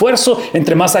me esfuerzo,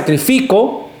 entre más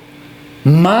sacrifico,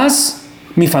 más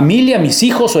mi familia, mis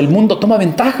hijos o el mundo toma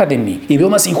ventaja de mí y veo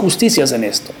más injusticias en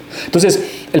esto.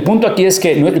 Entonces, el punto aquí es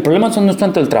que el problema no es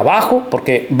tanto el trabajo,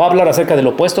 porque va a hablar acerca del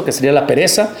opuesto, que sería la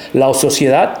pereza, la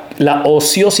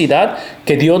ociosidad,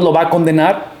 que Dios lo va a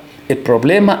condenar. El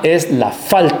problema es la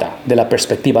falta de la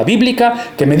perspectiva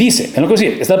bíblica que me dice, en lo que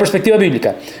decir, esta perspectiva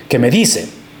bíblica que me dice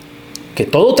que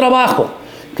todo trabajo,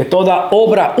 que toda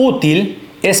obra útil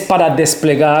es para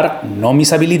desplegar no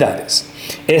mis habilidades,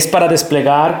 es para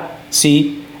desplegar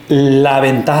sí, la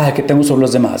ventaja que tengo sobre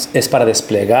los demás, es para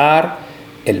desplegar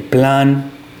el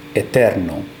plan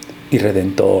eterno y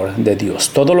redentor de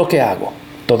Dios. Todo lo que hago,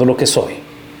 todo lo que soy,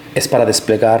 es para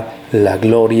desplegar la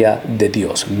gloria de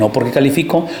Dios. No porque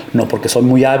califico, no porque soy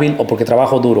muy hábil o porque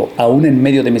trabajo duro. Aún en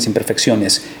medio de mis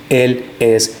imperfecciones, Él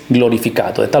es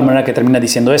glorificado. De tal manera que termina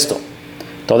diciendo esto.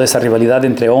 Toda esa rivalidad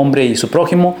entre hombre y su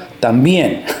prójimo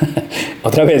también,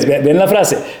 otra vez, ven la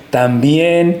frase,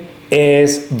 también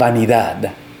es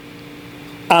vanidad.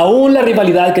 Aún la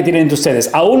rivalidad que tienen entre ustedes,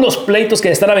 aún los pleitos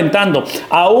que están aventando,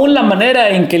 aún la manera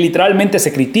en que literalmente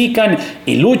se critican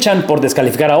y luchan por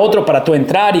descalificar a otro para tú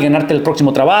entrar y ganarte el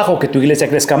próximo trabajo, que tu iglesia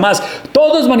crezca más,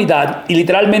 todo es vanidad y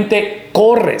literalmente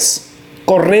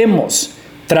corremos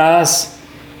tras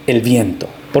el viento.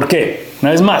 ¿Por qué?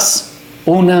 Una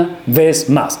vez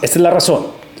más, esta es la razón,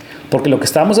 porque lo que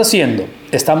estamos haciendo,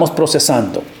 estamos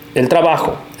procesando el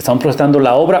trabajo, estamos procesando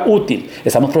la obra útil,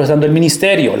 estamos procesando el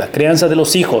ministerio, la crianza de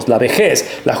los hijos, la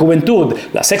vejez, la juventud,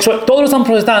 la sexualidad, todo lo estamos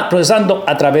procesando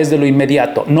a través de lo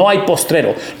inmediato. No hay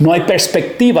postrero, no hay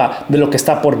perspectiva de lo que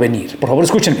está por venir. Por favor,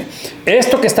 escúchenme.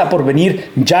 Esto que está por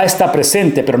venir ya está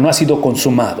presente, pero no ha sido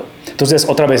consumado. Entonces,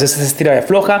 otra vez, esa estira y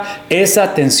afloja,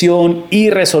 esa tensión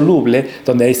irresoluble,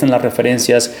 donde ahí están las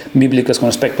referencias bíblicas con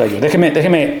respecto a ello.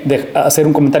 Déjeme hacer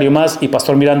un comentario más y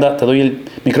Pastor Miranda, te doy el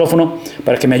micrófono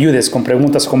para que me ayudes con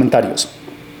preguntas o comentarios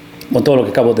con todo lo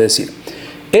que acabo de decir.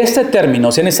 Este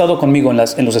término, si han estado conmigo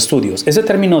en los estudios, ese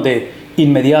término de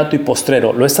inmediato y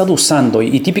postrero, lo he estado usando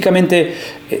y típicamente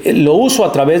lo uso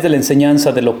a través de la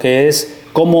enseñanza de lo que es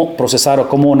cómo procesar o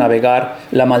cómo navegar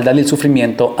la maldad y el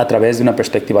sufrimiento a través de una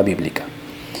perspectiva bíblica.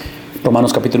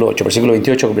 Romanos capítulo 8, versículo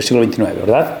 28, versículo 29,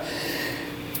 ¿verdad?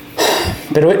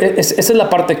 Pero esa es la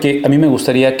parte que a mí me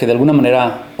gustaría que de alguna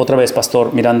manera, otra vez,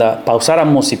 Pastor Miranda,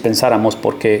 pausáramos y pensáramos,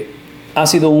 porque ha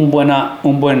sido un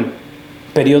buen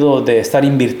periodo de estar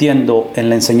invirtiendo en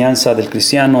la enseñanza del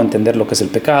cristiano, entender lo que es el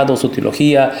pecado, su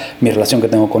teología, mi relación que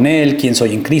tengo con Él, quién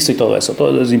soy en Cristo y todo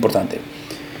eso es importante.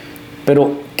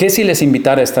 Pero, ¿qué si les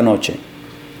invitara esta noche,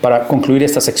 para concluir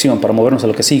esta sección, para movernos a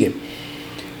lo que sigue,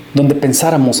 donde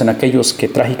pensáramos en aquellos que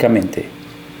trágicamente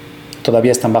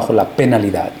todavía están bajo la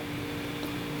penalidad,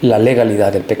 la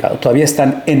legalidad del pecado, todavía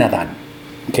están en Adán,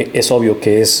 que es obvio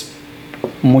que es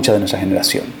mucha de nuestra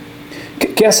generación?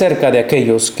 ¿Qué acerca de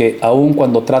aquellos que aun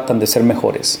cuando tratan de ser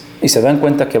mejores y se dan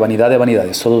cuenta que vanidad de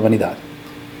vanidades, todo es vanidad,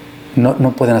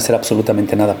 no pueden hacer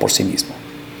absolutamente nada por sí mismos?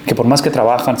 Que por más que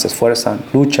trabajan, se esfuerzan,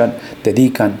 luchan,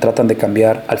 dedican, tratan de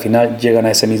cambiar, al final llegan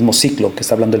a ese mismo ciclo que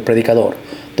está hablando el predicador,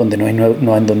 donde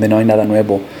no hay nada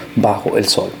nuevo bajo el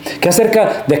sol. ¿Qué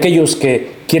acerca de aquellos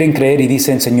que quieren creer y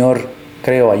dicen, Señor,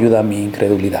 creo, ayuda a mi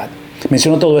incredulidad?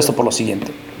 Menciono todo esto por lo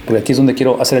siguiente, porque aquí es donde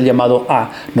quiero hacer el llamado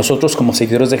a nosotros como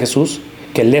seguidores de Jesús,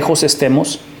 que lejos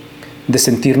estemos de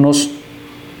sentirnos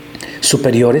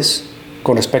superiores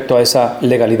con respecto a esa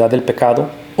legalidad del pecado,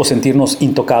 o sentirnos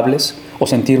intocables, o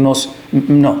sentirnos,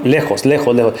 lejos.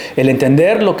 El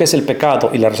entender lo que es el pecado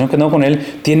y la relación que tengo con él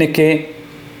tiene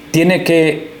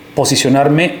que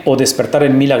posicionarme o despertar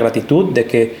en mí la gratitud de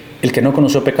que el que no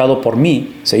conoció pecado por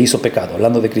mí se hizo pecado,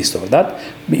 hablando de Cristo, ¿verdad?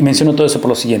 Y menciono todo eso por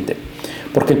lo siguiente,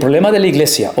 porque el problema de la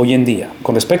iglesia hoy en día,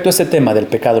 con respecto a este tema del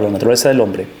pecado, la naturaleza del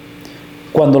hombre,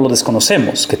 cuando lo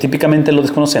desconocemos, que típicamente lo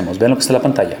desconocemos, vean lo que está en la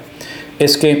pantalla,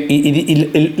 es que,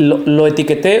 lo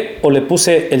etiqueté o le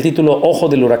puse el título Ojo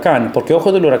del Huracán, porque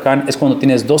Ojo del Huracán es cuando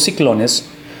tienes dos ciclones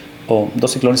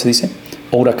se dice,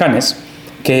 o huracanes,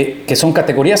 que son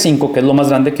categoría 5, que es lo más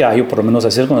grande que hay, o por lo menos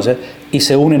así se conoce, y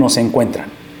se unen o se encuentran.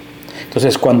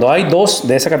 Entonces, cuando hay dos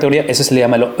de esa categoría, ese se le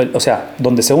llama,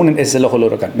 donde se unen, ese es el ojo del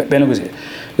huracán. Vean lo que dice.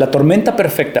 La tormenta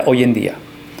perfecta hoy en día,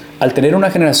 al tener una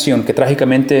generación que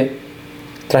trágicamente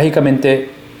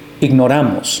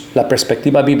ignoramos la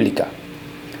perspectiva bíblica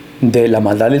de la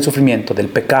maldad y el sufrimiento, del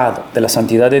pecado, de la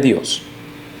santidad de Dios,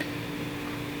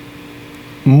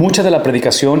 mucha de la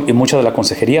predicación y mucha de la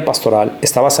consejería pastoral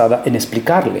está basada en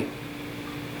explicarle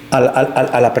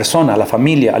a la persona, a la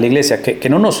familia, a la iglesia, que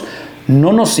no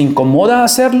nos incomoda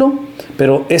hacerlo,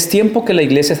 pero es tiempo que la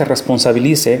iglesia se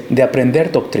responsabilice de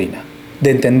aprender doctrina,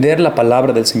 de entender la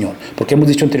palabra del Señor. Porque hemos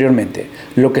dicho anteriormente,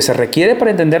 lo que se requiere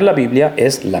para entender la Biblia,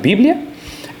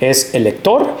 es el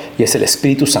lector y es el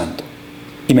Espíritu Santo.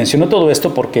 Y menciono todo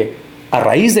esto porque a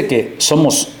raíz de que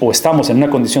somos o estamos en una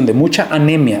condición de mucha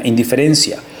anemia,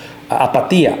 indiferencia,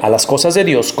 apatía a las cosas de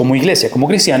Dios como iglesia, como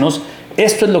cristianos,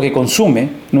 esto es lo que consume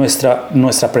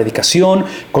nuestra predicación,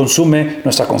 consume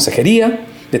nuestra consejería,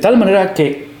 de tal manera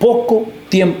que poco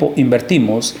tiempo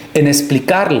invertimos en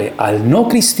explicarle al no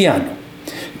cristiano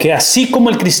que así como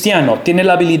el cristiano tiene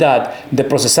la habilidad de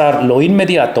procesar lo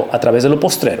inmediato a través de lo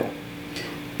postrero,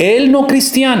 el no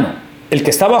cristiano, el que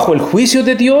está bajo el juicio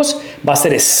de Dios, va a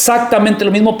hacer exactamente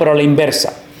lo mismo, pero a la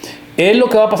inversa. Es lo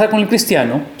que va a pasar con el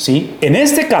cristiano, ¿sí? En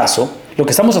este caso, lo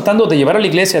que estamos tratando de llevar a la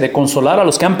iglesia, de consolar a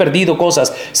los que han perdido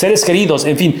cosas, seres queridos,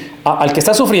 en fin, al que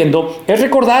está sufriendo, es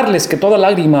recordarles que toda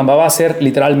lágrima va a ser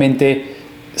literalmente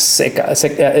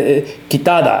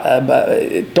quitada,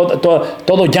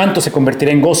 todo llanto se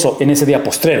convertirá en gozo en ese día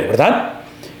postrero, ¿verdad?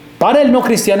 Para el no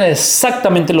cristiano es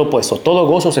exactamente lo opuesto. Todo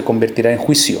gozo se convertirá en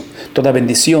juicio, toda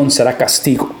bendición será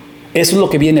castigo. Eso es lo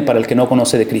que viene para el que no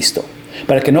conoce de Cristo.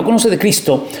 Para el que no conoce de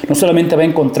Cristo, no solamente va a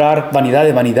encontrar vanidad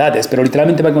de vanidades, pero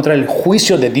literalmente va a encontrar el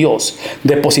juicio de Dios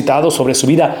depositado sobre su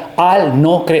vida al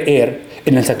no creer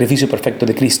en el sacrificio perfecto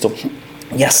de Cristo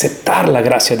y aceptar la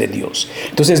gracia de Dios.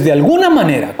 Entonces, de alguna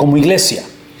manera, como iglesia,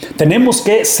 tenemos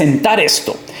que sentar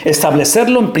esto,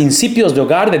 establecerlo en principios de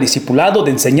hogar, de discipulado,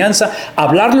 de enseñanza,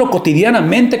 hablarlo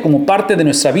cotidianamente como parte de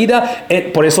nuestra vida.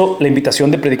 Por eso la invitación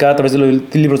de predicar a través de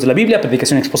los libros de la Biblia,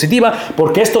 predicación expositiva,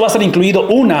 porque esto va a ser incluido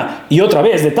una y otra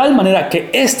vez, de tal manera que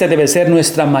este debe ser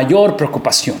nuestra mayor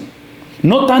preocupación.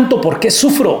 No tanto por qué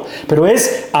sufro, pero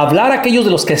es hablar a aquellos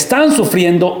de los que están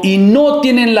sufriendo y no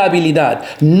tienen la habilidad,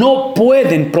 no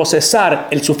pueden procesar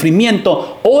el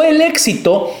sufrimiento o el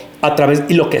éxito a través,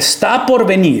 y lo que está por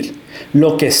venir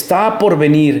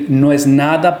no es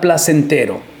nada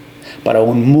placentero para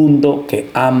un mundo que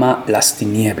ama las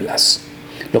tinieblas.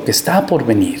 Lo que está por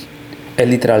venir es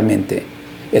literalmente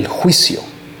el juicio.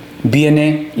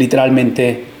 Viene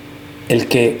literalmente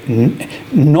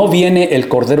no viene el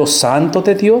Cordero Santo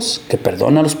de Dios que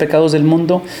perdona los pecados del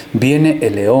mundo, viene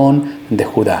el León de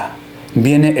Judá,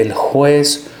 viene el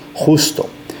juez justo.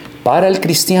 Para el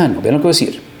cristiano, vean lo que voy a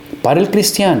decir, para el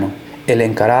cristiano, el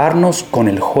encararnos con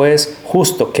el juez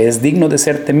justo que es digno de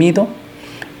ser temido,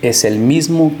 es el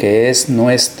mismo que es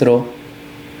nuestro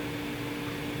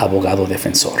abogado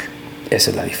defensor.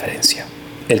 Esa es la diferencia.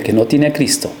 El que no tiene a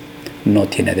Cristo no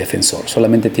tiene defensor,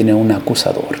 solamente tiene un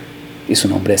acusador. Y su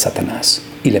nombre es Satanás,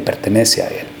 y le pertenece a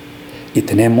él. Y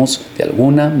tenemos, de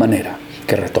alguna manera,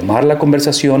 que retomar la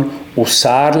conversación,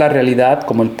 usar la realidad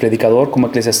como el predicador, como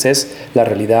Eclesiastés, la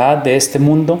realidad de este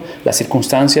mundo, las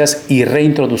circunstancias, y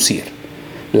reintroducir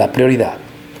la prioridad,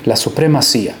 la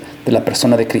supremacía de la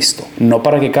persona de Cristo. No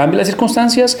para que cambie las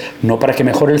circunstancias, no para que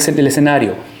mejore el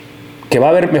escenario, que va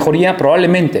a haber mejoría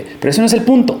probablemente, pero ese no es el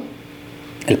punto.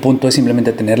 El punto es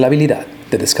simplemente tener la habilidad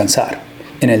de descansar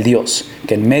en el Dios,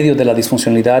 que en medio de la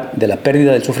disfuncionalidad, de la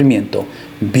pérdida del sufrimiento,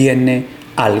 viene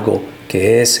algo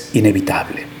que es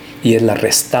inevitable. Y es la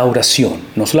restauración,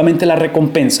 no solamente la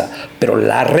recompensa, pero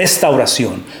la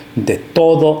restauración de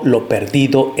todo lo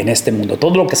perdido en este mundo.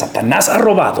 Todo lo que Satanás ha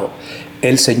robado,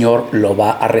 el Señor lo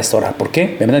va a restaurar. ¿Por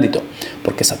qué? Me bendito.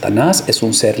 Porque Satanás es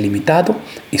un ser limitado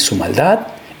y su maldad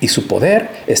y su poder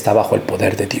está bajo el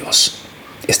poder de Dios.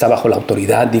 Está bajo la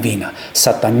autoridad divina.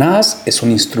 Satanás es un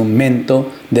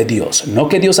instrumento de Dios. No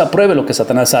que Dios apruebe lo que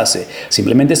Satanás hace.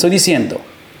 Simplemente estoy diciendo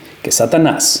que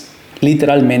Satanás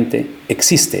literalmente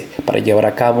existe para llevar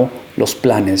a cabo los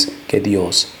planes que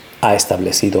Dios ha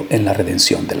establecido en la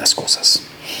redención de las cosas.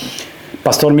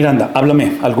 Pastor Miranda,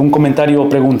 háblame. ¿Algún comentario o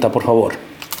pregunta, por favor?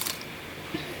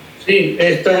 Sí,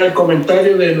 está el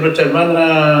comentario de nuestra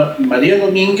hermana María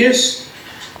Domínguez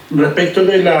respecto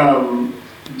de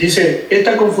dice,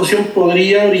 esta confusión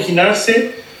podría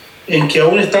originarse en que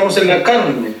aún estamos en la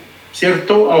carne,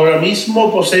 ¿cierto? Ahora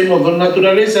mismo poseemos dos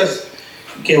naturalezas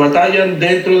que batallan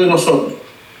dentro de nosotros.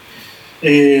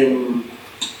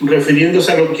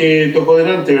 Refiriéndose a lo que tocó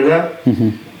delante, ¿verdad?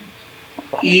 Uh-huh.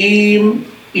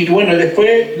 Y bueno,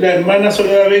 después la hermana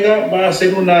Soledad Vega va a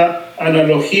hacer una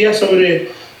analogía sobre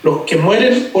los que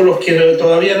mueren o los que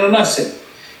todavía no nacen.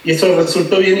 Y eso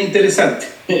resultó bien interesante.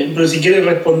 Pero si quiere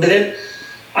responder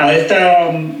a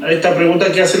esta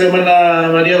pregunta que hace la hermana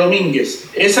María Domínguez,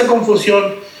 ¿esa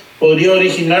confusión podría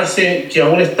originarse que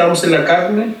aún estamos en la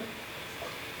carne?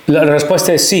 La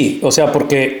respuesta es sí, o sea,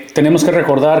 porque tenemos que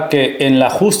recordar que en la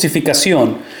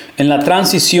justificación En la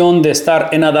transición de estar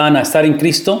en Adán a estar en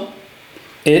Cristo,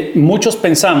 muchos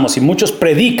pensamos y muchos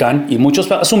predican y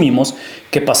muchos asumimos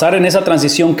que pasar en esa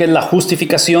transición, que es la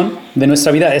justificación de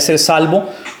nuestra vida, es ser salvo,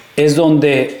 es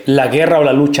donde la guerra o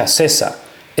la lucha cesa.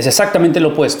 Es exactamente lo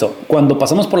opuesto. Cuando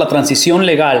pasamos por la transición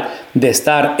legal de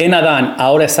estar en Adán a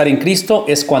ahora estar en Cristo,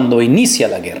 es cuando inicia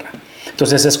la guerra.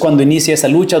 Entonces es cuando inicia esa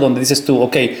lucha donde dices tú,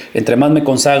 ok, entre más me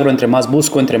consagro, entre más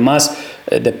busco, entre más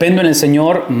dependo en el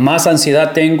Señor, más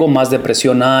ansiedad tengo, más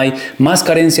depresión hay, más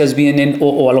carencias vienen,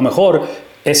 o a lo mejor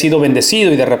he sido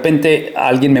bendecido y de repente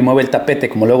alguien me mueve el tapete,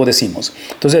 como luego decimos.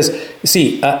 Entonces,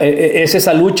 sí, es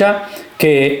esa lucha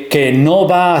que no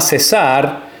va a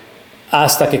cesar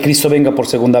hasta que Cristo venga por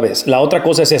segunda vez. La otra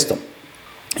cosa es esto,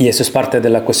 y eso es parte de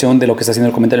la cuestión de lo que está haciendo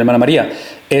el comentario de la hermana María,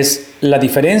 es la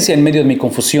diferencia en medio de mi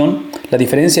confusión, la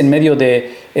diferencia en medio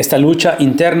de esta lucha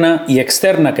interna y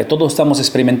externa que todos estamos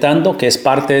experimentando, que es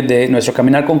parte de nuestro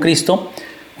caminar con Cristo.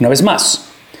 Una vez más,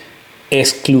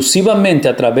 exclusivamente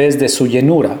a través de su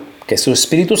llenura, que es su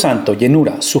Espíritu Santo,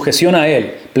 llenura, sujeción a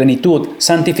Él, plenitud,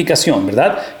 santificación,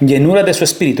 ¿verdad? Llenura de su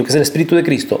Espíritu, que es el Espíritu de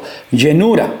Cristo,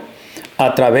 llenura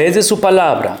a través de su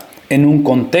palabra, en un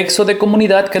contexto de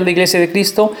comunidad que es la Iglesia de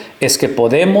Cristo, es que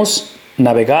podemos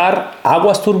navegar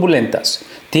aguas turbulentas,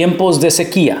 tiempos de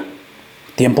sequía,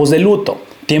 tiempos de luto,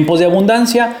 tiempos de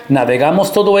abundancia.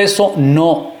 Navegamos todo eso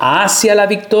no hacia la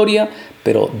victoria,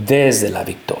 pero desde la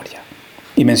victoria.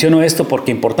 Y menciono esto porque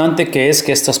importante que es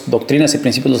que estas doctrinas y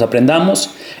principios los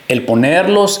aprendamos. El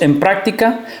ponerlos en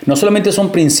práctica no solamente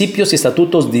son principios y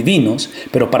estatutos divinos,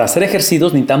 pero para ser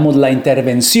ejercidos necesitamos la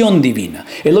intervención divina.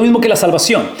 Es lo mismo que la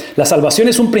salvación. La salvación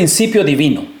es un principio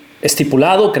divino,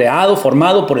 estipulado, creado,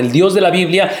 formado por el Dios de la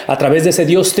Biblia a través de ese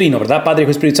Dios trino, ¿verdad? Padre,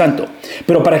 Hijo y Espíritu Santo.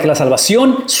 Pero para que la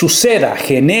salvación suceda,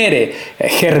 genere,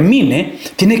 germine,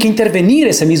 tiene que intervenir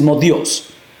ese mismo Dios.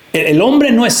 El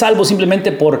hombre no es salvo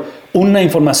simplemente por una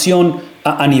información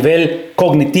a nivel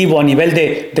cognitivo, a nivel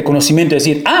de conocimiento,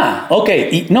 decir, ok,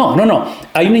 y no.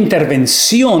 Hay una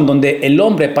intervención donde el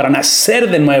hombre, para nacer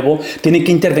de nuevo, tiene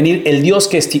que intervenir el Dios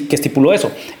que estipuló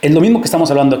eso. Es lo mismo que estamos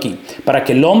hablando aquí. Para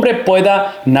que el hombre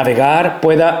pueda navegar,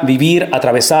 pueda vivir,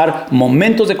 atravesar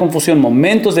momentos de confusión,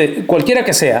 momentos de cualquiera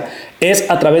que sea, es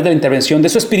a través de la intervención de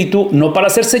su espíritu, no para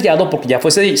ser sellado, porque ya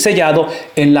fue sellado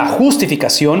en la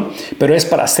justificación, pero es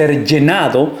para ser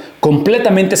llenado,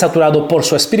 completamente saturado por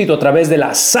su espíritu a través de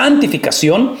la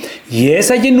santificación. Y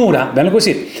esa llenura, vean lo que voy a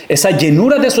decir, esa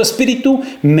llenura de su espíritu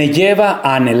me lleva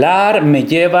a anhelar, me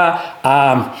lleva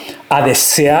a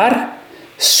desear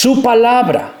su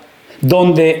palabra.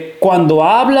 Donde cuando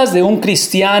hablas de un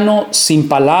cristiano sin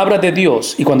palabra de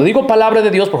Dios, y cuando digo palabra de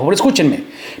Dios, por favor escúchenme,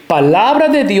 palabra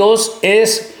de Dios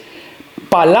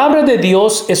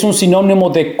es un sinónimo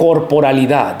de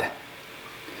corporalidad.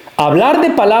 Hablar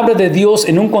de palabra de Dios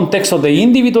en un contexto de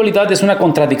individualidad es una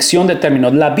contradicción de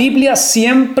términos. La Biblia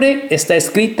siempre está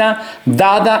escrita,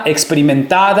 dada,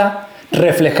 experimentada,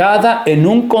 reflejada en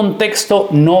un contexto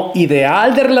no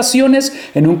ideal de relaciones,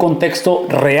 en un contexto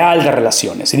real de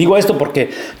relaciones. Y digo esto porque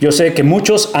yo sé que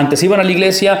muchos antes iban a la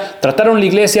iglesia, trataron la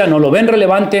iglesia, no lo ven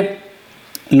relevante,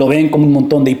 lo ven como un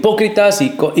montón de hipócritas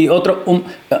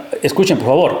escuchen por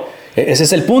favor, ese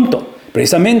es el punto,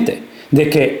 precisamente, de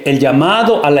que el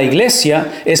llamado a la iglesia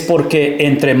es porque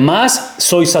entre más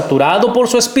soy saturado por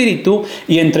su espíritu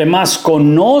y entre más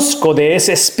conozco de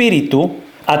ese espíritu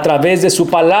a través de su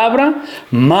palabra,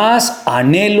 más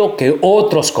anhelo que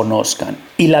otros conozcan.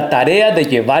 Y la tarea de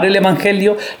llevar el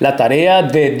evangelio, la tarea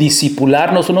de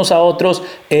discipularnos unos a otros,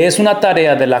 es una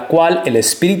tarea de la cual el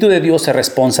Espíritu de Dios se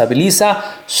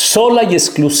responsabiliza sola y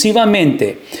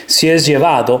exclusivamente si es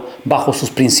llevado bajo sus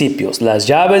principios. Las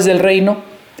llaves del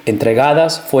reino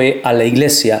entregadas fue a la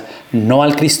iglesia, no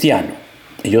al cristiano.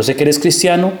 Y yo sé que eres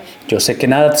cristiano, yo sé que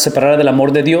nada te separará del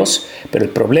amor de Dios, pero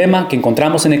el problema que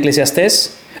encontramos en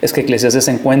Eclesiastés es que Eclesiastés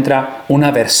encuentra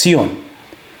una versión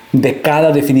de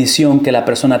cada definición que la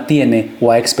persona tiene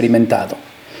o ha experimentado.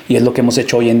 Y es lo que hemos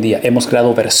hecho hoy en día. Hemos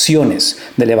creado versiones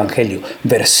del evangelio,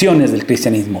 versiones del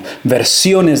cristianismo,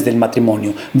 versiones del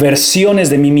matrimonio, versiones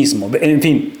de mí mismo. En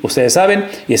fin, ustedes saben,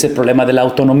 y es el problema de la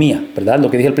autonomía, ¿verdad?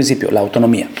 Lo que dije al principio, la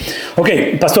autonomía. Ok,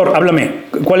 pastor, háblame.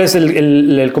 ¿Cuál es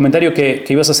el comentario que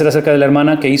ibas a hacer acerca de la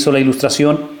hermana que hizo la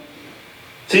ilustración?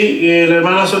 Sí, la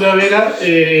hermana Sonia Vega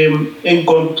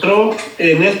encontró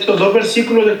en estos dos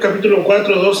versículos del capítulo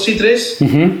 4, 2 y 3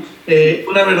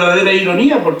 una verdadera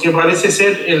ironía, porque parece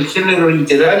ser el género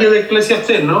literario de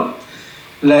Eclesiastés, ¿no?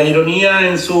 La ironía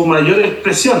en su mayor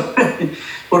expresión,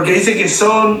 porque dice que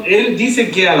él dice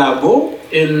que alabó,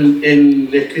 el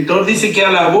escritor dice que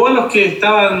alabó a los que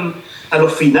estaban, a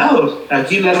los finados.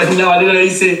 Aquí la Reina Valera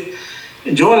dice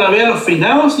yo alabé a los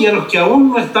finados y a los que aún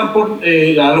no están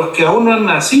a los que aún no han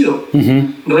nacido,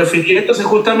 refiriéndose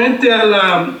justamente a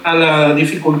la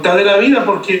dificultad de la vida,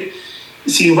 porque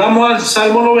si vamos al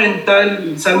Salmo 90,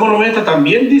 el Salmo 90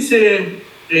 también dice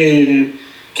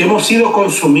que hemos sido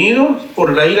consumidos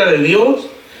por la ira de Dios,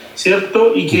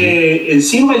 ¿cierto? Y que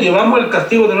encima llevamos el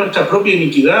castigo de nuestra propia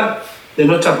iniquidad, de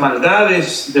nuestras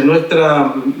maldades, de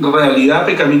nuestra realidad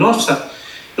pecaminosa.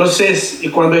 Entonces,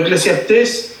 cuando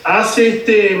Eclesiastés hace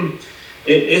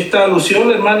esta alusión,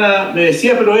 la hermana me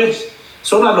decía, pero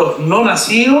son a los no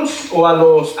nacidos o a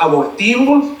los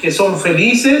abortivos que son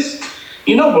felices.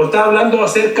 Y no, pues está hablando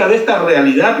acerca de esta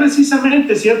realidad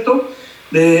precisamente, ¿cierto?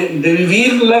 De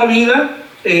vivir la vida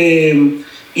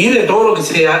y de todo lo que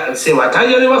se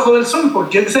batalla debajo del sol,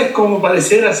 porque esa es como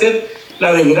pareciera ser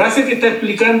la desgracia que está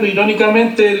explicando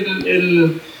irónicamente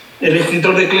el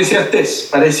escritor de Eclesiastés.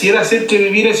 Pareciera ser que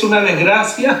vivir es una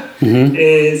desgracia,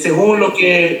 según lo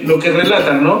que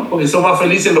relatan, ¿no? Porque son más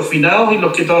felices los finados y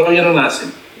los que todavía no nacen.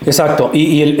 Exacto,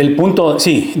 y el punto,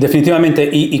 sí, definitivamente,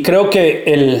 y creo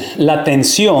que la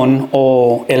tensión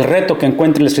o el reto que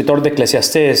encuentra el escritor de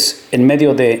Eclesiastés en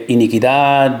medio de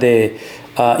iniquidad, de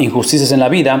injusticias en la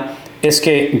vida, es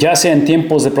que ya sea en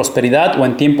tiempos de prosperidad o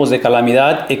en tiempos de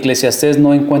calamidad, Eclesiastés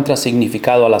no encuentra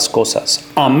significado a las cosas,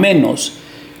 a menos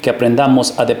que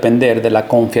aprendamos a depender de la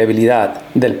confiabilidad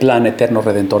del plan eterno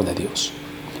redentor de Dios.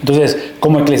 Entonces,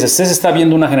 como Eclesiastés está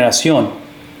viendo una generación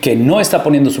que no está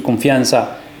poniendo su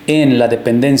confianza en la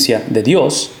dependencia de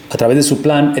Dios a través de su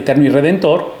plan eterno y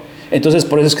redentor, entonces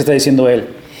por eso es que está diciendo él,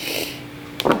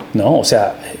 no, o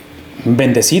sea,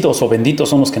 bendecidos o benditos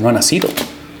son los que no han nacido,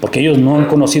 porque ellos no han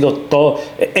conocido todo,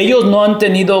 ellos no han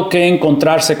tenido que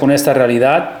encontrarse con esta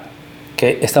realidad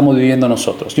que estamos viviendo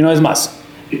nosotros. Y una vez más,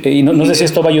 y no sé si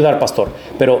esto va a ayudar, pastor,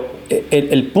 pero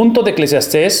el punto de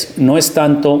Eclesiastés no es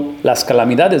tanto las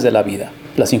calamidades de la vida,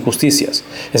 las injusticias.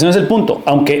 Ese no es el punto,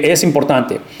 aunque es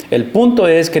importante. El punto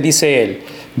es que dice él,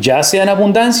 ya sea en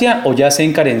abundancia o ya sea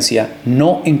en carencia,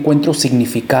 no encuentro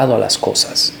significado a las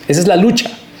cosas. Esa es la lucha.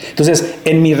 Entonces,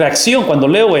 en mi reacción cuando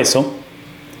leo eso,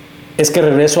 es que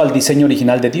regreso al diseño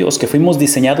original de Dios, que fuimos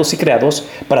diseñados y creados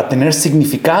para tener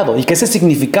significado, y que ese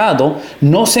significado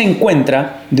no se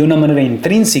encuentra de una manera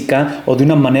intrínseca o de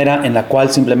una manera en la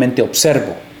cual simplemente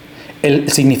observo.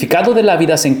 El significado de la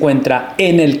vida se encuentra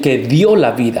en el que dio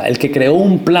la vida, el que creó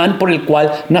un plan por el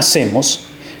cual nacemos,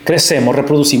 crecemos,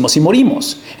 reproducimos y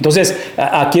morimos. Entonces,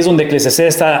 aquí es donde Eclesiastés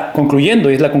está concluyendo,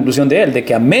 y es la conclusión de él, de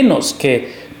que a menos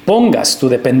que pongas tu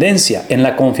dependencia en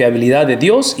la confiabilidad de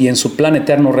Dios y en su plan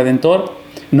eterno redentor,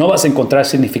 no vas a encontrar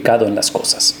significado en las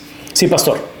cosas. Sí,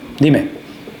 pastor, dime.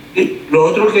 Y lo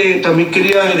otro que también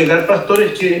quería agregar, pastor,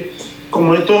 es que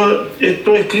como estos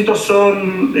escritos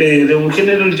son de un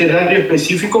género literario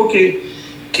específico que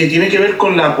tiene que ver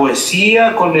con la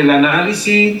poesía, con el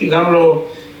análisis, digámoslo,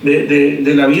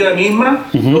 de la vida misma,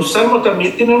 los salmos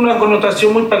también tienen una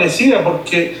connotación muy parecida,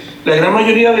 porque la gran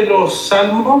mayoría de los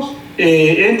salmos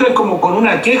entran como con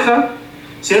una queja,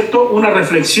 ¿cierto? Una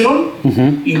reflexión,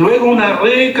 y luego una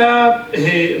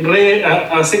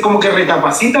hace como que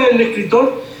recapacita el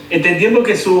escritor, entendiendo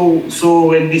que su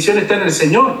bendición está en el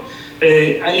Señor.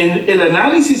 El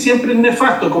análisis siempre es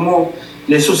nefasto, como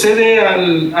le sucede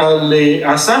al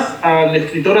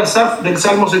escritor Asaf del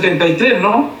Salmo 73,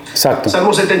 ¿no? Exacto.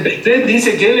 Salmo 73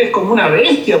 dice que él es como una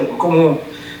bestia, como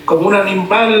un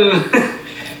animal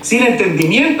sin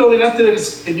entendimiento delante del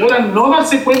Señor, al no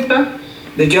darse cuenta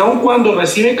de que aun cuando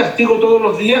recibe castigo todos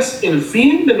los días, el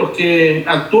fin de los que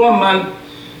actúan mal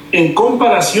en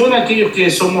comparación a aquellos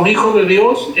que somos hijos de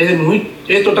Dios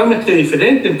es totalmente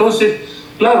diferente. Entonces,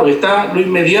 claro, está lo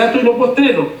inmediato y lo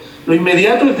postrero. Lo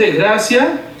inmediato es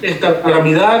desgracia, esta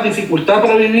calamidad, dificultad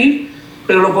para vivir,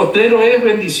 pero lo postrero es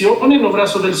bendición en los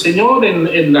brazos del Señor,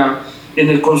 en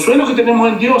el consuelo que tenemos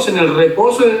en Dios, en el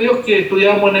reposo de Dios que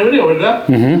estudiamos en hebreo, ¿verdad?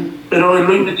 Pero en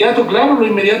lo inmediato, claro, lo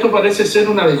inmediato parece ser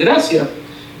una desgracia.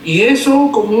 Y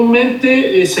eso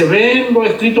comúnmente se ve en los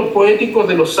escritos poéticos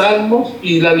de los salmos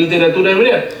y la literatura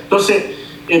hebrea. Entonces,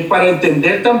 para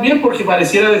entender también, porque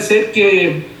pareciera de ser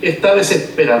que está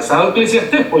desesperanzado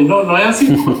Eclesiastés, pues no es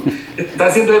así. Está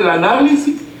haciendo el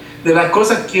análisis de las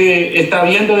cosas que está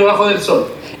viendo debajo del sol.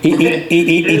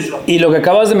 Y lo que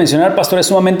acabas de mencionar, pastor, es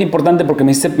sumamente importante, porque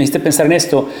me hiciste pensar en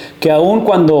esto, que aun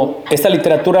cuando esta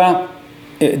literatura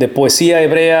de poesía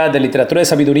hebrea, de literatura de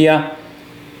sabiduría,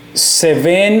 se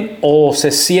ven o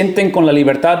se sienten con la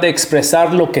libertad de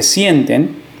expresar lo que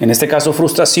sienten, en este caso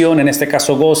frustración, en este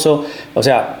caso gozo, o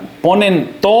sea,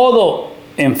 ponen todo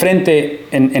enfrente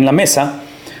en la mesa,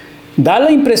 da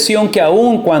la impresión que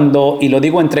aun cuando, y lo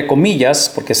digo entre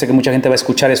comillas, porque sé que mucha gente va a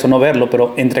escuchar eso, no verlo,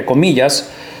 pero entre comillas,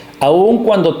 Aun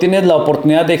cuando tienes la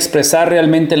oportunidad de expresar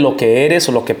realmente lo que eres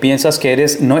o lo que piensas que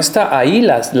eres, no está ahí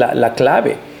la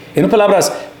clave. En otras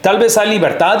palabras, tal vez hay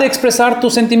libertad de expresar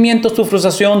tus sentimientos, tu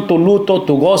frustración, tu luto,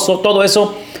 tu gozo, todo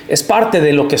eso es parte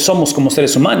de lo que somos como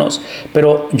seres humanos.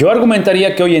 Pero yo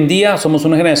argumentaría que hoy en día somos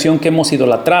una generación que hemos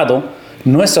idolatrado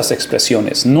nuestras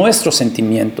expresiones, nuestros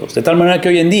sentimientos. De tal manera que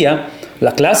hoy en día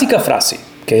la clásica frase,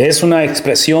 que es una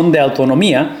expresión de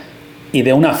autonomía y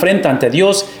de una afrenta ante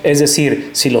Dios, es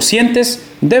decir, si lo sientes,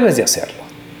 debes de hacerlo.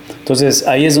 Entonces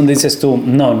ahí es donde dices tú,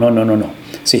 no.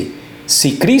 Sí,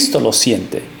 si Cristo lo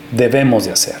siente, debemos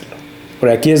de hacerlo.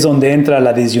 Pero aquí es donde entra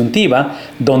la disyuntiva,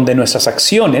 donde nuestras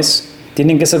acciones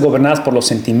tienen que ser gobernadas por los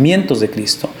sentimientos de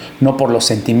Cristo, no por los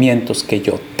sentimientos que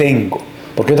yo tengo.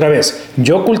 Porque otra vez,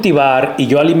 yo cultivar y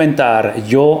yo alimentar,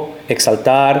 yo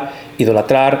exaltar,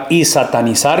 idolatrar y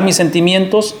satanizar mis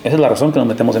sentimientos, esa es la razón que nos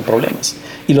metemos en problemas.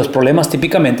 Y los problemas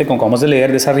típicamente, como acabamos de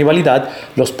leer de esa rivalidad,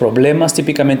 los problemas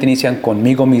típicamente inician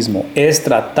conmigo mismo. Es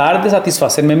tratar de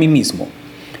satisfacerme a mí mismo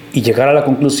y llegar a la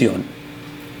conclusión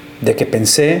de que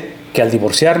pensé que al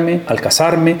divorciarme, al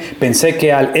casarme, pensé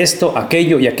que al esto,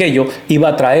 aquello y aquello iba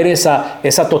a traer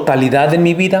esa totalidad en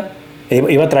mi vida,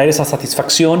 iba a traer esa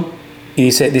satisfacción. Y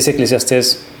dice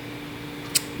Eclesiastés,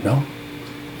 no,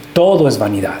 todo es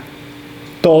vanidad.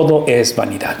 Todo es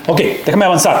vanidad. Ok, déjame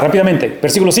avanzar rápidamente.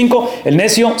 Versículo 5, el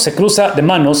necio se cruza de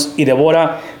manos y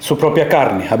devora su propia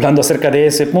carne. Hablando acerca de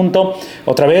ese punto,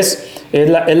 otra vez, es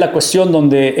la cuestión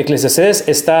donde Eclesiastés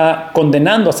está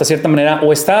condenando hasta cierta manera,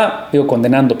 o está,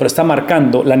 condenando, pero está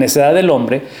marcando la necedad del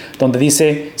hombre, donde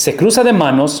dice, se cruza de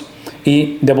manos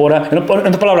y devora. En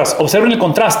otras palabras, observen el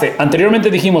contraste. Anteriormente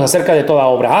dijimos acerca de toda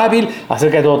obra hábil,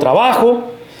 acerca de todo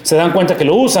trabajo. Se dan cuenta que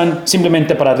lo usan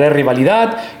simplemente para traer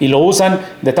rivalidad y lo usan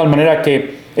de tal manera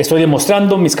que estoy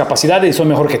demostrando mis capacidades y soy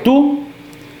mejor que tú.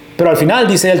 Pero al final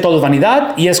dice él, todo es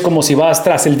vanidad y es como si vas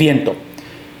tras el viento.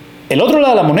 El otro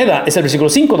lado de la moneda es el versículo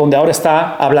 5, donde ahora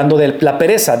está hablando de la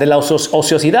pereza, de la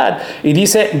ociosidad, y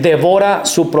dice, devora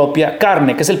su propia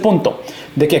carne, que es el punto.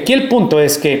 De que aquí el punto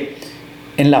es que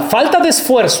en la falta de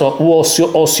esfuerzo u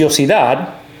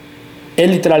ociosidad es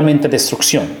literalmente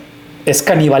destrucción. Es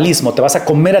canibalismo, te vas a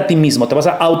comer a ti mismo, te vas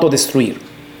a autodestruir.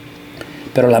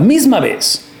 Pero a la misma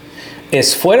vez,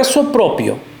 esfuerzo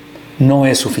propio no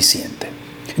es suficiente.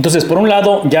 Entonces, por un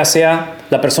lado, ya sea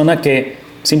la persona que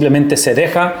simplemente se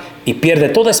deja y pierde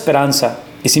toda esperanza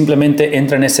y simplemente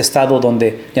entra en ese estado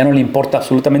donde ya no le importa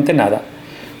absolutamente nada.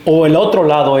 O el otro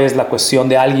lado es la cuestión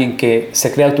de alguien que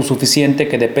se cree autosuficiente,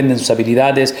 que depende de sus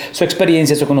habilidades, su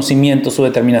experiencia, su conocimiento, su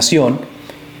determinación.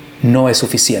 No es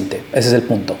suficiente. Ese es el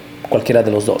punto. Cualquiera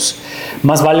de los dos.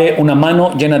 Más vale una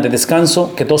mano llena de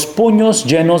descanso que 2 puños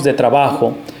llenos de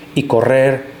trabajo y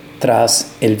correr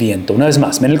tras el viento. Una vez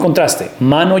más, ven el contraste.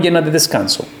 Mano llena de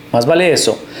descanso. Más vale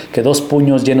eso que 2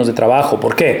 puños llenos de trabajo.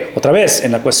 ¿Por qué? Otra vez,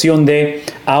 en la cuestión de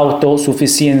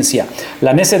autosuficiencia.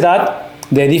 La necedad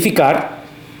de edificar,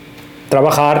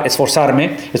 trabajar,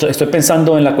 esforzarme. Estoy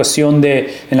pensando en la cuestión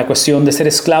de ser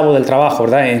esclavo del trabajo,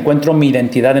 ¿verdad? Encuentro mi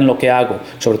identidad en lo que hago,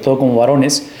 sobre todo como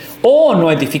varones. O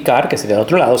no edificar, que sería del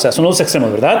otro lado, o sea, son los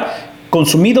extremos, ¿verdad?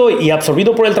 Consumido y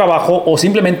absorbido por el trabajo, o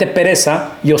simplemente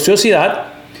pereza y ociosidad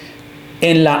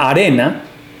en la arena,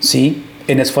 ¿sí?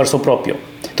 En esfuerzo propio.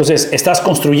 Entonces, estás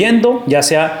construyendo, ya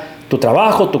sea tu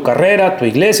trabajo, tu carrera, tu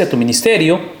iglesia, tu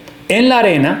ministerio, en la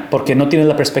arena, porque no tienes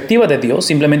la perspectiva de Dios,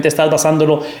 simplemente estás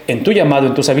basándolo en tu llamado,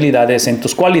 en tus habilidades, en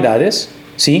tus cualidades,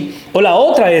 ¿sí? O la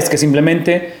otra es que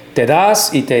simplemente te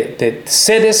das y te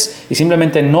cedes y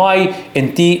simplemente no hay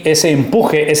en ti ese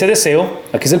empuje, ese deseo.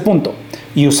 Aquí es el punto.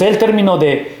 Y usé el término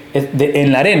de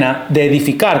en la arena, de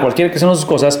edificar, cualquiera que sean sus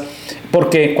cosas,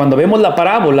 porque cuando vemos la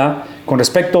parábola con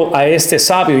respecto a este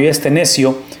sabio y este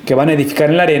necio que van a edificar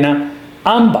en la arena,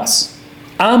 ambas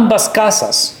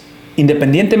casas,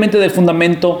 independientemente del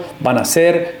fundamento, van a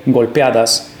ser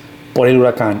golpeadas por el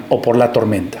huracán o por la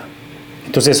tormenta.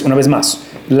 Entonces, una vez más,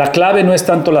 la clave no es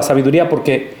tanto la sabiduría,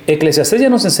 porque Eclesiastés ya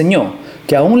nos enseñó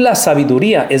que aún la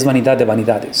sabiduría es vanidad de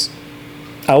vanidades.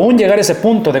 Aún llegar a ese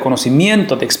punto de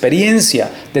conocimiento, de experiencia,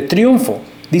 de triunfo,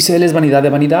 dice él, es vanidad de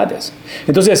vanidades.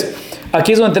 Entonces,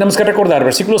 aquí es donde tenemos que recordar,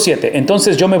 versículo 7.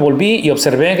 Entonces yo me volví y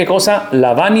observé, ¿qué cosa?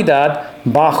 La vanidad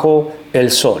bajo el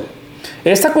sol.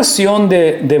 Esta cuestión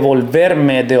de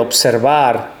volverme, de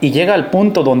observar, y llega al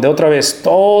punto donde otra vez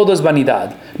todo es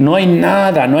vanidad. No hay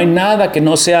nada que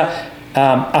no sea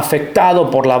afectado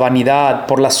por la vanidad,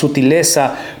 por la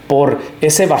sutileza, por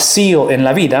ese vacío en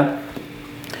la vida.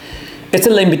 Esta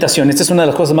es la invitación, esta es una de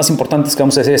las cosas más importantes que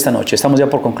vamos a hacer esta noche. Estamos ya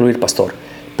por concluir, pastor,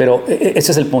 pero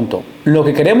este es el punto. Lo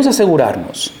que queremos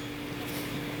asegurarnos,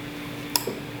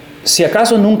 si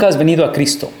acaso nunca has venido a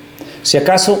Cristo, Si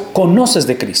acaso conoces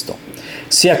de Cristo.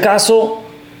 Si acaso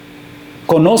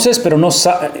conoces, pero no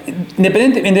sabes,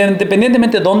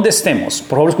 independientemente de dónde estemos,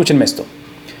 por favor escúchenme esto.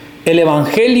 El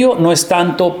Evangelio no es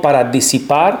tanto para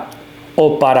disipar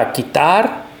o para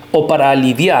quitar o para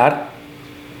aliviar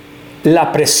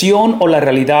la presión o la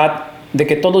realidad de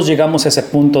que todos llegamos a ese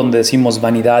punto donde decimos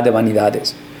vanidad de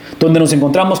vanidades, donde nos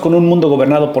encontramos con un mundo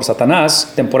gobernado por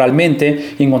Satanás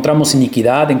temporalmente y encontramos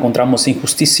iniquidad, encontramos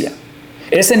injusticia.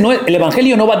 El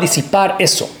Evangelio no va a disipar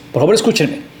eso. Por favor,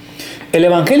 escúchenme. El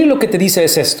Evangelio lo que te dice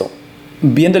es esto,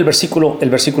 viendo el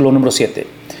versículo número 7,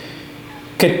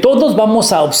 que todos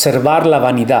vamos a observar la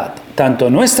vanidad, tanto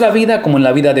en nuestra vida como en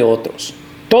la vida de otros.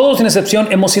 Todos, sin excepción,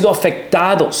 hemos sido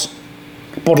afectados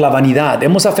por la vanidad.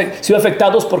 Hemos sido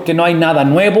afectados porque no hay nada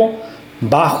nuevo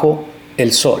bajo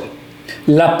el sol.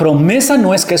 La promesa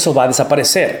no es que eso va a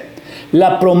desaparecer.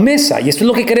 La promesa, y esto es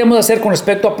lo que queremos hacer con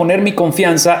respecto a poner mi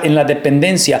confianza en la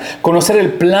dependencia, conocer el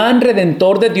plan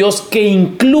redentor de Dios que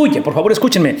incluye, por favor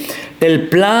escúchenme, el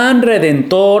plan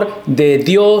redentor de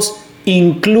Dios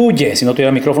incluye, si no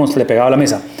tuviera micrófono se le pegaba a la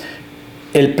mesa,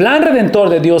 el plan redentor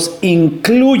de Dios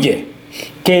incluye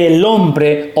que el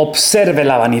hombre observe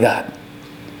la vanidad.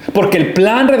 Porque el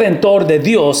plan redentor de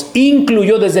Dios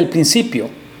incluyó desde el principio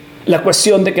la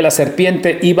cuestión de que la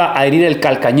serpiente iba a herir el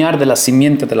calcañar de la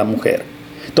simiente de la mujer.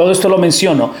 Todo esto lo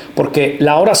menciono porque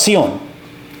la oración,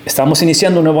 estamos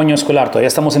iniciando un nuevo año escolar, todavía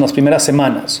estamos en las primeras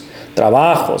semanas,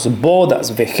 trabajos,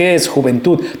 bodas, vejez,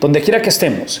 juventud, donde quiera que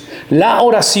estemos. La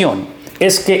oración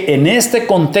es que en este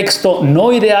contexto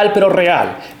no ideal pero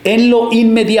real, en lo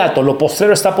inmediato, lo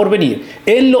postrero está por venir,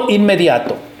 en lo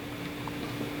inmediato,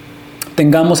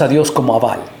 tengamos a Dios como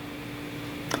aval,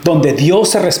 donde Dios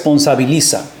se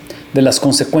responsabiliza de las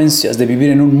consecuencias de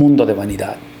vivir en un mundo de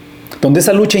vanidad, donde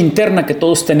esa lucha interna que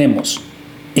todos tenemos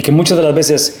y que muchas de las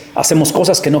veces hacemos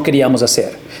cosas que no queríamos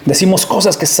hacer, decimos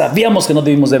cosas que sabíamos que no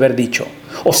debimos de haber dicho,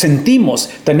 o sentimos,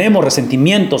 tenemos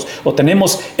resentimientos o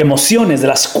tenemos emociones de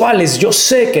las cuales yo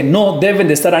sé que no deben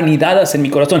de estar anidadas en mi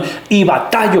corazón y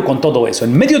batallo con todo eso.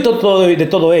 En medio de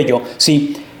todo ello,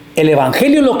 sí, el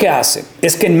Evangelio lo que hace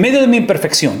es que en medio de mi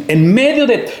imperfección, en medio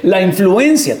de la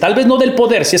influencia, tal vez no del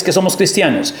poder, si es que somos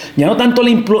cristianos, ya no tanto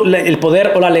el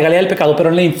poder o la legalidad del pecado, pero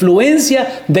en la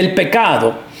influencia del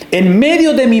pecado, en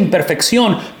medio de mi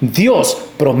imperfección, Dios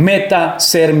prometa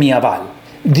ser mi aval.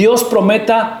 Dios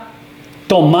prometa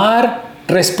tomar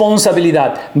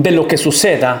responsabilidad de lo que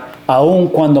suceda, aun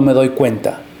cuando me doy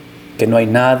cuenta que no hay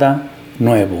nada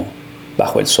nuevo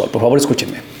bajo el sol. Por favor,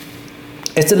 escúchenme.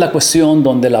 Esta es la cuestión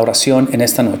donde la oración en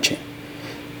esta noche,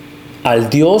 al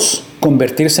Dios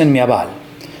convertirse en mi aval,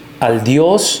 al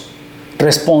Dios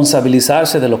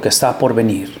responsabilizarse de lo que está por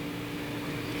venir,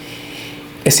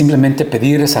 es simplemente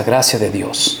pedir esa gracia de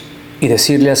Dios y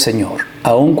decirle al Señor,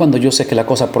 aun cuando yo sé que la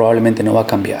cosa probablemente no va a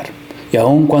cambiar, y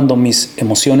aun cuando mis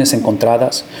emociones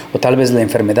encontradas, o tal vez la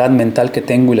enfermedad mental que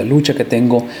tengo y la lucha que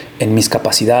tengo en mis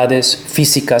capacidades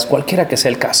físicas, cualquiera que sea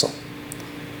el caso,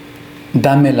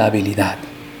 dame la habilidad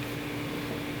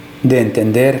de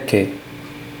entender que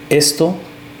esto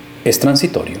es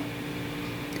transitorio,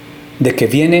 de que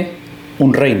viene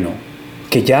un reino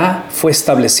que ya fue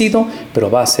establecido, pero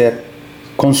va a ser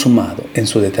consumado en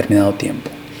su determinado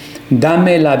tiempo.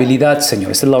 Dame la habilidad,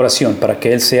 Señor, esta es la oración, para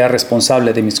que Él sea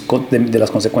responsable de las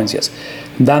consecuencias.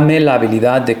 Dame la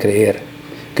habilidad de creer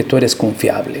que Tú eres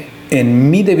confiable en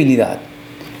mi debilidad,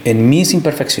 en mis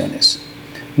imperfecciones.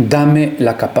 Dame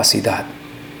la capacidad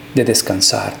de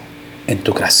descansar en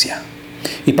Tu gracia.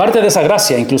 Y parte de esa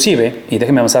gracia, inclusive, y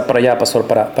déjeme avanzar para allá, pastor,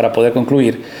 para poder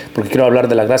concluir, porque quiero hablar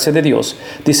de la gracia de Dios.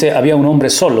 Dice, había un hombre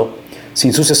solo,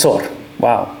 sin sucesor.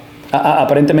 Wow.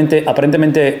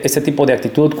 Aparentemente este tipo de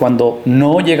actitud, cuando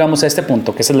no llegamos a este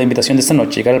punto, que esa es la invitación de esta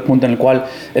noche, llegar al punto en el cual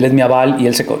Él es mi aval y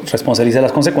Él se responsabiliza de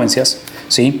las consecuencias,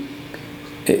 ¿sí?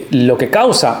 Lo que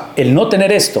causa el no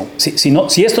tener esto,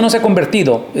 si esto no se ha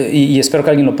convertido, y espero que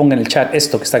alguien lo ponga en el chat,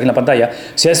 esto que está aquí en la pantalla,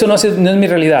 si esto no es mi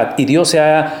realidad y Dios se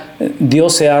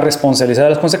ha responsabilizado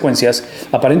de las consecuencias,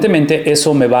 aparentemente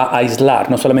eso me va a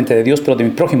aislar, no solamente de Dios, pero de mi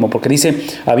prójimo, porque dice,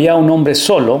 había un hombre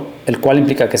solo, el cual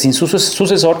implica que sin su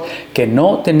sucesor, que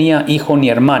no tenía hijo ni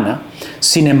hermana,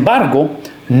 sin embargo,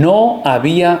 no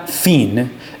había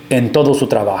fin en todo su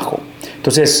trabajo.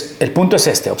 Entonces, el punto es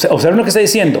este. Observen lo que está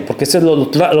diciendo, porque esto es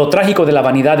lo trágico de la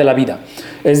vanidad de la vida.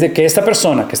 Es de que esta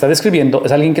persona que está describiendo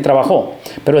es alguien que trabajó,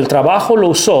 pero el trabajo lo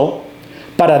usó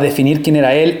para definir quién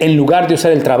era él, en lugar de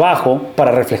usar el trabajo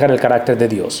para reflejar el carácter de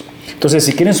Dios. Entonces,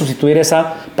 si quieren sustituir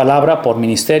esa palabra por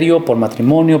ministerio, por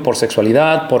matrimonio, por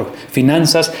sexualidad, por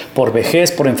finanzas, por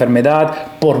vejez, por enfermedad,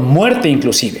 por muerte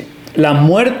inclusive. La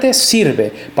muerte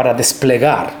sirve para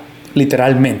desplegar,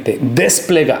 literalmente,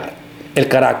 desplegar el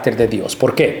carácter de Dios.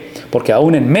 ¿Por qué? Porque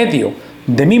aún en medio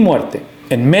de mi muerte,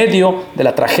 en medio de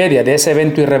la tragedia, de ese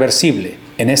evento irreversible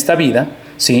en esta vida,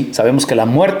 ¿sí? Sabemos que la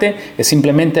muerte es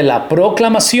simplemente la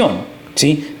proclamación,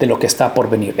 ¿sí?, de lo que está por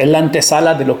venir. Es la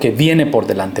antesala de lo que viene por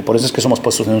delante. Por eso es que somos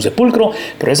puestos en un sepulcro,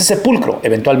 pero ese sepulcro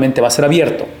eventualmente va a ser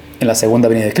abierto en la segunda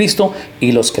venida de Cristo,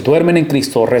 y los que duermen en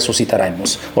Cristo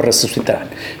resucitaremos o resucitarán.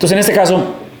 Entonces, en este caso,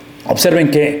 observen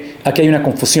que aquí hay una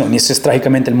confusión, y ese es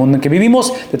trágicamente el mundo en que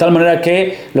vivimos, de tal manera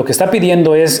que lo que está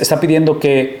pidiendo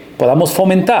que podamos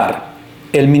fomentar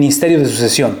el ministerio de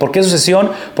sucesión. ¿Por qué sucesión?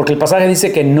 Porque el pasaje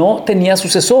dice que no tenía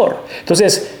sucesor.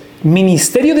 Entonces,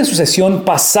 ministerio de sucesión,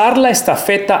 pasar la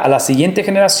estafeta a la siguiente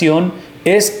generación,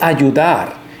 es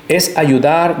ayudar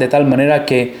de tal manera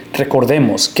que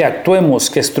recordemos, que actuemos,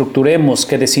 que estructuremos,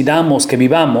 que decidamos, que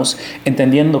vivamos,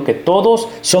 entendiendo que todos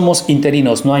somos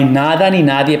interinos, no hay nada ni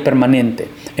nadie permanente.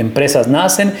 Empresas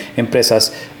nacen,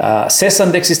 empresas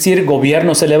cesan de existir,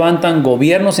 gobiernos se levantan,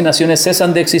 gobiernos y naciones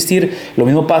cesan de existir. Lo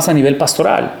mismo pasa a nivel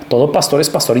pastoral. Todo pastor es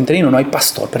pastor interino, no hay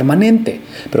pastor permanente.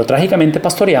 Pero trágicamente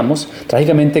pastoreamos,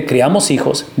 trágicamente criamos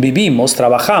hijos, vivimos,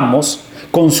 trabajamos,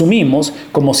 consumimos,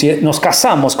 como si nos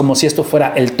casamos, como si esto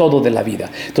fuera el todo de la vida.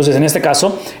 Entonces, en este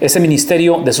caso, ese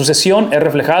ministerio de sucesión es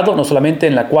reflejado no solamente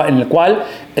en el cual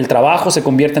el trabajo se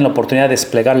convierte en la oportunidad de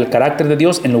desplegar el carácter de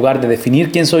Dios en lugar de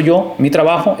definir quién soy yo, mi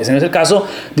trabajo. Ese no es el caso.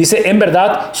 Dice, en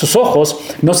verdad, sus ojos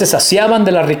no se saciaban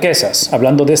de las riquezas,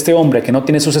 hablando de este hombre que no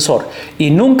tiene sucesor, y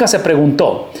nunca se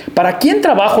preguntó, ¿para quién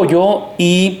trabajo yo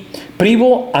y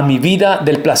privo a mi vida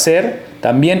del placer?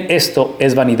 También esto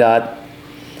es vanidad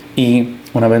y,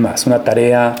 una vez más, una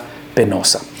tarea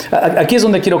penosa. Aquí es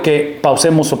donde quiero que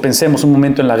pausemos o pensemos un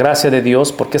momento en la gracia de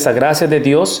Dios, porque esa gracia de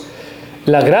Dios,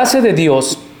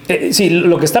 sí,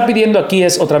 lo que está pidiendo aquí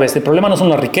es, otra vez, el problema no son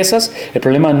las riquezas, el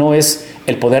problema no es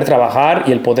el poder trabajar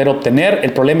y el poder obtener,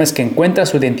 el problema es que encuentra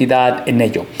su identidad en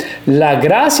ello. La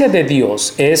gracia de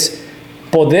Dios es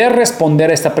poder responder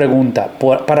a esta pregunta,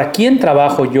 ¿para quién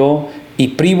trabajo yo y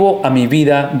privo a mi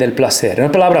vida del placer? En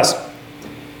otras palabras,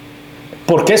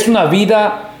 porque es una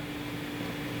vida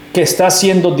que está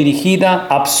siendo dirigida,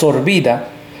 absorbida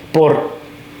por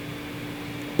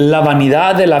la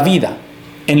vanidad de la vida,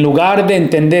 en lugar de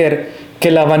entender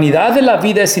que la vanidad de la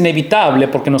vida es inevitable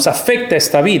porque nos afecta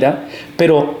esta vida,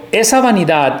 pero esa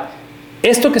vanidad,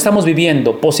 esto que estamos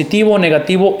viviendo, positivo o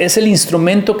negativo, es el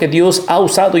instrumento que Dios ha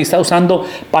usado y está usando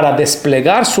para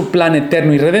desplegar su plan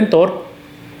eterno y redentor.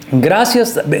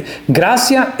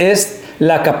 Gracia es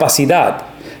la capacidad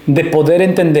de poder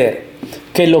entender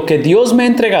que lo que Dios me ha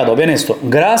entregado, vean esto,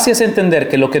 gracias a entender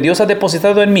que lo que Dios ha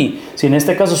depositado en mí, si en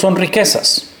este caso son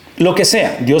riquezas, lo que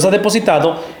sea, Dios ha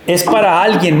depositado, es para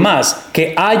alguien más,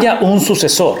 que haya un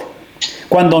sucesor.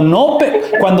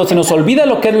 Cuando se nos olvida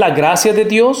lo que es la gracia de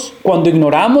Dios, cuando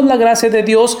ignoramos la gracia de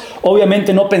Dios,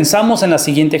 obviamente no pensamos en la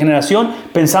siguiente generación,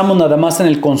 pensamos nada más en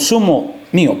el consumo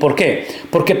mío. ¿Por qué?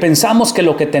 Porque pensamos que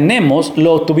lo que tenemos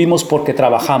lo obtuvimos porque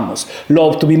trabajamos, lo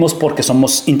obtuvimos porque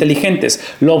somos inteligentes,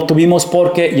 lo obtuvimos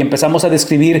porque, y empezamos a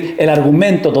describir el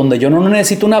argumento donde yo no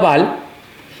necesito un aval,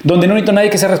 donde no necesito nadie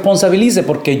que se responsabilice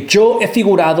porque yo he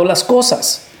figurado las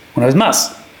cosas. Una vez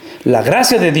más, la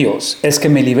gracia de Dios es que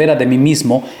me libera de mí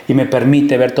mismo y me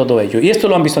permite ver todo ello. Y esto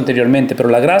lo han visto anteriormente, pero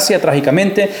la gracia,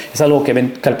 trágicamente, es algo que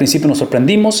al principio nos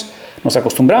sorprendimos, nos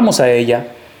acostumbramos a ella,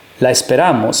 la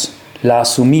esperamos, la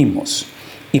asumimos.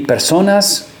 Y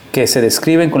personas que se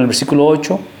describen con el versículo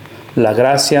 8, la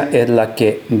gracia es la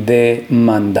que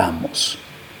demandamos,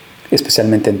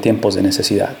 especialmente en tiempos de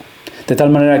necesidad. De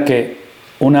tal manera que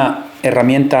una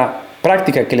herramienta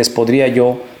práctica que les podría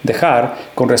yo dejar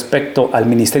con respecto al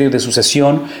ministerio de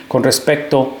sucesión, con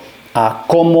respecto a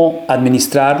cómo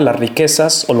administrar las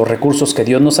riquezas o los recursos que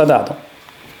Dios nos ha dado,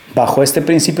 bajo este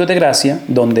principio de gracia,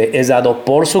 donde es dado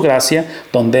por su gracia,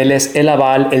 donde Él es el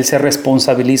aval, Él se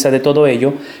responsabiliza de todo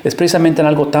ello, es precisamente en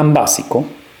algo tan básico.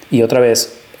 Y otra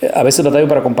vez, a veces batallo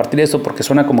para compartir esto porque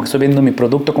suena como que estoy viendo mi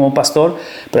producto como pastor,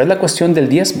 pero es la cuestión del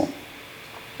diezmo.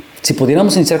 Si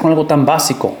pudiéramos iniciar con algo tan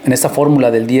básico en esta fórmula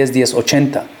del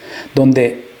 10-10-80,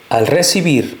 donde al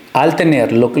recibir, al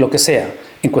tener lo que sea,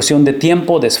 en cuestión de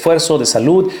tiempo, de esfuerzo, de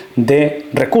salud, de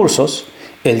recursos,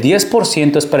 el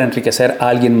 10% es para enriquecer a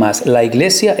alguien más. La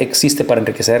iglesia existe para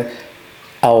enriquecer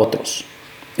a otros,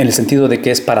 en el sentido de que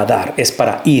es para dar, es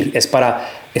para ir, es para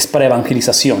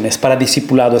evangelización, es para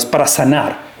discipulado, es para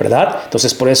sanar, ¿verdad?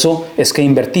 Entonces, por eso es que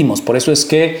invertimos, por eso es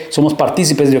que somos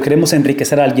partícipes de lo que queremos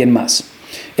enriquecer a alguien más.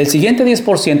 El siguiente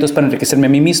 10% es para enriquecerme a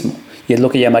mí mismo, y es lo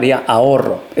que llamaría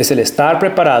ahorro. Es el estar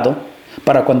preparado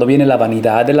para cuando viene la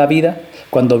vanidad de la vida,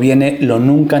 cuando viene lo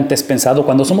nunca antes pensado,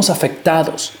 cuando somos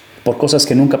afectados por cosas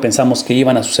que nunca pensamos que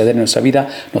iban a suceder en nuestra vida,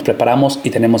 nos preparamos y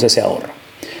tenemos ese ahorro.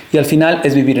 Y al final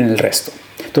es vivir en el resto.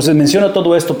 Entonces menciono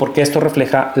todo esto porque esto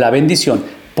refleja la bendición.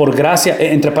 Por gracia,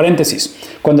 entre paréntesis,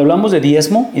 cuando hablamos de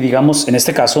diezmo, y digamos en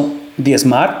este caso,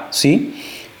 diezmar, ¿sí?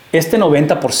 Este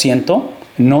 90%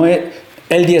 no es...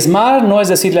 El diezmar no es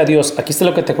decirle a Dios, aquí está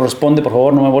lo que te corresponde, por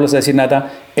favor no me vuelvas a decir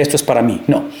nada, esto es para mí.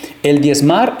 No, el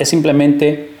diezmar es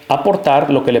simplemente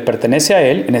aportar lo que le pertenece a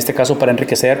Él, en este caso para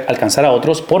enriquecer, alcanzar a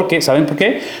otros, porque, ¿saben por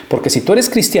qué? Porque si tú eres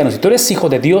cristiano, si tú eres hijo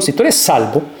de Dios, si tú eres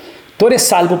salvo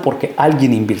porque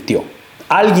alguien invirtió.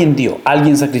 Alguien dio,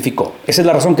 alguien sacrificó. Esa es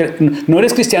la razón que no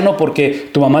eres cristiano porque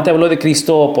tu mamá te habló de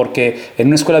Cristo o porque en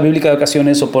una escuela bíblica de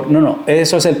ocasiones o por... No,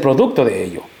 eso es el producto de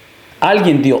ello.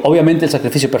 Alguien dio. Obviamente el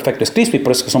sacrificio perfecto es Cristo y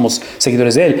por eso que somos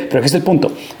seguidores de Él. Pero aquí está el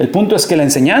punto. El punto es que la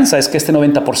enseñanza es que este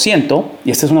 90%, y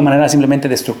esta es una manera simplemente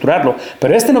de estructurarlo,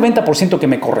 pero este 90% que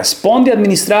me corresponde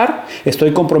administrar,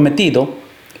 estoy comprometido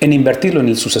en invertirlo en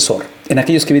el sucesor, en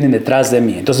aquellos que vienen detrás de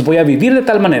mí. Entonces voy a vivir de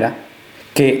tal manera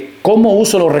que cómo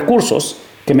uso los recursos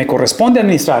que me corresponde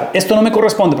administrar. Esto no me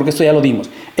corresponde porque esto ya lo dimos.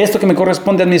 Esto que me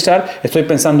corresponde administrar, estoy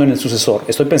pensando en el sucesor,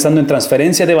 estoy pensando en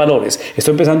transferencia de valores,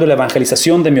 estoy pensando en la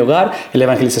evangelización de mi hogar, en la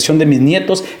evangelización de mis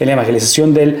nietos, en la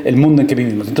evangelización del mundo en que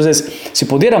vivimos. Entonces, si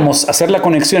pudiéramos hacer la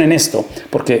conexión en esto,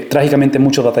 porque trágicamente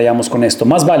muchos batallamos con esto,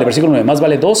 más vale, versículo 9, más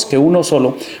vale dos que uno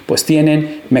solo, pues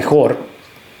tienen mejor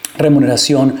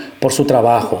remuneración por su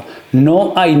trabajo.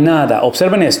 No hay nada,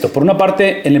 observen esto, por una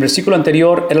parte en el versículo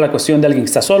anterior era la cuestión de alguien que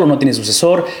está solo, no tiene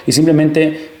sucesor y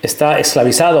simplemente está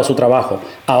esclavizado a su trabajo.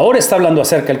 Ahora está hablando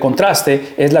acerca del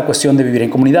contraste, es la cuestión de vivir en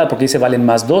comunidad, porque dice valen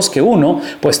más dos que uno,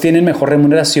 pues tienen mejor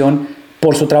remuneración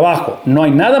por su trabajo. No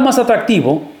hay nada más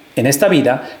atractivo en esta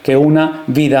vida que una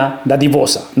vida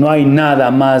dadivosa. No hay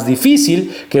nada más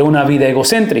difícil que una vida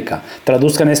egocéntrica.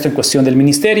 Traduzcan esto en cuestión del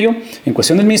ministerio. En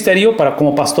cuestión del ministerio,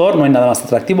 como pastor, no hay nada más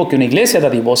atractivo que una iglesia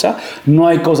dadivosa. No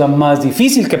hay cosa más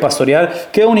difícil que pastorear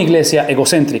que una iglesia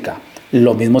egocéntrica.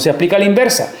 Lo mismo se aplica a la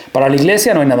inversa. Para la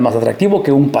iglesia no hay nada más atractivo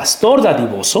que un pastor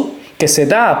dadivoso que se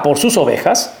da por sus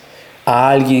ovejas a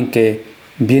alguien que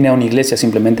viene a una iglesia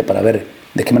simplemente para ver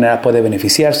de qué manera puede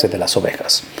beneficiarse de las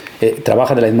ovejas.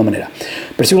 Trabaja de la misma manera.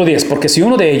 Versículo 10. Porque si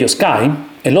uno de ellos cae,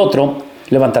 el otro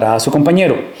levantará a su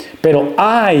compañero. Pero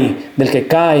ay del que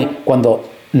cae cuando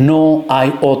no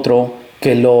hay otro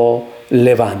que lo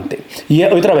levante. Y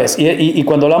otra vez, y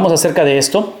cuando hablamos acerca de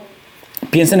esto,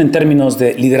 piensen en términos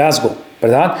de liderazgo,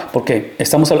 ¿verdad? Porque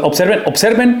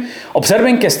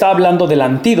observen que está hablando del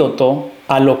antídoto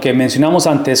a lo que mencionamos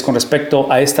antes con respecto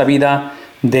a esta vida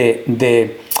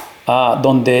donde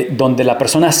la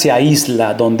persona se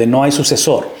aísla, donde no hay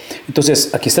sucesor.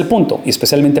 Entonces, aquí está el punto, y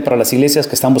especialmente para las iglesias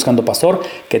que están buscando pastor,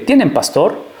 que tienen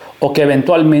pastor o que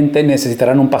eventualmente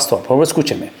necesitarán un pastor. Por favor,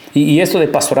 escúchenme. Y esto de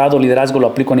pastorado, liderazgo, lo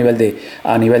aplico a nivel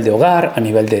de hogar, a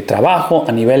nivel de trabajo,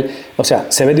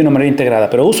 se ve de una manera integrada.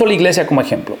 Pero uso la iglesia como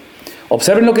ejemplo.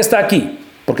 Observen lo que está aquí,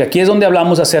 porque aquí es donde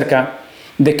hablamos acerca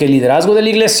de que el liderazgo de la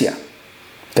iglesia,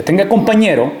 que tenga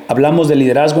compañero, hablamos de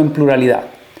liderazgo en pluralidad.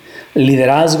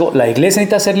 Liderazgo, la iglesia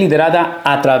necesita ser liderada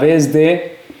a través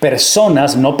de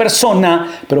personas, no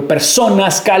persona, pero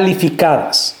personas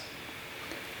calificadas.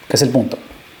 ¿Qué es el punto?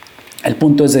 El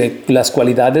punto es de las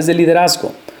cualidades de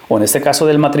liderazgo, o en este caso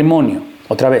del matrimonio,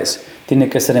 otra vez, tiene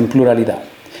que ser en pluralidad.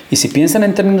 Y si piensan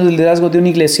en términos de liderazgo de una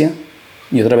iglesia,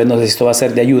 y otra vez no sé si esto va a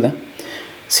ser de ayuda,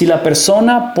 si la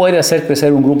persona puede hacer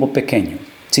crecer un grupo pequeño,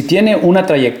 si tiene una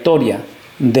trayectoria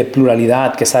de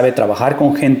pluralidad, que sabe trabajar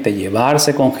con gente,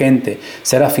 llevarse con gente,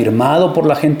 ser afirmado por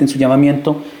la gente en su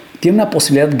llamamiento, tiene una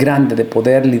posibilidad grande de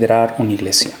poder liderar una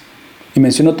iglesia. Y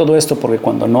menciono todo esto porque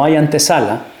cuando no hay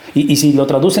antesala, y si lo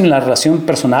traducen en la relación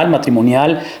personal,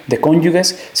 matrimonial, de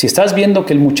cónyuges, si estás viendo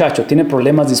que el muchacho tiene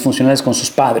problemas disfuncionales con sus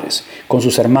padres, con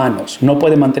sus hermanos, no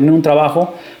puede mantener un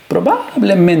trabajo,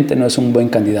 probablemente no es un buen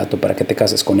candidato para que te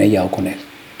cases con ella o con él.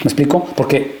 ¿Me explico?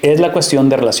 Porque es la cuestión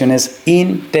de relaciones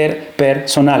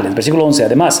interpersonales. Versículo 11.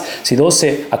 Además, si dos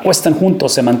se acuestan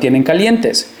juntos, se mantienen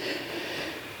calientes.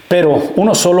 Pero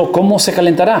uno solo, ¿cómo se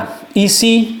calentará? Y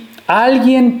si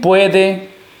alguien puede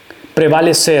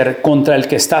prevalecer contra el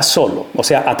que está solo, o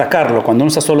sea, atacarlo, cuando uno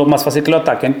está solo, más fácil que lo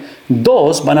ataquen,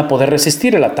 dos van a poder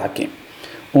resistir el ataque.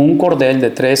 Un cordón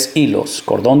de 3 hilos,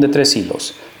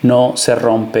 no se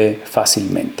rompe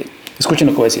fácilmente. Escuchen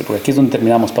lo que voy a decir, porque aquí es donde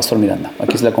terminamos, Pastor Miranda.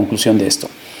 Aquí es la conclusión de esto.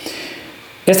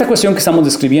 Esta cuestión que estamos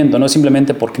describiendo no es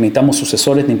simplemente porque necesitamos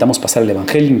sucesores, necesitamos pasar el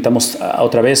evangelio, necesitamos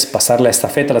otra vez pasar la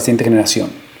estafeta a la siguiente generación.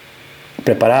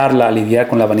 Prepararla, lidiar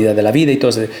con la vanidad de la vida y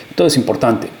todo es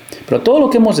importante. Pero todo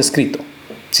lo que hemos descrito,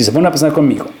 si se ponen a pensar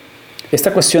conmigo,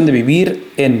 esta cuestión de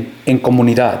vivir en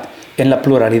comunidad, en la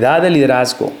pluralidad del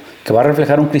liderazgo, que va a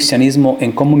reflejar un cristianismo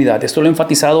en comunidad. Esto lo he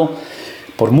enfatizado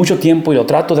por mucho tiempo y lo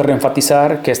trato de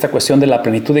reenfatizar, que esta cuestión de la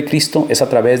plenitud de Cristo es a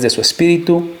través de su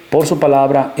Espíritu, por su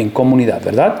palabra, en comunidad,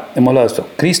 ¿verdad? Hemos hablado de esto.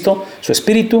 Cristo, su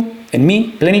Espíritu, en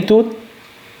mí, plenitud,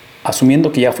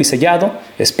 asumiendo que ya fui sellado,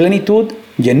 es plenitud,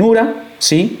 llenura,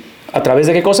 ¿sí? ¿A través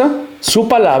de qué cosa? Su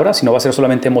palabra, si no va a ser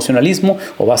solamente emocionalismo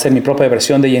o va a ser mi propia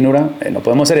versión de llenura, no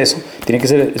podemos hacer eso, tiene que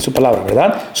ser su palabra,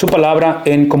 ¿verdad? Su palabra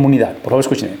en comunidad. Por favor,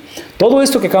 escúchenme. Todo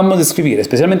esto que acabamos de escribir,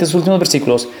 especialmente estos últimos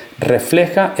versículos,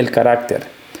 refleja el carácter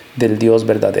del Dios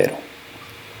verdadero.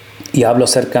 Y hablo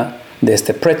acerca de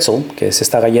este pretzel, que es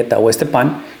esta galleta o este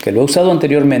pan, que lo he usado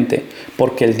anteriormente,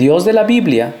 porque el Dios de la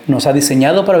Biblia nos ha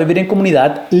diseñado para vivir en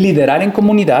comunidad, liderar en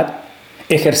comunidad,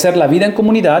 ejercer la vida en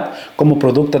comunidad como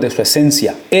producto de su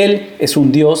esencia. Él es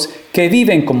un Dios que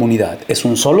vive en comunidad. Es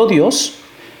un solo Dios,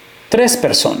 3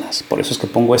 personas. Por eso es que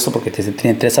pongo esto, porque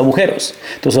tiene 3 agujeros.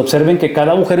 Entonces observen que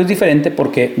cada agujero es diferente,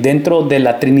 porque dentro de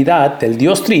la Trinidad, del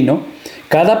Dios Trino,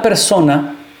 cada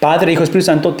persona, Padre, Hijo, Espíritu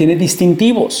Santo, tiene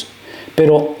distintivos.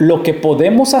 Pero lo que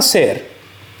podemos hacer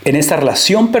en esta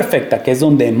relación perfecta, que es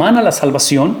donde emana la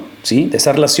salvación, ¿sí?, de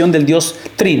esa relación del Dios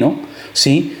Trino,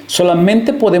 ¿sí?,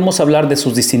 solamente podemos hablar de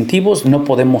sus distintivos, no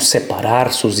podemos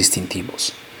separar sus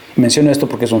distintivos. Menciono esto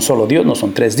porque es un solo Dios, no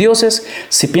son 3 dioses.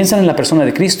 Si piensan en la persona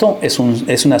de Cristo, es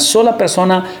una sola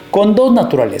persona con 2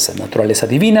 naturalezas, naturaleza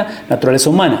divina, naturaleza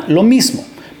humana. Lo mismo,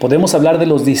 podemos hablar de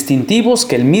los distintivos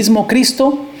que el mismo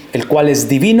Cristo, el cual es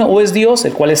divino o es Dios,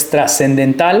 el cual es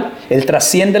trascendental, Él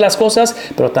trasciende las cosas,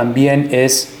 pero también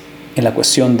es en la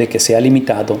cuestión de que sea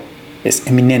limitado, es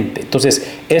eminente. Entonces,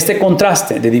 este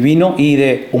contraste de divino y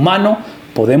de humano,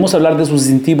 podemos hablar de sus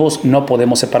distintivos, no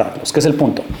podemos separarlos. ¿Qué es el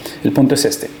punto? El punto es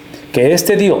este, que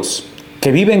este Dios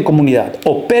que vive en comunidad,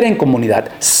 opera en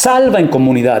comunidad, salva en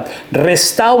comunidad,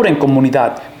 restaura en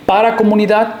comunidad, para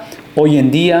comunidad, hoy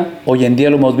en día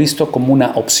lo hemos visto como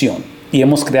una opción. Y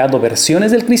hemos creado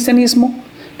versiones del cristianismo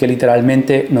que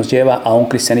literalmente nos lleva a un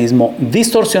cristianismo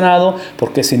distorsionado,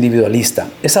 porque es individualista,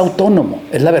 es autónomo,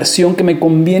 es la versión que me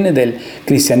conviene del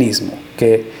cristianismo,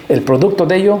 que el producto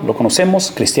de ello lo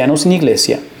conocemos: cristianos sin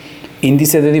iglesia,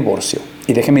 índice de divorcio.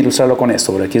 Y déjenme ilustrarlo con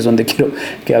esto, porque aquí es donde quiero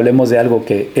que hablemos de algo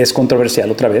que es controversial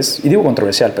otra vez, y digo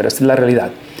controversial, pero esta es la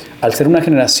realidad. Al ser una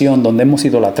generación donde hemos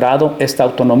idolatrado esta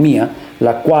autonomía,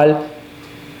 la cual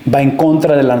va en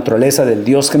contra de la naturaleza del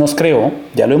Dios que nos creó,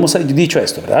 ya lo hemos dicho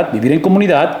esto, ¿verdad? Vivir en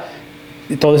comunidad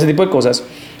y todo ese tipo de cosas.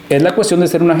 Es la cuestión de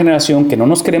ser una generación que no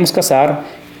nos queremos casar,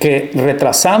 que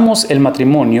retrasamos el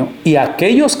matrimonio, y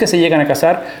aquellos que se llegan a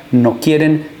casar no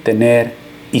quieren tener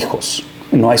hijos.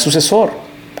 No hay sucesor,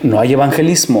 no hay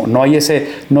evangelismo, no hay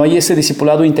ese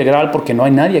discipulado integral, porque no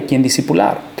hay nadie a quien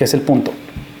discipular, que es el punto.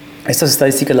 Estas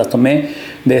estadísticas las tomé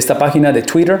de esta página de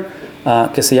Twitter,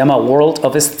 que se llama World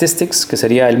of Statistics, que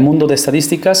sería el mundo de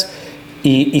estadísticas,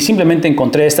 y simplemente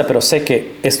encontré esta, pero sé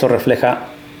que esto refleja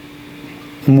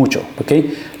mucho, ¿ok?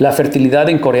 La fertilidad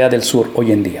en Corea del Sur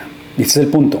hoy en día. Y este es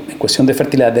el punto, en cuestión de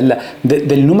fertilidad,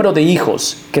 del número de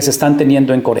hijos que se están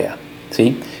teniendo en Corea,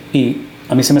 ¿sí? Y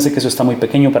a mí se me hace que eso está muy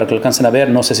pequeño para que lo alcancen a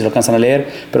ver, no sé si lo alcanzan a leer,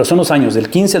 pero son los años del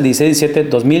 15 al 16, 17,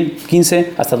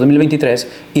 2015 hasta 2023,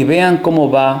 y vean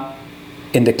cómo va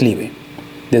en declive.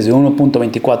 Desde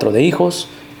 1.24 de hijos,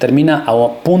 termina a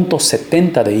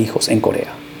 0.70 de hijos en Corea.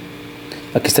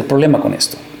 Aquí está el problema con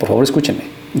esto. Por favor, escúchenme.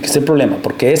 Aquí está el problema,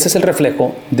 porque ese es el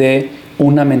reflejo de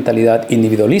una mentalidad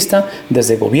individualista,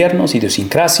 desde gobiernos,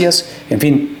 idiosincrasias, en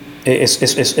fin,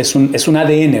 es un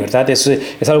ADN, ¿verdad? Es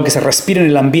algo que se respira en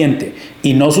el ambiente,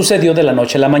 y no sucedió de la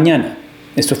noche a la mañana.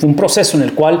 Esto fue un proceso en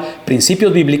el cual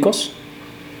principios bíblicos,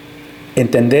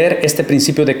 entender este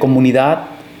principio de comunidad,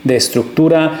 de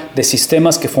estructura, de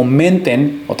sistemas que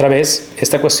fomenten, otra vez,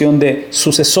 esta cuestión de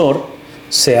sucesor,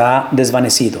 se ha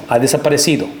desvanecido, ha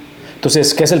desaparecido.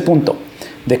 Entonces, ¿qué es el punto?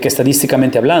 De que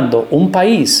estadísticamente hablando, un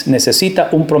país necesita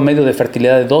un promedio de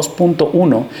fertilidad de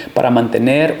 2.1 para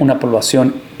mantener una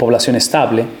población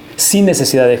estable, sin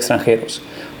necesidad de extranjeros.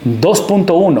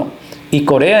 2.1, y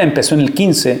Corea empezó en el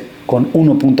 15 con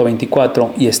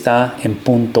 1.24 y está en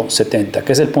 0.70.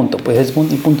 ¿Qué es el punto? Pues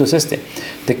el punto es este,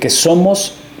 de que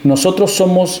nosotros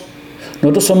somos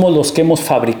los que hemos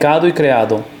fabricado y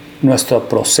creado nuestro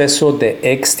proceso de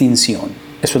extinción.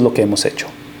 Eso es lo que hemos hecho.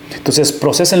 Entonces,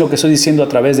 procesen lo que estoy diciendo a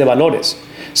través de valores.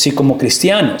 Si como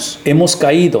cristianos hemos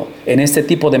caído en este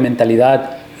tipo de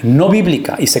mentalidad no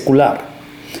bíblica y secular,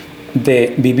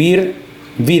 de vivir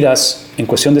vidas en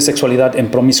cuestión de sexualidad en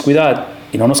promiscuidad,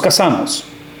 y no nos casamos,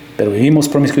 pero vivimos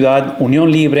promiscuidad,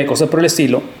 unión libre, cosas por el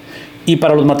estilo, y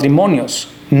para los matrimonios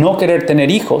no querer tener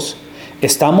hijos,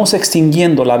 estamos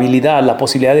extinguiendo la habilidad, la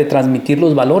posibilidad de transmitir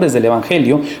los valores del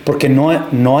Evangelio, porque no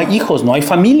hay hijos, no hay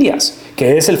familias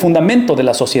que es el fundamento de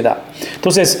la sociedad.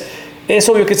 Entonces, es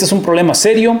obvio que este es un problema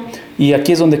serio, y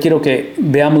aquí es donde quiero que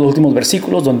veamos los últimos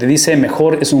versículos, donde dice: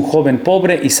 mejor es un joven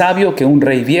pobre y sabio que un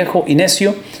rey viejo y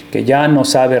necio que ya no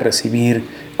sabe recibir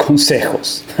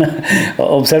consejos.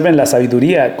 Observen la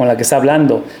sabiduría con la que está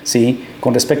hablando, ¿sí?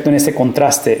 Con respecto en este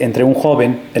contraste entre un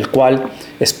joven, el cual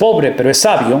es pobre pero es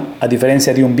sabio, a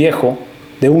diferencia de un viejo,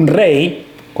 de un rey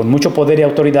con mucho poder y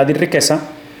autoridad y riqueza,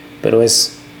 pero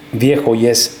es viejo y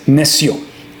es necio,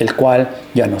 el cual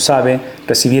ya no sabe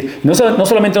recibir, no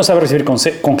solamente no sabe recibir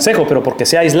consejo, pero porque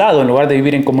se ha aislado en lugar de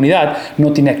vivir en comunidad,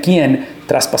 no tiene a quién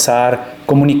traspasar,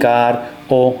 comunicar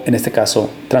o, en este caso,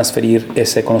 transferir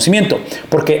ese conocimiento.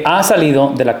 Porque ha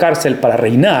salido de la cárcel para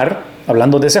reinar,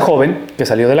 hablando de ese joven que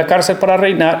salió de la cárcel para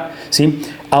reinar, ¿sí?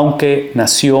 Aunque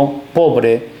nació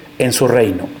pobre en su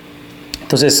reino.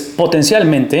 Entonces,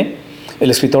 potencialmente, el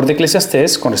escritor de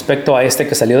Eclesiastés, con respecto a este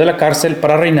que salió de la cárcel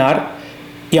para reinar,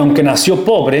 y aunque nació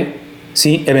pobre,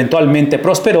 ¿sí? Eventualmente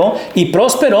prosperó, y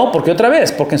prosperó porque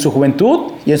en su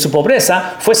juventud y en su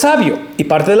pobreza fue sabio, y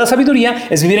parte de la sabiduría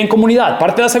es vivir en comunidad.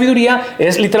 Parte de la sabiduría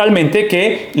es literalmente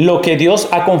que lo que Dios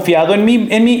ha confiado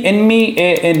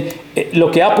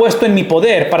lo que ha puesto en mi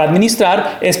poder para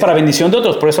administrar es para bendición de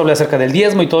otros. Por eso hablé acerca del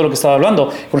diezmo y todo lo que estaba hablando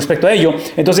con respecto a ello.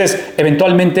 Entonces,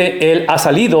 eventualmente él ha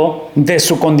salido de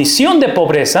su condición de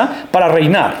pobreza para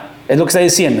reinar, es lo que está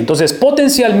diciendo. Entonces,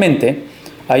 potencialmente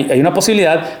hay una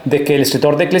posibilidad de que el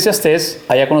escritor de Eclesiastés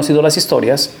haya conocido las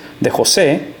historias de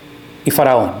José y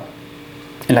Faraón,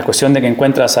 en la cuestión de que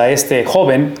encuentras a este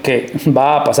joven que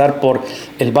va a pasar por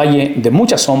el valle de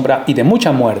mucha sombra y de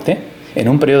mucha muerte en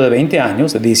un periodo de 20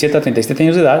 años, de 17 a 37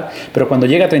 años de edad, pero cuando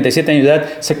llega a 37 años de edad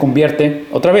se convierte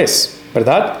otra vez,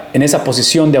 ¿verdad?, en esa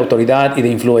posición de autoridad y de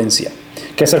influencia.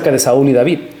 ¿Qué acerca de Saúl y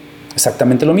David?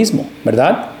 Exactamente lo mismo,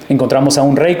 ¿verdad? Encontramos a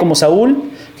un rey como Saúl,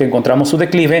 que encontramos su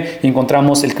declive, y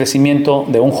encontramos el crecimiento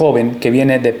de un joven que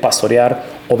viene de pastorear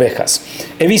ovejas.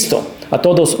 He visto a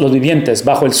todos los vivientes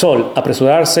bajo el sol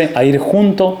apresurarse a ir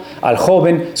junto al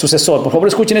joven sucesor. Por favor,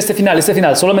 escuchen este final,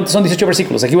 solamente son 18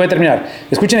 versículos, aquí voy a terminar.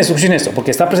 Escuchen esto,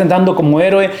 porque está presentando como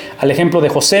héroe al ejemplo de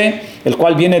José, el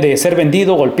cual viene de ser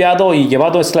vendido, golpeado y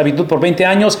llevado a esclavitud por 20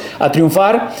 años a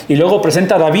triunfar, y luego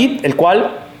presenta a David, el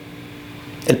cual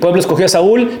el pueblo escogió a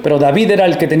Saúl, pero David era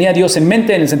el que tenía a Dios en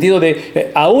mente, en el sentido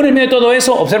de, aún en medio de todo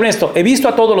eso, observen esto: he visto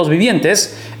a todos los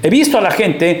vivientes, he visto a la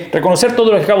gente reconocer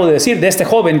todo lo que acabo de decir de este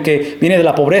joven que viene de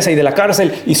la pobreza y de la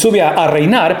cárcel y sube a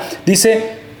reinar. Dice: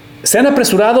 se han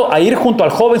apresurado a ir junto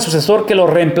al joven sucesor que lo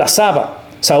reemplazaba.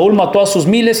 Saúl mató a sus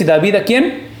miles y David, ¿a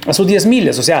quién? A sus 10,000.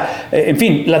 O sea, en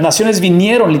fin, las naciones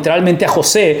vinieron literalmente a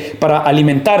José para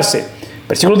alimentarse.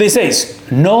 Versículo 16: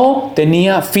 no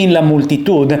tenía fin la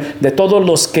multitud de todos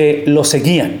los que lo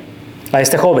seguían a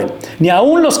este joven, ni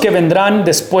aun los que vendrán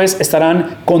después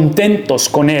estarán contentos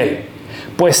con él.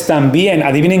 Pues también,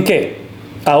 adivinen qué,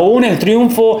 aún el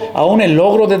triunfo, aún el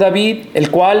logro de David,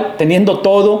 el cual, teniendo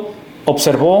todo,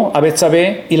 observó a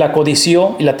Betsabé y la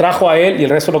codició y la trajo a él, y el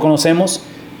resto lo conocemos.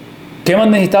 ¿Qué más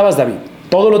necesitabas, David?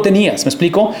 Todo lo tenías, ¿me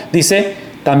explico? Dice: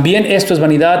 también esto es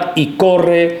vanidad y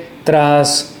corre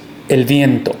tras el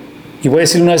viento. Y voy a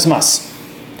decir una vez más: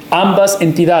 ambas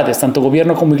entidades, tanto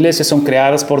gobierno como iglesia, son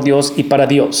creadas por Dios y para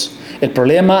Dios. El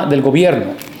problema del gobierno,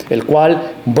 el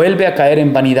cual vuelve a caer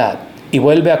en vanidad y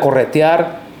vuelve a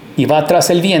corretear y va tras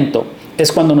el viento,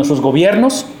 es cuando nuestros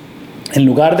gobiernos, en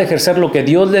lugar de ejercer lo que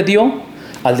Dios le dio,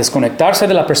 al desconectarse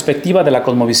de la perspectiva de la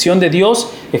cosmovisión de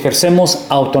Dios, ejercemos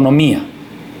autonomía.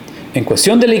 En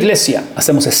cuestión de la iglesia,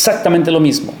 hacemos exactamente lo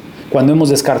mismo. Cuando hemos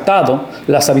descartado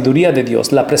la sabiduría de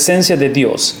Dios, la presencia de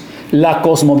Dios, la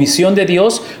cosmovisión de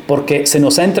Dios, porque se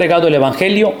nos ha entregado el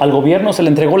evangelio, al gobierno se le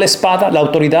entregó la espada, la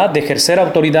autoridad de ejercer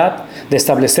autoridad, de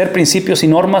establecer principios y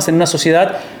normas en una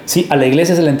sociedad. Sí, a la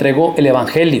iglesia se le entregó el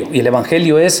evangelio, y el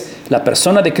evangelio es la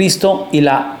persona de Cristo y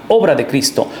la obra de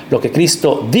Cristo, lo que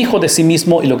Cristo dijo de sí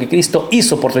mismo y lo que Cristo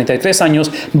hizo por 33 años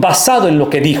basado en lo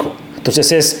que dijo.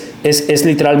 Entonces es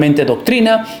literalmente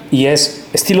doctrina y es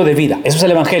estilo de vida. Eso es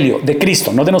el evangelio de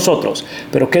Cristo, no de nosotros.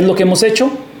 Pero ¿qué es lo que hemos hecho?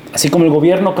 Así como el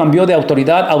gobierno cambió de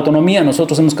autoridad a autonomía,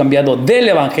 nosotros hemos cambiado del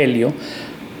evangelio,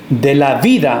 de la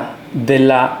vida, de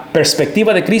la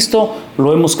perspectiva de Cristo,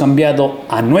 lo hemos cambiado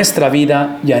a nuestra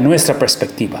vida y a nuestra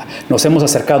perspectiva. Nos hemos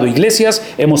acercado a iglesias,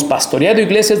 hemos pastoreado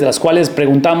iglesias de las cuales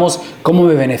preguntamos: ¿cómo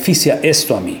me beneficia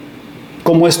esto a mí?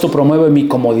 ¿Cómo esto promueve mi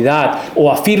comodidad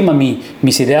o afirma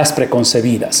mis ideas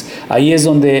preconcebidas? Ahí es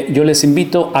donde yo les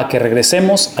invito a que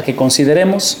regresemos, a que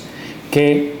consideremos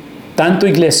que tanto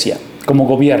iglesia como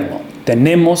gobierno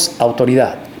tenemos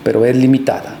autoridad, pero es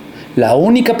limitada. La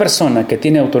única persona que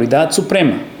tiene autoridad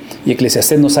suprema Y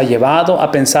Eclesiastés nos ha llevado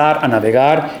a pensar, a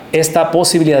navegar esta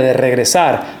posibilidad de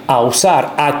regresar, a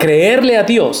usar, a creerle a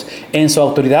Dios en su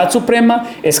autoridad suprema.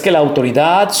 Es que la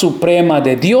autoridad suprema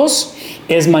de Dios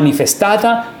es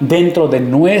manifestada dentro de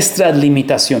nuestras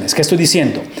limitaciones. ¿Qué estoy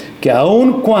diciendo? Que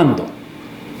aun cuando,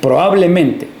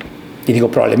 probablemente, y digo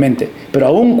probablemente, pero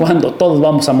aun cuando todos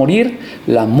vamos a morir,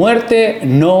 la muerte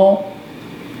no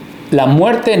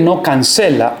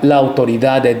cancela la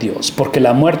autoridad de Dios, porque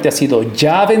la muerte ha sido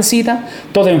ya vencida,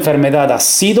 toda enfermedad ha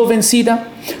sido vencida,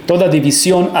 toda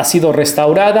división ha sido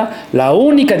restaurada. La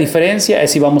única diferencia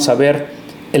es si vamos a ver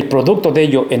el producto de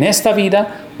ello en esta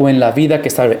vida o en la vida que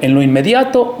está, en lo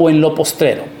inmediato o en lo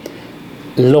postrero.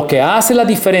 Lo que hace la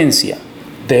diferencia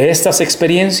de estas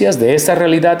experiencias, de estas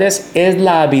realidades, es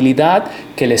la habilidad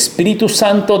que el Espíritu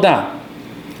Santo da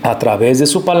a través de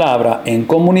su palabra en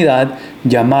comunidad,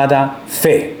 llamada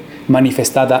fe,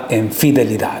 manifestada en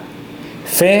fidelidad.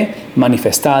 Fe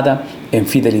manifestada en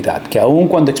fidelidad. Que aun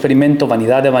cuando experimento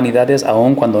vanidad de vanidades,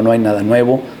 aun cuando no hay nada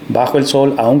nuevo bajo el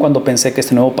sol, aun cuando pensé que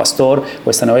este nuevo pastor o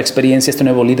esta nueva experiencia, este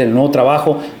nuevo líder, el nuevo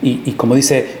trabajo, y como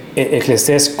dice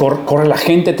Eclesiastés, corre la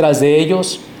gente tras de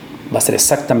ellos, va a ser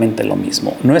exactamente lo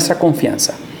mismo. Nuestra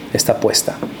confianza está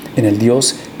puesta en el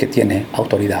Dios que tiene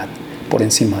autoridad por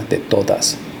encima de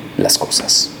todas las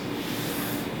cosas.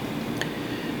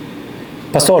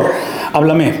 Pastor,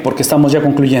 háblame, porque estamos ya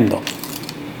concluyendo.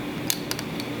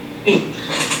 Sí,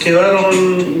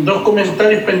 quedaron dos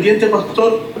comentarios pendientes,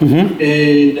 pastor.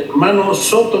 El hermano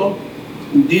Soto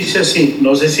dice así,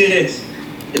 no sé si es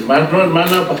hermano o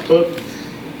hermana, pastor,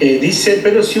 dice: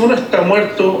 pero si uno está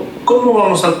muerto, ¿cómo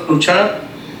vamos a luchar?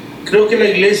 Creo que la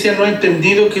iglesia no ha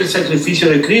entendido que el sacrificio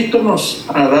de Cristo nos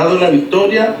ha dado la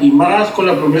victoria, y más con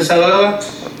la promesa dada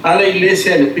a la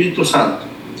iglesia del Espíritu Santo.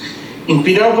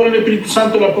 Inspirado por el Espíritu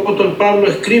Santo, el apóstol Pablo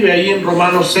escribe ahí en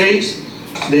Romanos 6,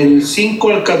 del 5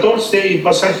 al 14, y el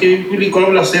pasaje bíblico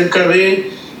habla acerca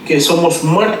de que somos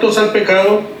muertos al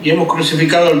pecado y hemos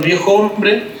crucificado al viejo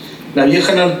hombre, la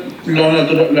vieja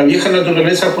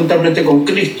naturaleza, juntamente con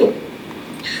Cristo.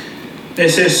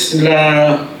 Esa es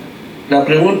la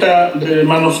pregunta del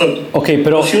hermano Soto. Okay,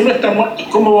 pero si uno está muerto,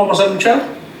 ¿cómo vamos a luchar?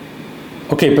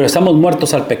 Ok, pero estamos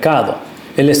muertos al pecado.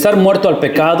 El estar muerto al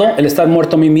pecado, el estar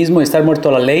muerto a mí mismo, el estar muerto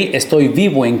a la ley, estoy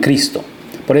vivo en Cristo.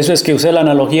 Por eso es que usé la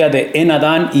analogía de en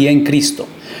Adán y en Cristo.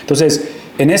 Entonces,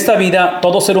 en esta vida,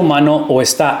 todo ser humano o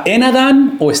está en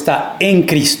Adán o está en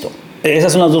Cristo.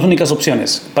 Esas son las dos únicas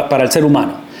opciones para el ser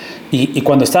humano. Y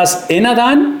cuando estás en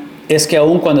Adán, es que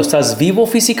aún cuando estás vivo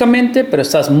físicamente, pero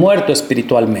estás muerto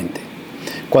espiritualmente.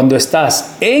 Cuando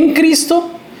estás en Cristo,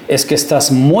 es que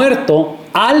estás muerto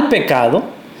al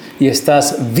pecado y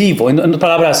estás vivo. En otras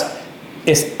palabras,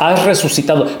 has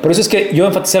resucitado. Por eso es que yo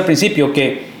enfaticé al principio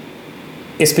que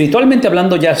espiritualmente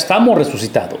hablando ya estamos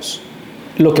resucitados.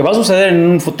 Lo que va a suceder en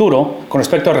un futuro con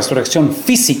respecto a resurrección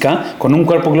física, con un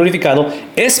cuerpo glorificado,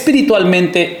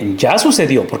 espiritualmente ya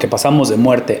sucedió, porque pasamos de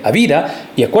muerte a vida.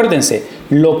 Y acuérdense,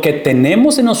 lo que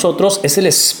tenemos en nosotros es el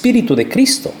Espíritu de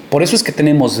Cristo. Por eso es que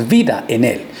tenemos vida en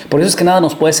Él. Por eso es que nada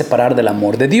nos puede separar del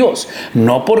amor de Dios.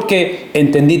 No porque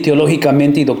entendí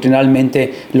teológicamente y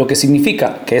doctrinalmente lo que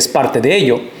significa, que es parte de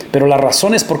ello, pero la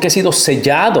razón es porque he sido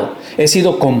sellado, he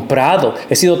sido comprado,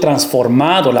 he sido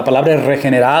transformado. La palabra es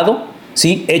regenerado,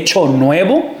 ¿sí? Hecho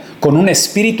nuevo con un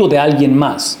espíritu de alguien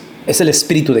más. Es el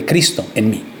Espíritu de Cristo en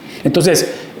mí.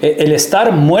 Entonces, el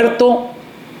estar muerto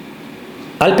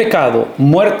al pecado,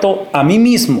 muerto a mí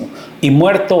mismo y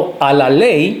muerto a la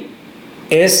ley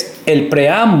es el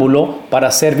preámbulo para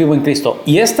ser vivo en Cristo.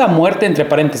 Y esta muerte, entre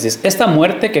paréntesis, esta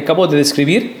muerte que acabo de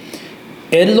describir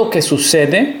es lo que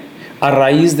sucede a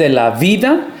raíz de la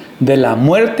vida, de la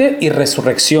muerte y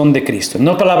resurrección de Cristo. En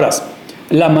otras palabras,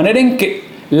 la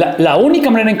única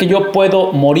manera en que yo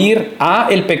puedo morir a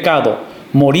el pecado,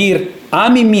 morir a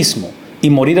mí mismo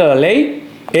y morir a la ley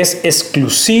es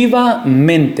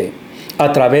exclusivamente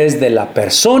a través de la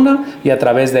persona y a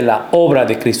través de la obra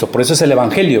de Cristo. Por eso es el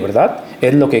Evangelio, ¿verdad?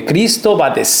 Es lo que Cristo va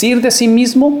a decir de sí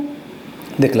mismo,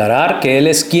 declarar que Él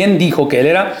es quien dijo que Él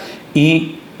era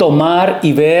y tomar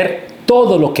y ver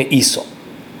todo lo que hizo.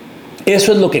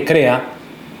 Eso es lo que crea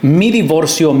mi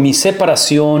divorcio, mi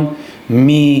separación,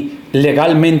 mi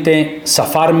legalmente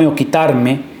zafarme o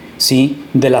quitarme, ¿sí?,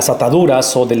 de las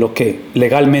ataduras o de lo que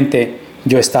legalmente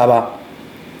yo estaba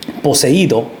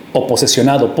poseído o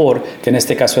posesionado por, que en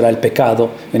este caso era el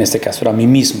pecado, en este caso era mí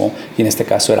mismo y en este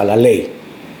caso era la ley.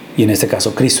 Y en este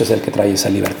caso Cristo es el que trae esa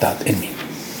libertad en mí.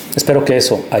 Espero que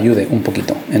eso ayude un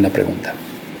poquito en la pregunta.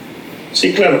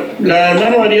 Sí, claro. La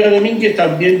hermana María Domínguez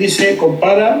también dice,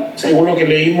 compara, según lo que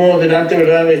leímos delante,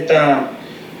 ¿verdad?, de esta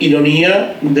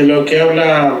ironía de lo que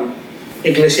habla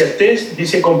Eclesiastés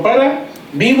dice, compara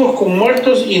vivos con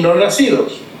muertos y no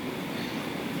nacidos.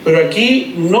 Pero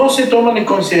aquí no se toman en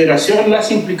consideración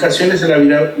las implicaciones de la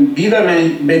vida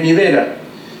venidera.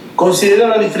 Considera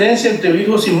la diferencia entre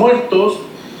vivos y muertos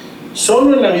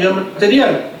solo en la vida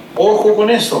material. Ojo con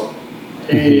eso.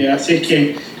 Así es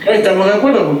que, claro, estamos de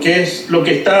acuerdo, porque es lo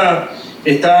que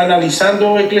está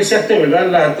analizando Eclesiastés,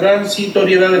 ¿verdad? La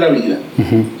transitoriedad de la vida.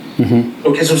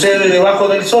 Lo que sucede debajo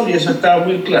del sol, y eso está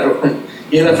muy claro.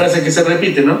 Y es la frase que se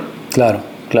repite, ¿no? Claro,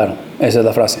 claro. Esa es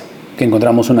la frase que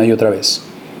encontramos una y otra vez.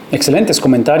 Excelentes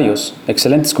comentarios,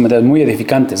 muy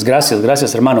edificantes.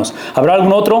 Gracias, hermanos. ¿Habrá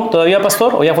algún otro todavía,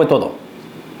 pastor, o ya fue todo?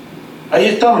 Ahí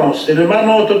estamos, el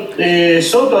hermano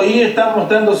Soto ahí está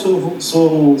mostrando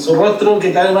su rostro. ¿Qué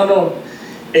tal, hermano?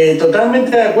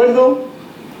 Totalmente de acuerdo.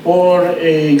 Por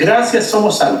gracias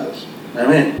somos salvos.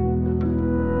 Amén.